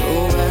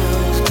 Your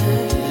bounce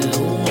back is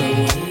on the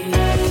way.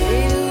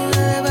 Can't do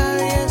nothing about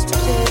it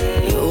yesterday.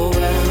 Your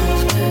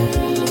bounce back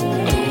is on the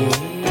way.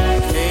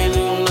 Can't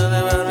do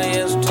nothing about it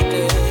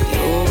yesterday.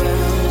 Your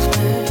bounce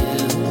back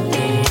is on the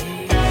way.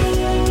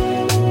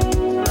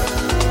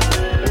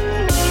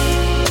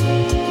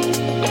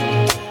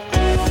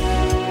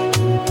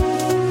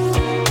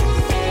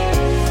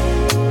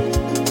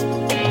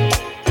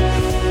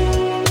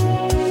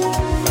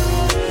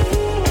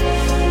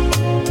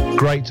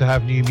 Great to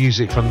have new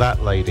music from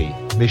that lady.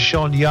 Miss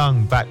Sean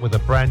Young back with a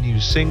brand new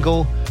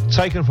single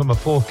taken from a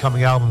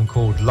forthcoming album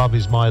called Love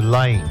Is My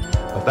Lane.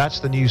 But that's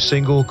the new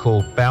single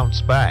called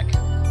Bounce Back.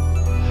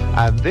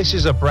 And this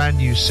is a brand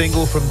new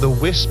single from The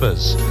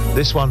Whispers.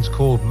 This one's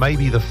called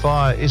Maybe the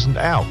Fire Isn't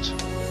Out.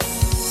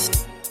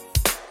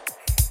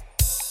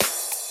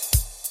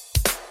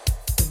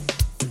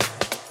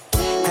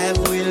 Have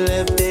we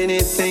left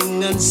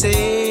anything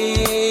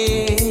unsaid?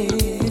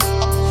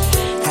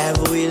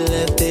 Have we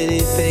left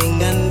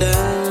anything undone?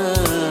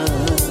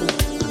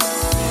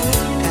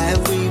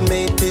 Have we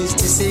made this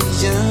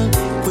decision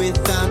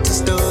without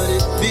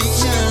distorted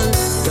vision?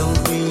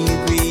 Don't we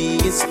agree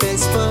it's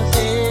best for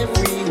everyone?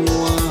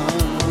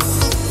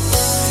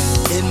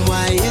 And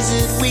why is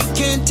it we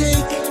can't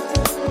take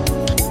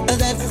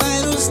that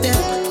final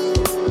step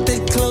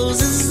that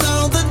closes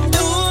all the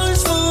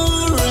doors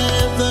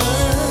forever?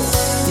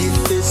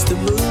 If it's the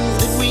move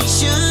that we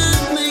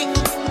should make,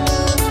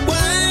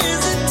 why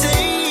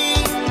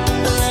hesitate?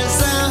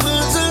 Let's our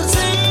hearts are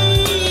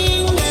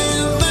saying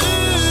never.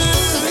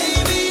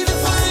 Maybe the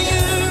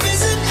fire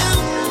isn't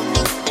out.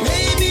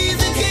 Maybe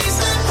the game's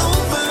not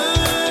over.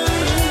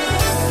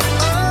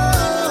 Oh,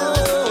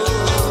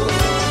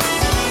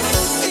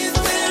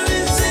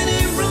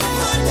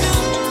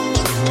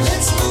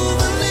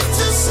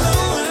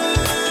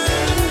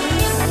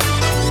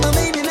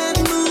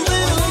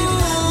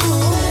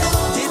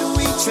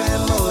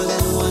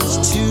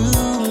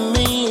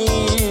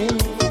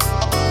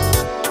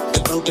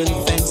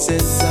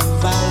 Fences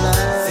of our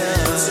love.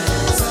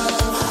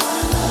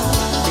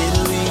 Did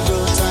we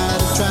grow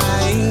tired of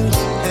trying?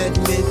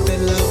 Admit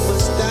that love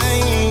was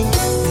dying.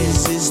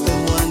 This is the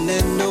one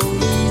and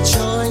only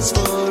choice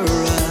for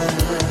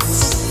us.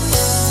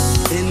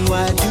 Then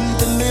why do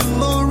the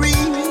memory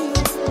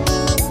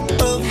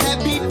of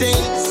happy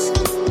days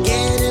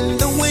get in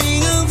the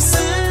way of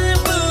separations?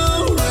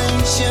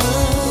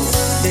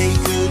 They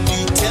could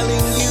be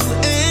telling you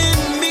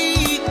and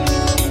me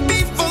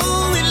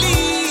before we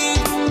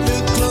leave.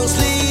 Look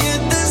closely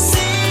at the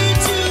situation.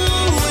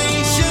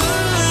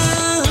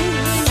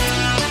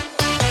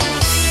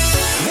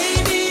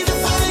 Maybe the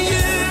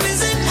fire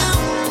isn't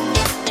out.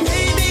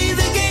 Maybe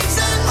the game's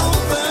not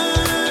over.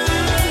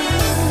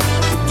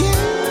 The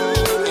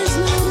game is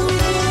not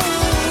over.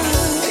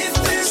 If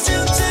there's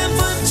still time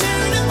for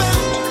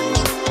turnabout,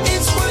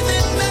 it's worth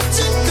it not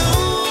to go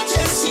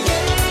just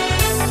yet.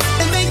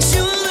 And make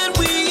sure that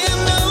we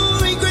have no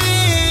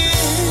regret.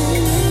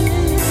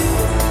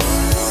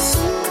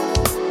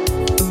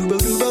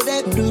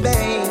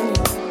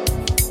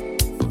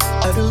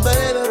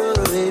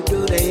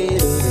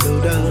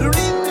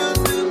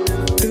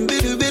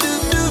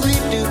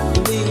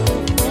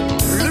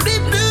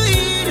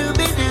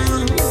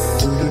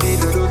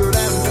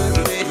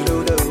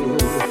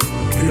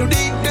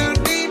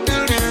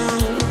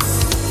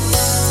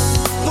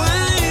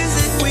 Why is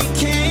it we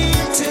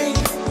can't take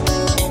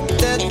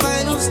that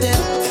final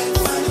step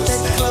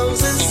that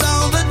closes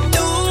all the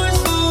doors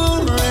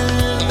forever?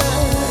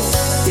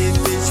 If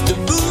it's the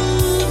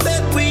move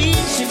that we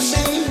should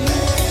make,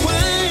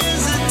 why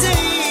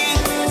hesitate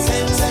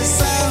and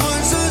test our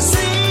hearts or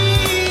say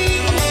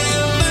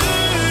never?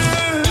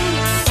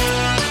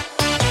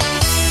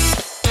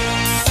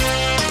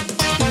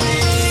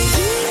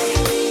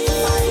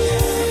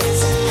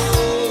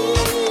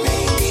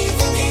 We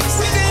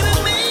gotta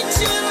make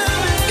sure that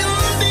it's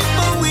gone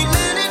before we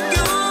let it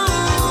go.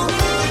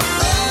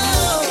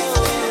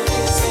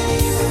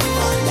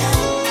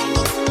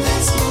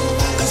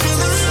 Cause with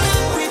the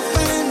love we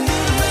find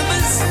new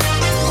lovers,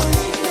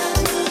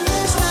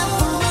 it's not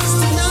for us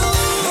to know.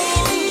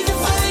 Maybe the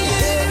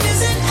fire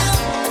isn't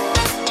out.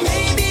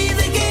 Maybe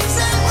the game's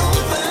not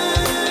over.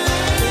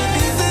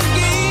 Maybe the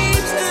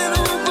game's not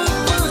over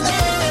for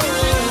us.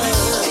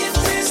 If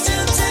there's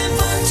still time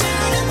for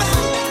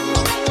turnabout,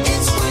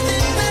 it's worth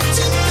it not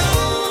to go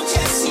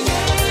just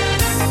yet.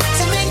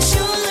 To make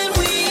sure that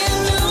we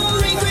have no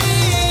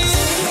regret.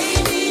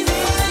 Maybe the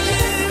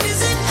fire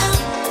isn't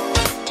out.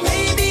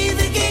 Maybe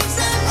the game's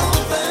not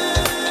over.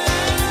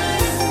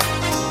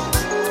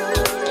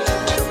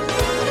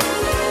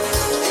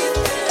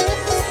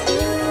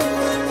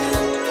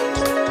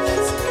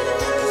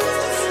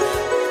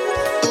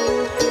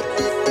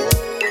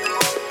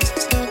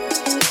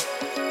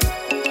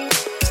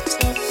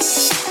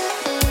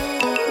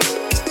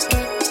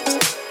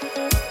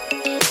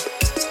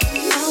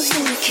 I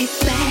wanna kick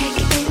back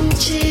and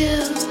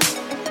chill,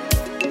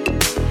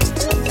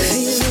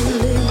 feeling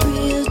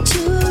real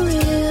to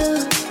real.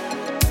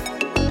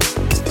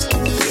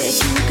 Yeah,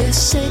 you got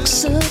sex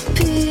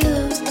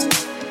appeal,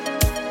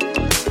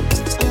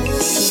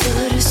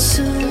 but it's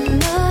so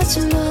much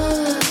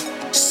more,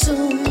 so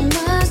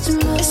much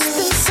more. It's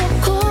been so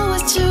cool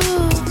with you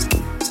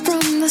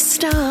from the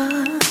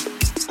start.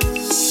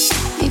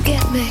 You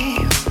get me,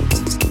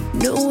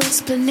 no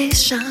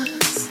explanations.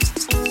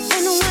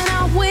 And when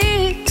our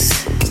weeks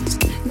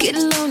get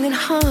long and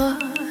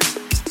hard,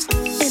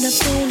 and I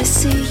barely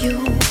see you,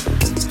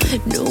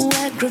 no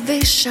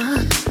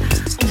aggravation.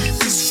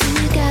 'Cause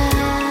we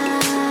got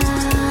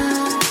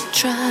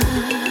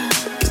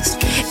trust,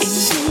 and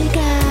we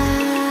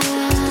got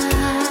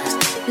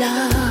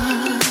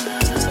love,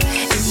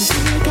 and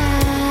we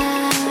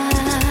got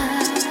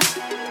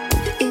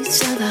each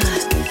other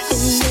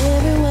in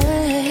every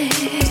way.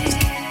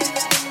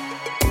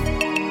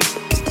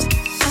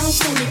 I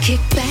wanna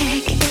kick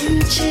back and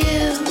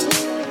chill,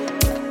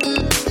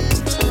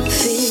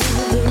 feel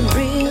the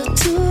real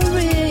to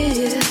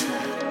real.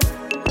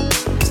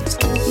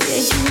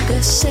 Yeah, you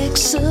got sex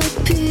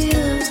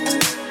appeal,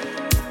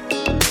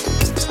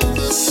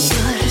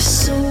 but it's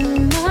so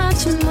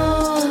much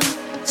more,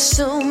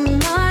 so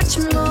much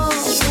more.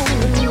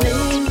 Wanna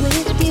lay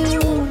with you,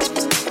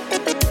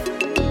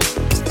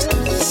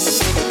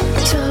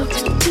 talk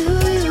to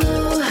you,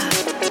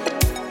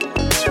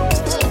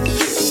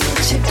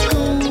 what you're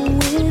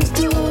going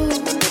through.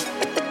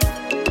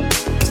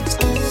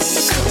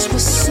 'Cause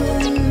we're so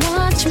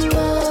much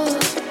more,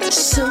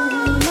 so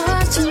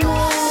much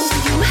more.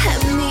 You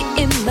have me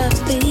in my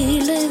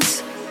feelings,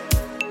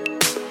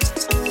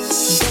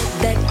 but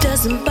that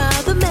doesn't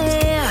bother me.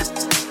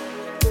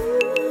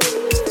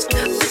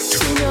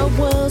 Between our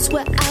worlds,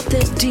 we're out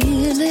there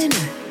dealing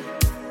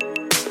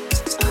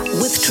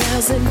with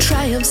trials and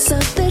triumphs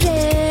of the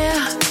day.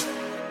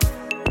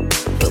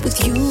 But with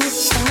you,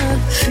 I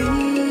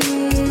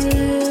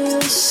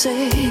feel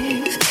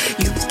safe.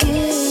 You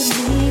give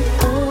me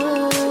a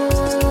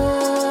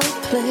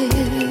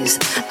place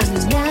I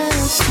now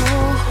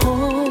call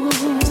home.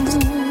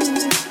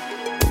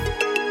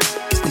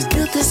 We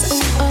built this on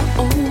our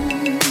own.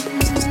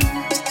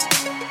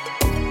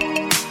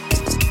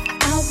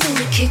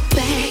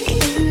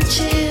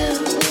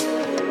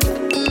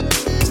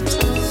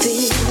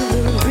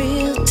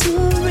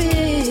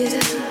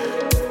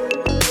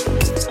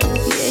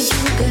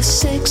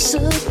 sex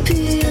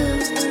appeal.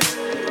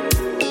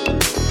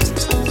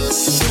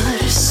 But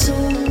it's so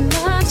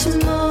much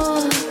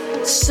more,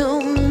 so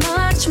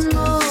much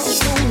more.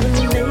 Wanna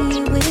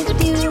lay with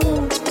you,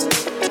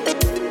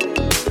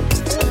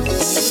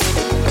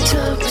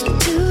 talk to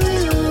you,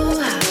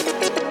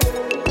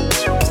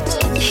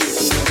 hear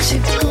what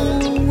you're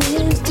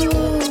going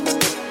through.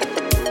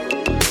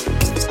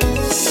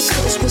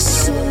 'Cause we're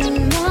so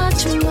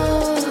much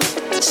more,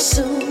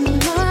 so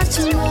much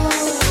more.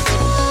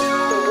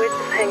 We're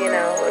just hanging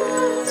out,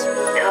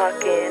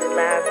 talking,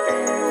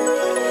 laughing.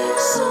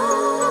 It's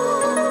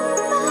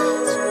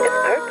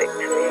perfect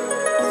to me.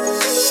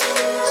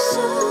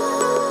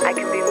 I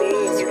can be me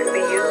and you can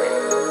be you,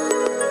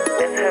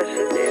 and that's how it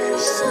should be.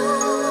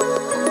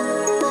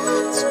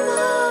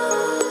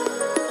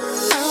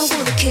 I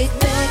wanna kick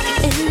back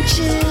and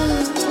chill,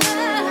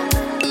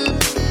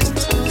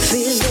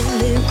 feeling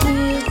it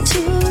real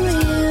to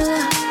real.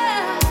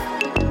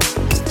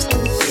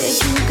 Yeah,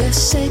 you got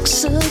sex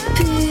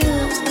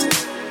appeal,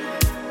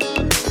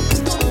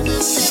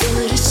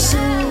 but it's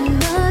so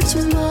much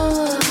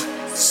more,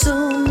 so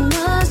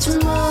much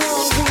more.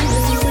 Wanna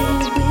lay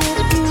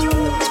with you,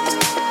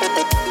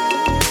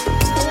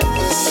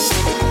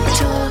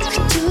 talk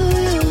to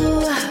you,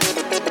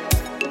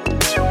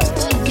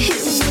 hear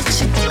what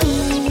you're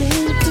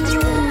going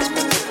through.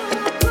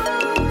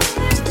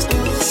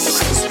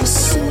 'Cause we're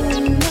so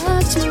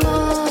much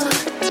more,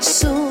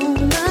 so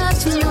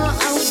much more.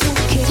 I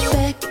wanna kick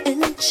back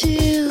and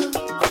chill.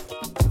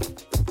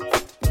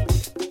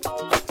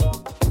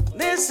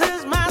 This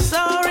is my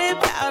story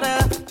about a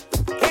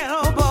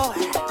ghetto boy.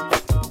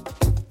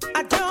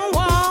 I don't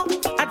want,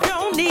 I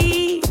don't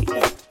need.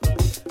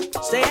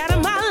 Stay out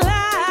of my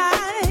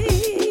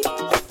life.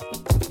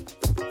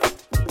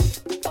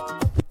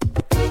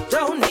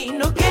 Don't need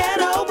no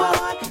ghetto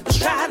boy who's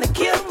trying to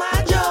kill my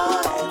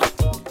joy.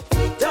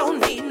 Don't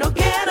need no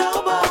ghetto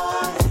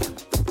boy.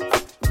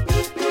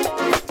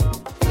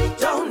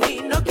 Don't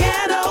need no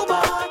ghetto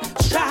boy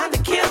who's trying to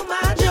kill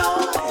my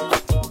joy.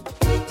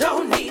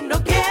 Don't need no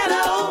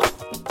ghetto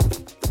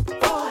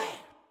boy.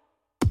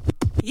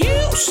 You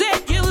said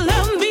you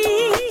love me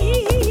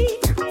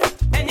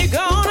and you're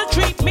gonna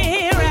treat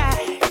me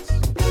right.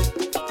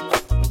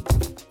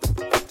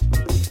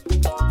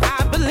 I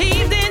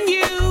believed in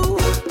you,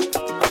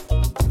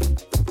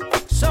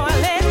 so I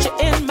let you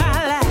in my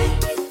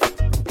life.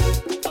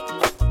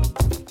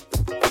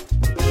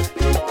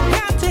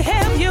 Got to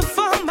have you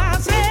for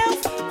myself.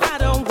 I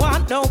don't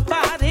want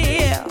nobody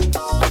else.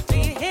 Do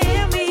you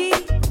hear me?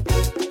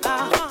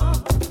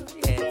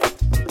 Yeah.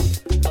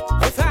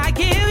 If I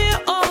give you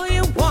all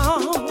you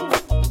want,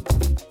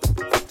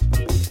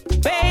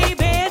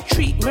 baby,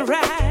 treat me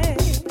right.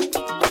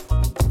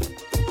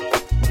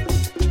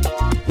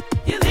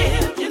 You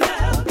live, you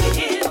love, you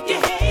hit, you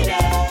hate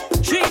it.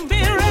 Treat me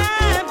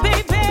right,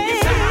 baby. You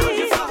found,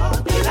 you fought,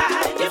 you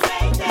lied, you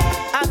faked it.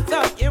 I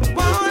thought you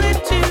wanted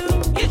to.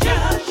 You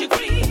judged, you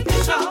grieved, you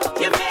saw,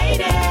 you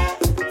made it.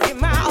 Give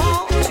my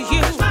all to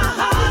you. Touch my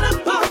heart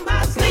upon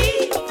my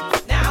sleeve.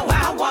 Now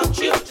I want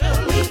you to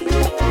leave.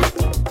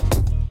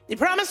 You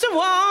promised to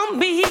want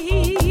me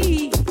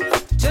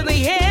till the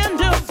end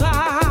of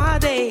our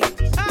days.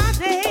 Our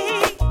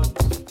days.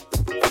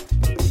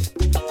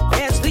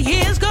 As the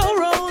years go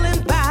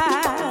rolling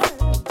by,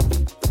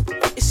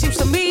 it seems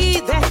to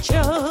me that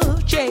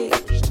you've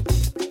changed.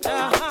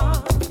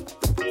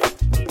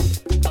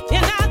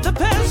 You're not the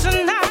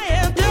person I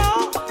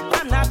adore.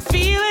 I'm not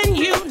feeling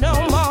you no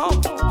more.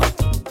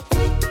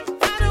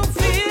 I don't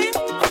feel it,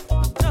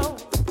 no.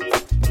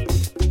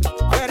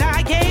 But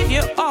I gave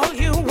you all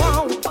you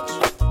want.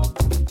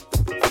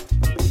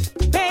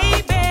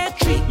 Baby,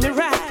 treat me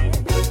right.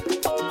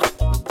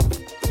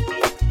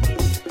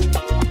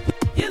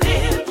 You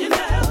live, you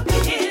love, you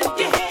hit,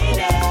 you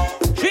hate it.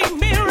 Treat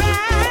me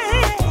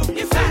right.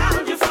 You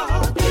found, you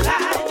fought,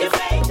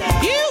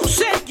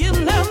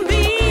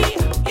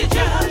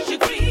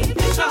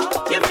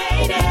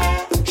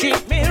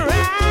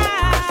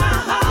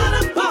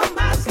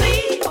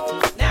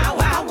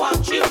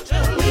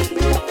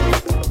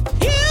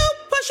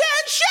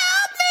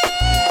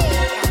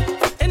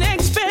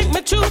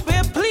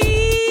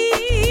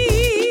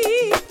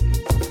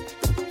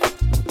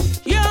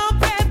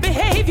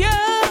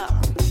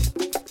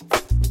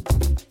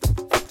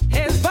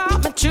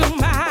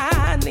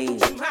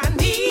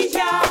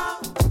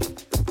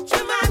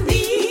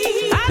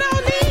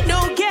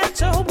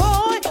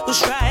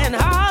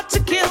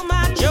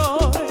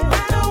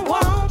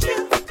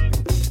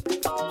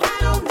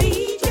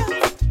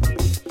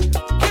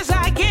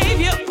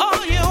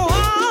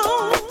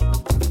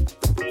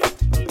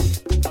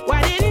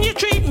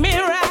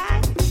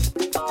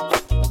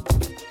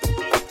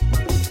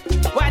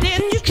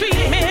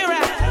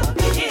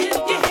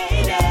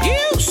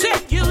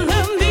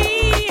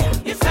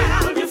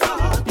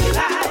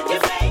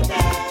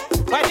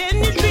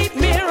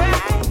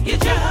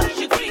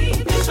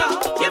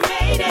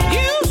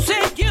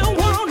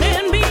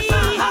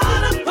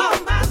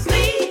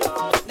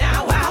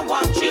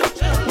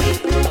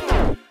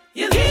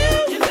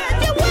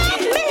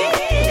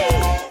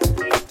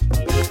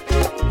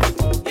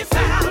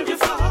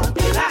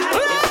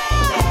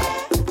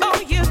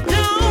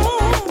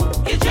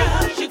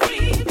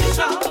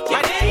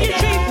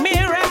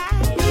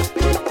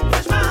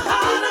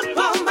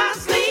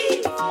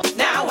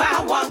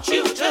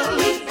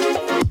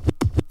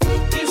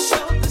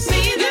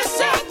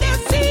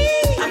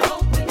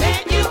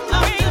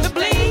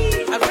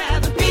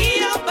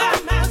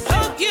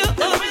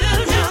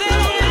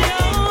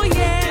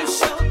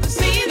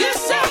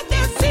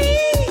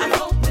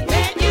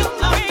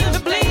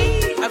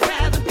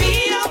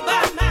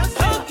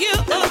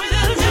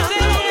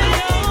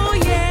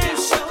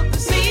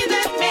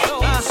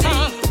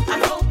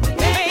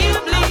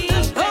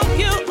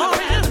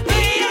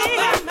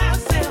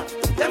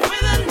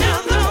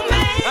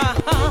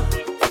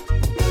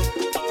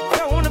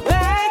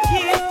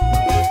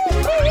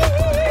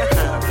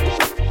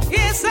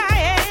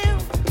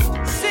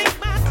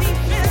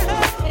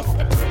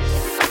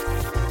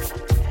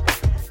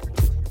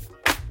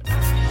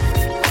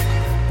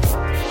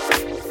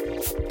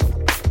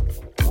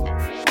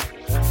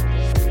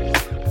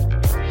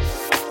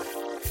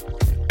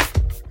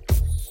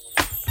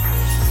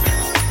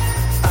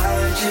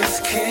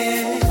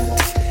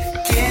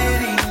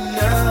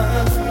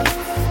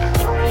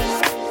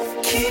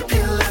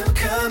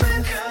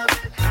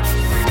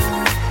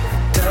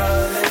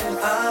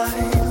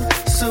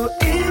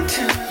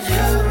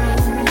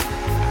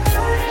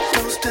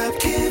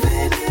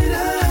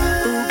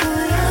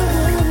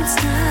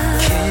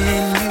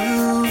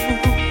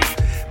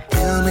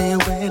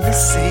 me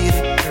say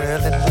that,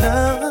 girl, I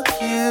love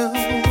you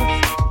in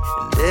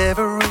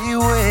every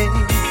way.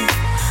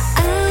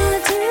 I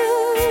do,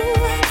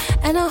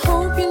 and I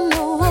hope you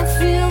know I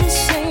feel the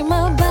same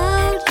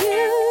about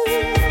you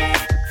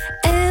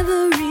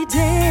every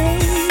day.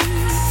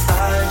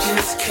 I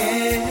just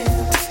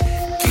can't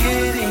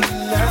get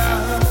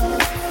enough.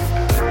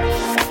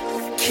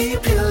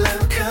 Keep your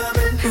love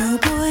coming. Oh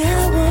boy,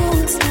 I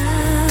won't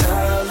stop.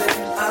 Darling,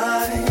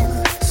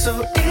 I'm so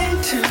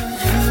into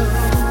you.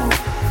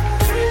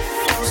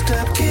 Don't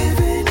stop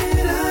giving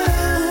it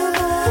up.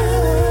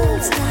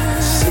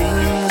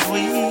 Seems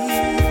we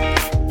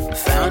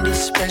found a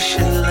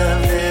special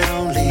love that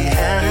only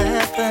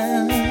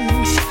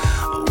happens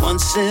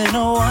once in a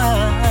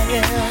while.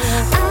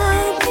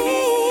 I'll be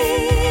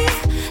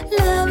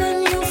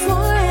loving you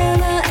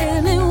forever,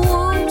 and it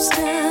won't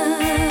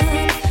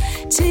stop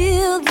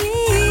till the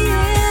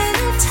end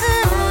of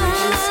time. I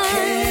just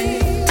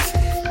can't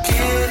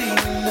get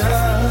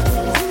enough.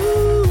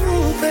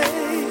 Ooh,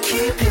 babe,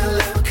 keep your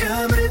love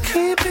coming,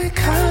 keep it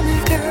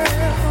coming,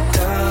 girl.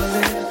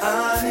 Darling,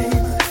 I'm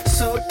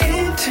so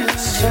into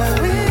you.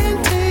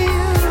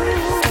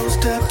 Don't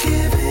stop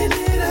giving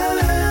it up.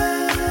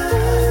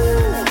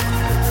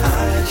 I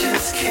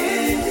just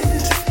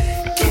can't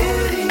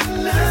get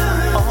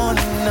enough. Oh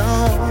no,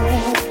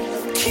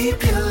 keep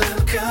your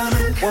love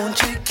coming. Won't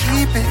you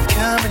keep it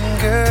coming,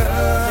 girl?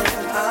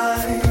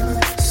 I'm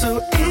so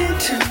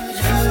into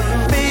you.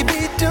 Baby,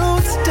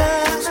 don't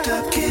stop. Don't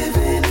stop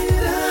giving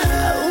it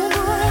up.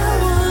 Oh, I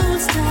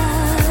won't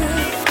stop.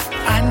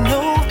 I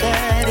know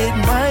that it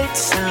might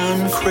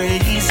sound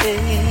crazy,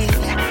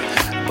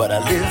 but I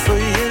live for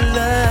your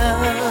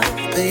love,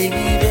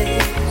 baby.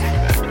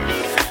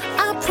 I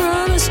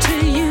promise to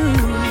you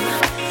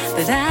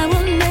that I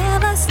will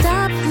never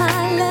stop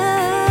my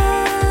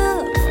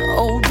love.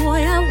 Oh boy,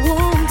 I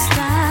won't stop.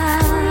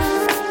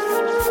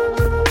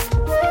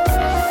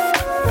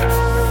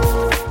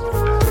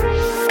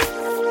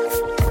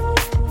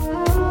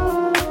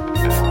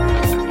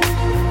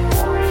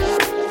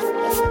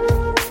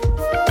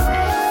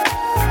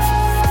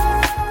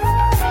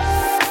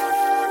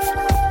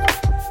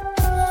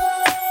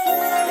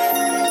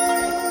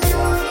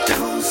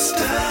 Don't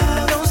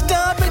stop. Don't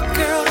stop it,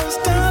 girl. Don't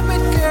stop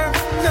it, girl.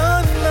 No,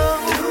 no.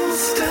 Don't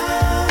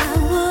stop. I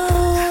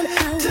won't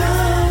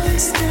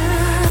stop.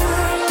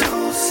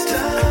 Don't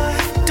stop.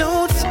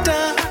 Don't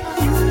stop.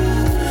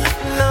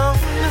 No, no.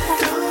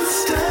 Don't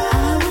stop. I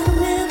will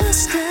never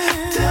stop.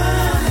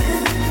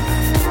 Darling.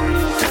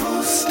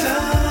 Don't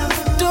stop.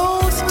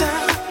 Don't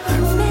stop.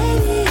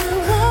 Maybe I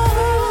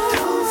won't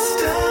Don't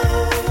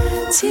stop.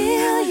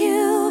 till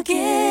you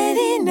get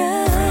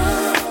enough.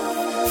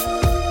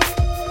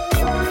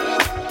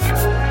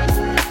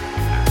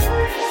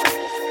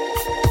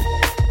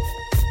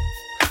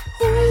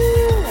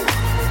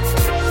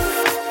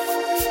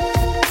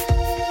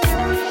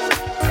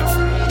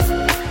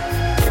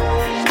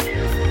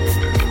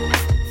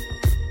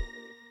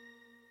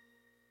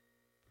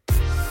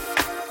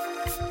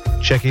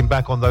 Checking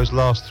back on those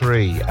last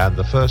three, and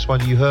the first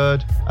one you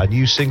heard, a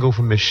new single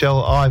from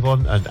Michelle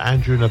Ivon and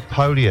Andrew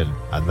Napoleon,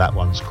 and that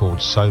one's called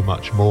So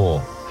Much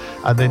More.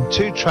 And then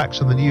two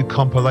tracks on the new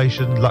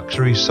compilation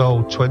Luxury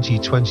Soul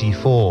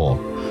 2024.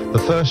 The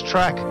first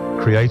track,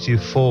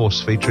 Creative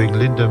Force featuring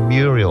Linda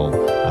Muriel,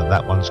 and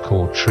that one's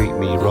called Treat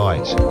Me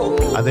Right.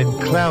 And then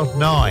Cloud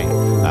 9,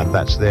 and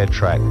that's their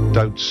track,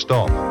 Don't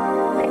Stop.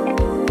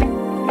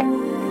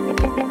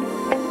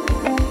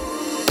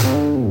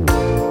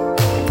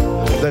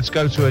 Let's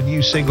go to a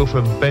new single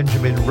from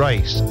Benjamin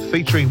Race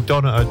featuring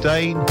Donna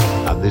O'Dane,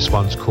 and this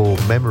one's called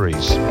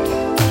Memories.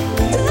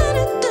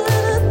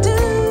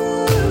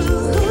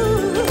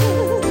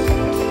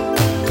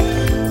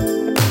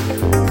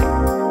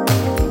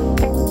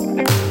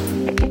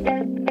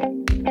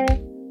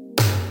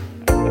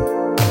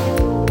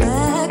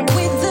 Back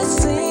with the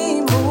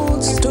same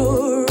old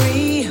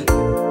story.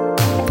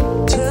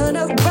 Turn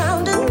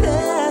around and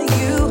there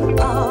you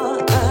are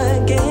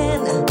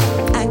again.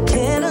 I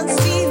cannot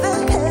see the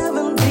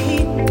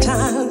heavenly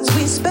times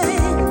we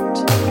spent.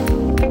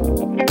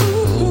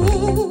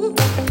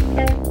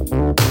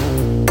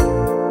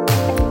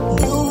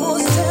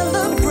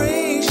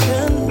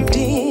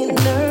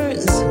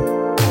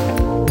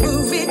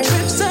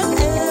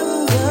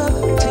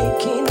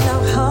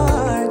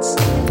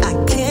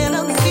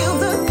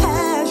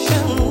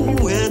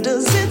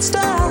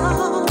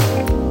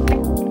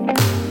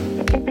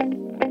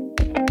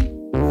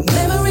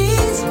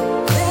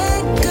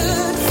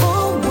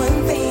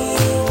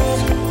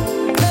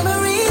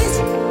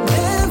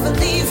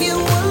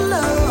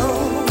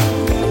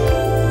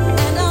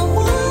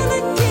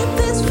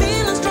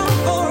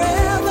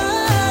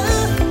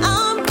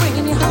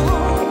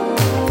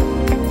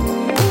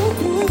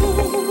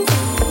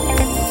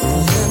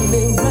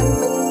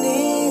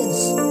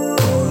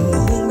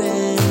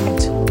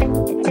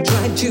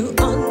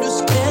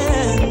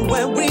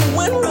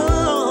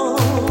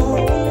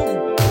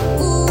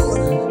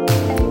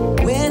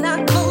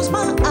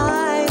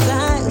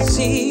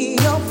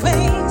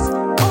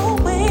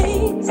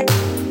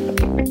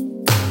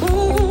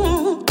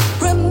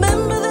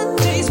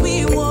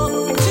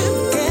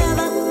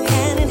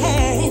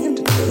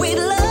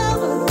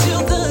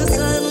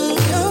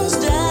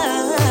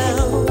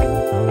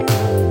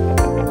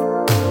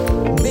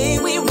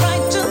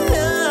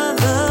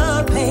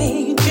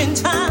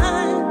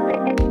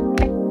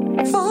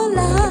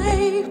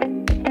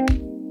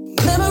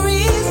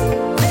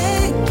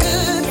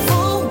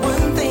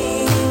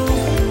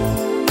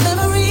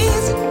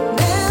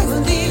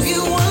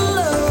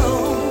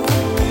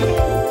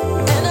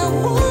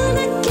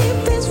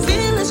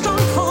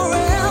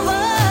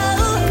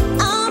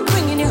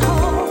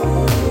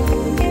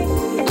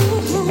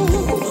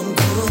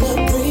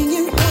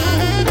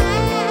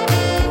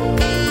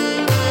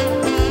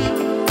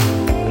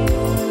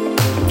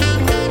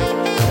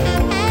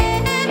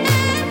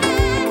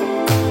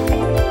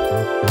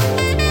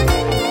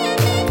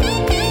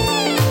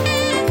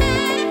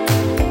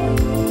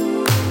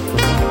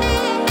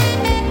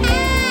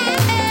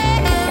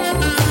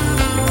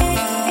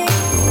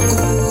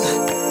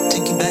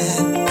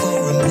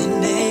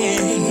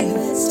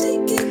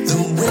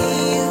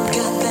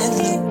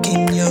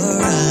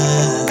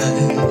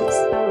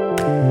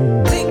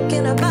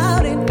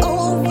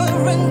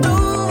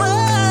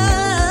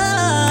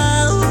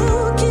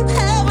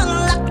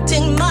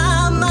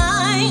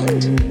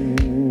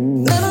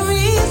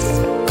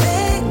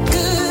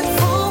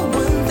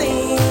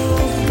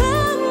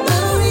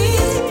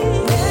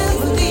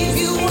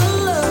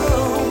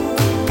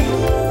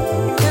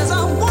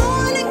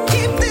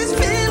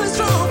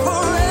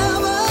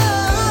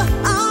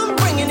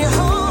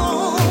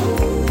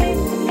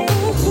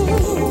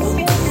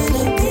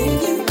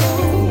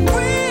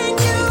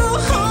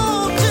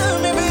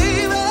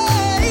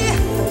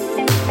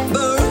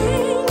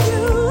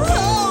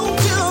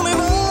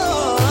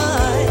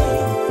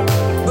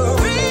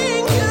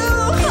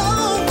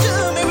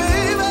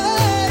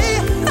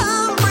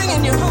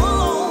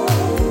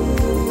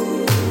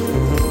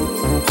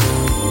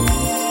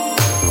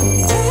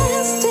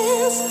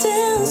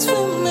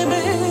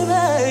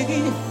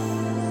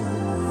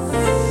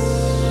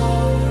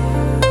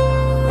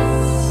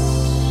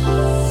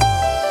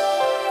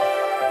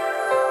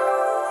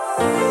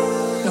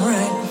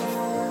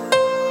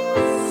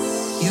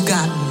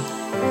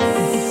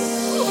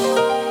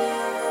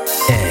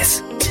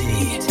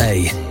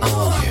 S-T-A-R-P-O-I-N-T.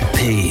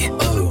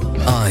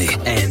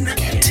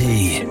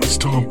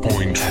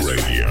 Starpoint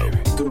Radio,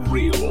 the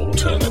real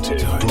alternative.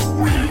 The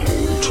real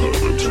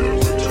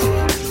alternative.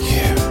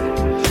 Yeah.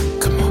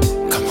 Come on,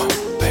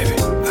 baby.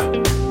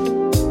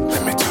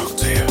 Let me talk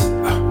to you.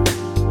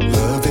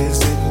 Love is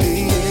in the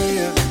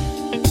air.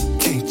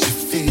 Can't you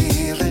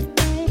feel it?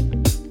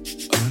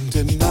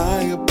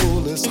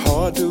 Undeniable, it's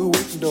hard to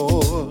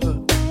ignore.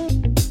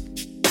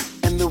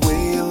 And the way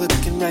you're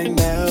looking right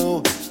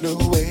now, no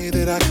way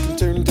that I can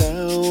turn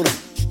down.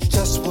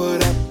 Just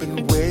what I've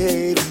been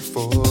waiting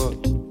for.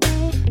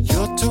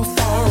 You're too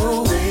far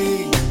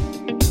away,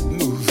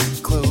 moving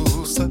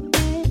closer.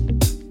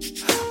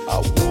 I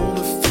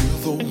wanna feel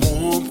the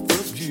warmth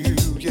of you,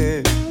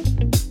 yeah.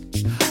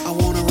 I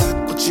wanna rock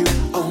with you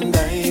all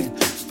night.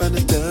 Find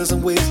a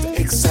dozen ways to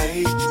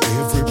excite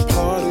every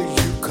part of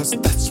you, 'cause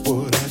that's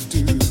what I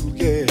do,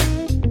 yeah.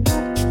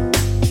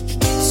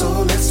 So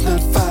let's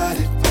not fight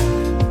it,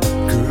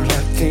 girl,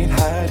 I can't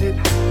hide it.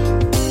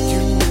 You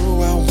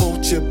know I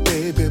want you,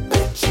 baby,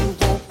 but you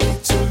want me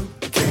too.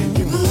 Can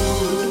you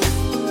move?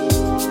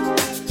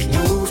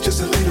 Move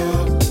just a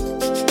little.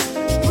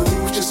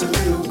 Move just a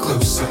little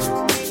closer.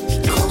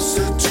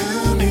 Closer to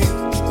me.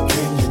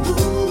 Can you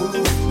move?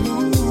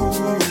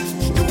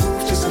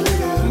 Move just a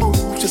little.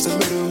 Move just a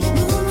little.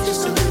 Move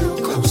just a little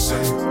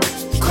closer.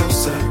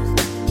 Closer.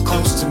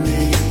 Close to me.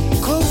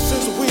 Close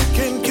as we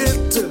can get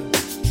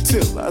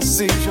till I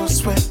see your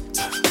sweat.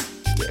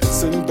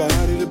 Dancing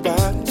body to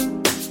body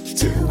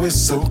till we're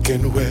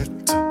soaking wet.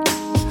 I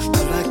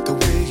like the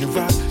way you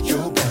rock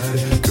your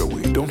body. Girl,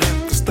 we don't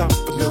have to stop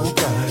for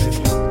nobody.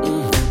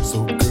 So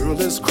girl,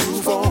 let's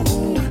groove on.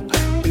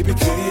 Baby,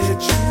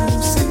 can't you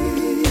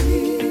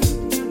see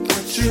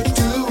what you're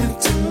doing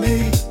to me?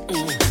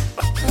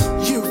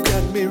 You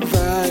got me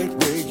right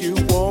where you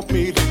want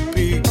me to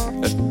be.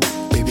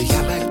 Baby,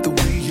 I like the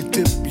way you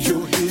dip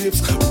your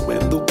hips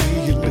and the way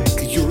you lick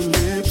your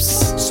lips.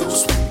 So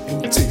sweet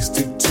and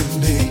tasty to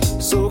me.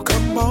 So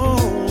come on.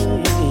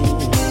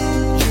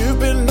 You've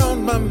been on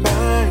my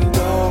mind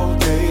all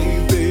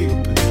day,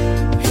 babe.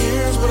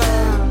 Here's what I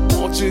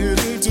want you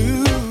to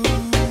do.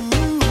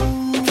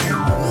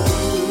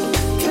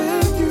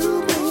 Can you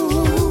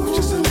move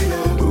just a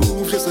little?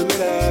 Move just a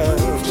little.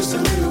 Move just a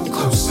little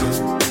closer.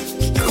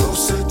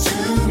 Closer to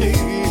me.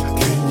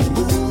 Can you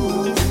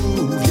move?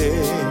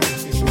 Yeah.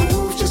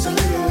 Move just a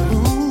little.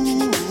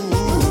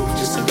 Move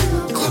just a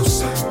little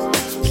closer.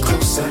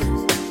 Closer.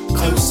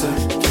 Closer.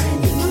 Can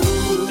you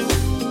move?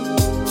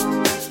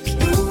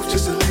 Move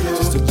just a little.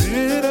 Just a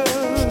little.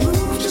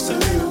 Move just a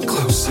little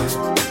closer.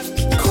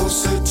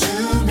 Closer to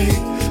me.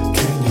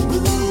 Can you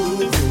move?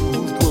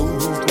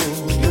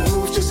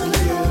 Move just a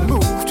little.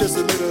 Move just a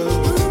little.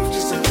 Move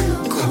just a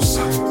little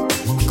closer.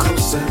 Move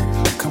closer.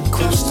 Come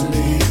close to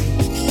me.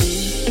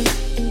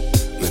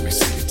 Let me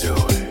see you do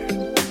it.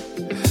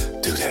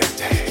 Do that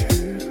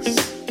dance.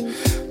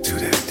 Do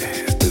that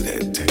dance. Do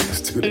that dance.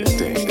 Do that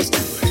dance. Do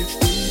it.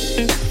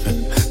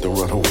 Don't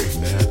run away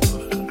now.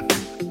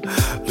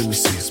 Let me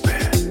see you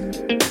spin.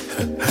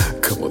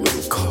 Come a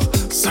little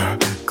closer,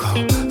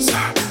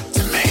 closer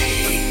to me.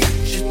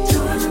 You're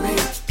doing to me.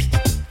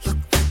 Look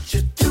what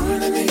you're doing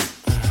to me.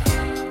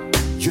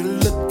 You're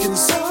looking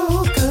so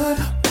good,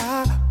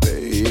 my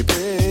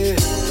baby.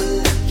 Look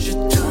what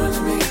you're doing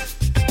to me.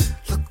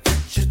 Look what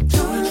you're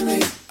doing to me.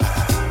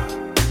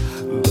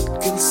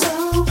 Looking so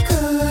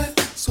good,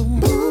 so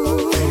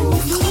move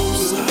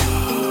closer.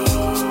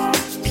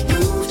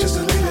 Move just a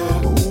little.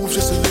 Move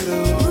just a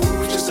little.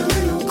 Move just a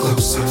little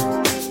closer.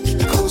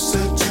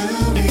 Closer to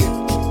me.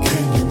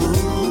 Can you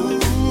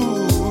move?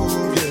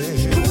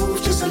 Yeah. Move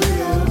just a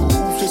little.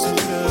 Move just a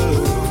little.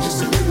 Move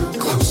just a little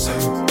closer.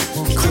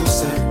 Move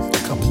closer.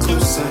 Come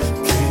closer.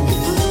 Can you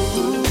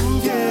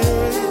move?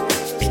 Yeah.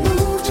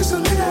 Move just a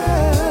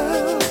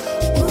little.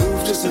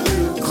 Move just a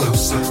little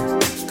closer.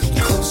 Come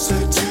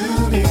closer to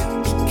me.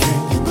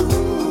 Can you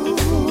move?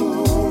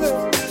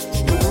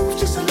 Move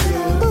just a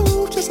little.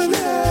 Move just a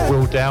little.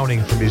 Will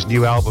Downing from his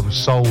new album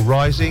Soul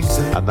Rising,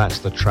 and that's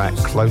the track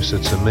Closer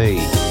to Me.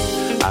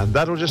 And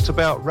that'll just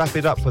about wrap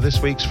it up for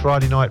this week's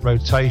Friday night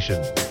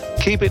rotation.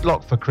 Keep it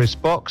locked for Chris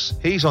Box.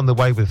 He's on the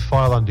way with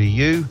File Under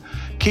You.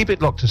 Keep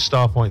it locked to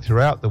Starpoint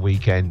throughout the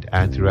weekend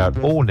and throughout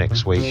all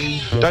next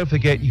week. Don't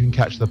forget you can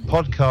catch the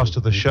podcast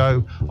of the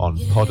show on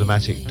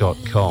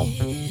Podomatic.com.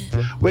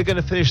 We're going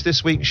to finish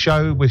this week's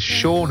show with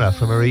Shauna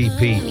from her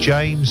EP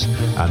James,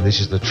 and this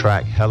is the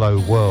track Hello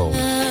World.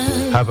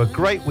 Have a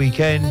great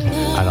weekend,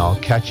 and I'll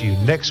catch you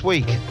next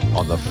week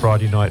on the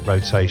Friday night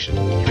rotation.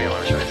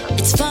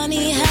 It's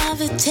funny how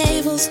the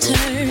tables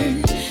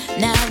turn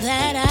now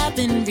that I've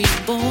been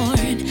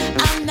reborn.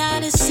 I'm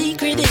not a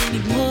secret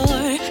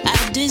anymore.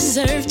 I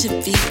deserve to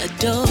be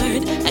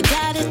adored. I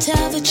gotta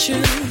tell the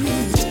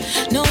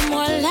truth. No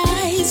more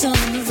lies on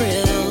the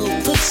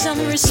real. Put some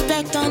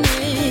respect on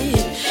it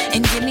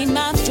and give me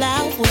my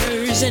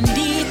flowers. I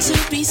need to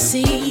be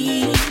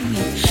seen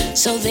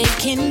so they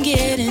can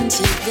get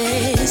into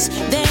this.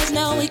 There's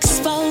no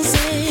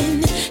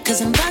exposing,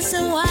 'cause I'm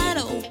busting wide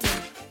open.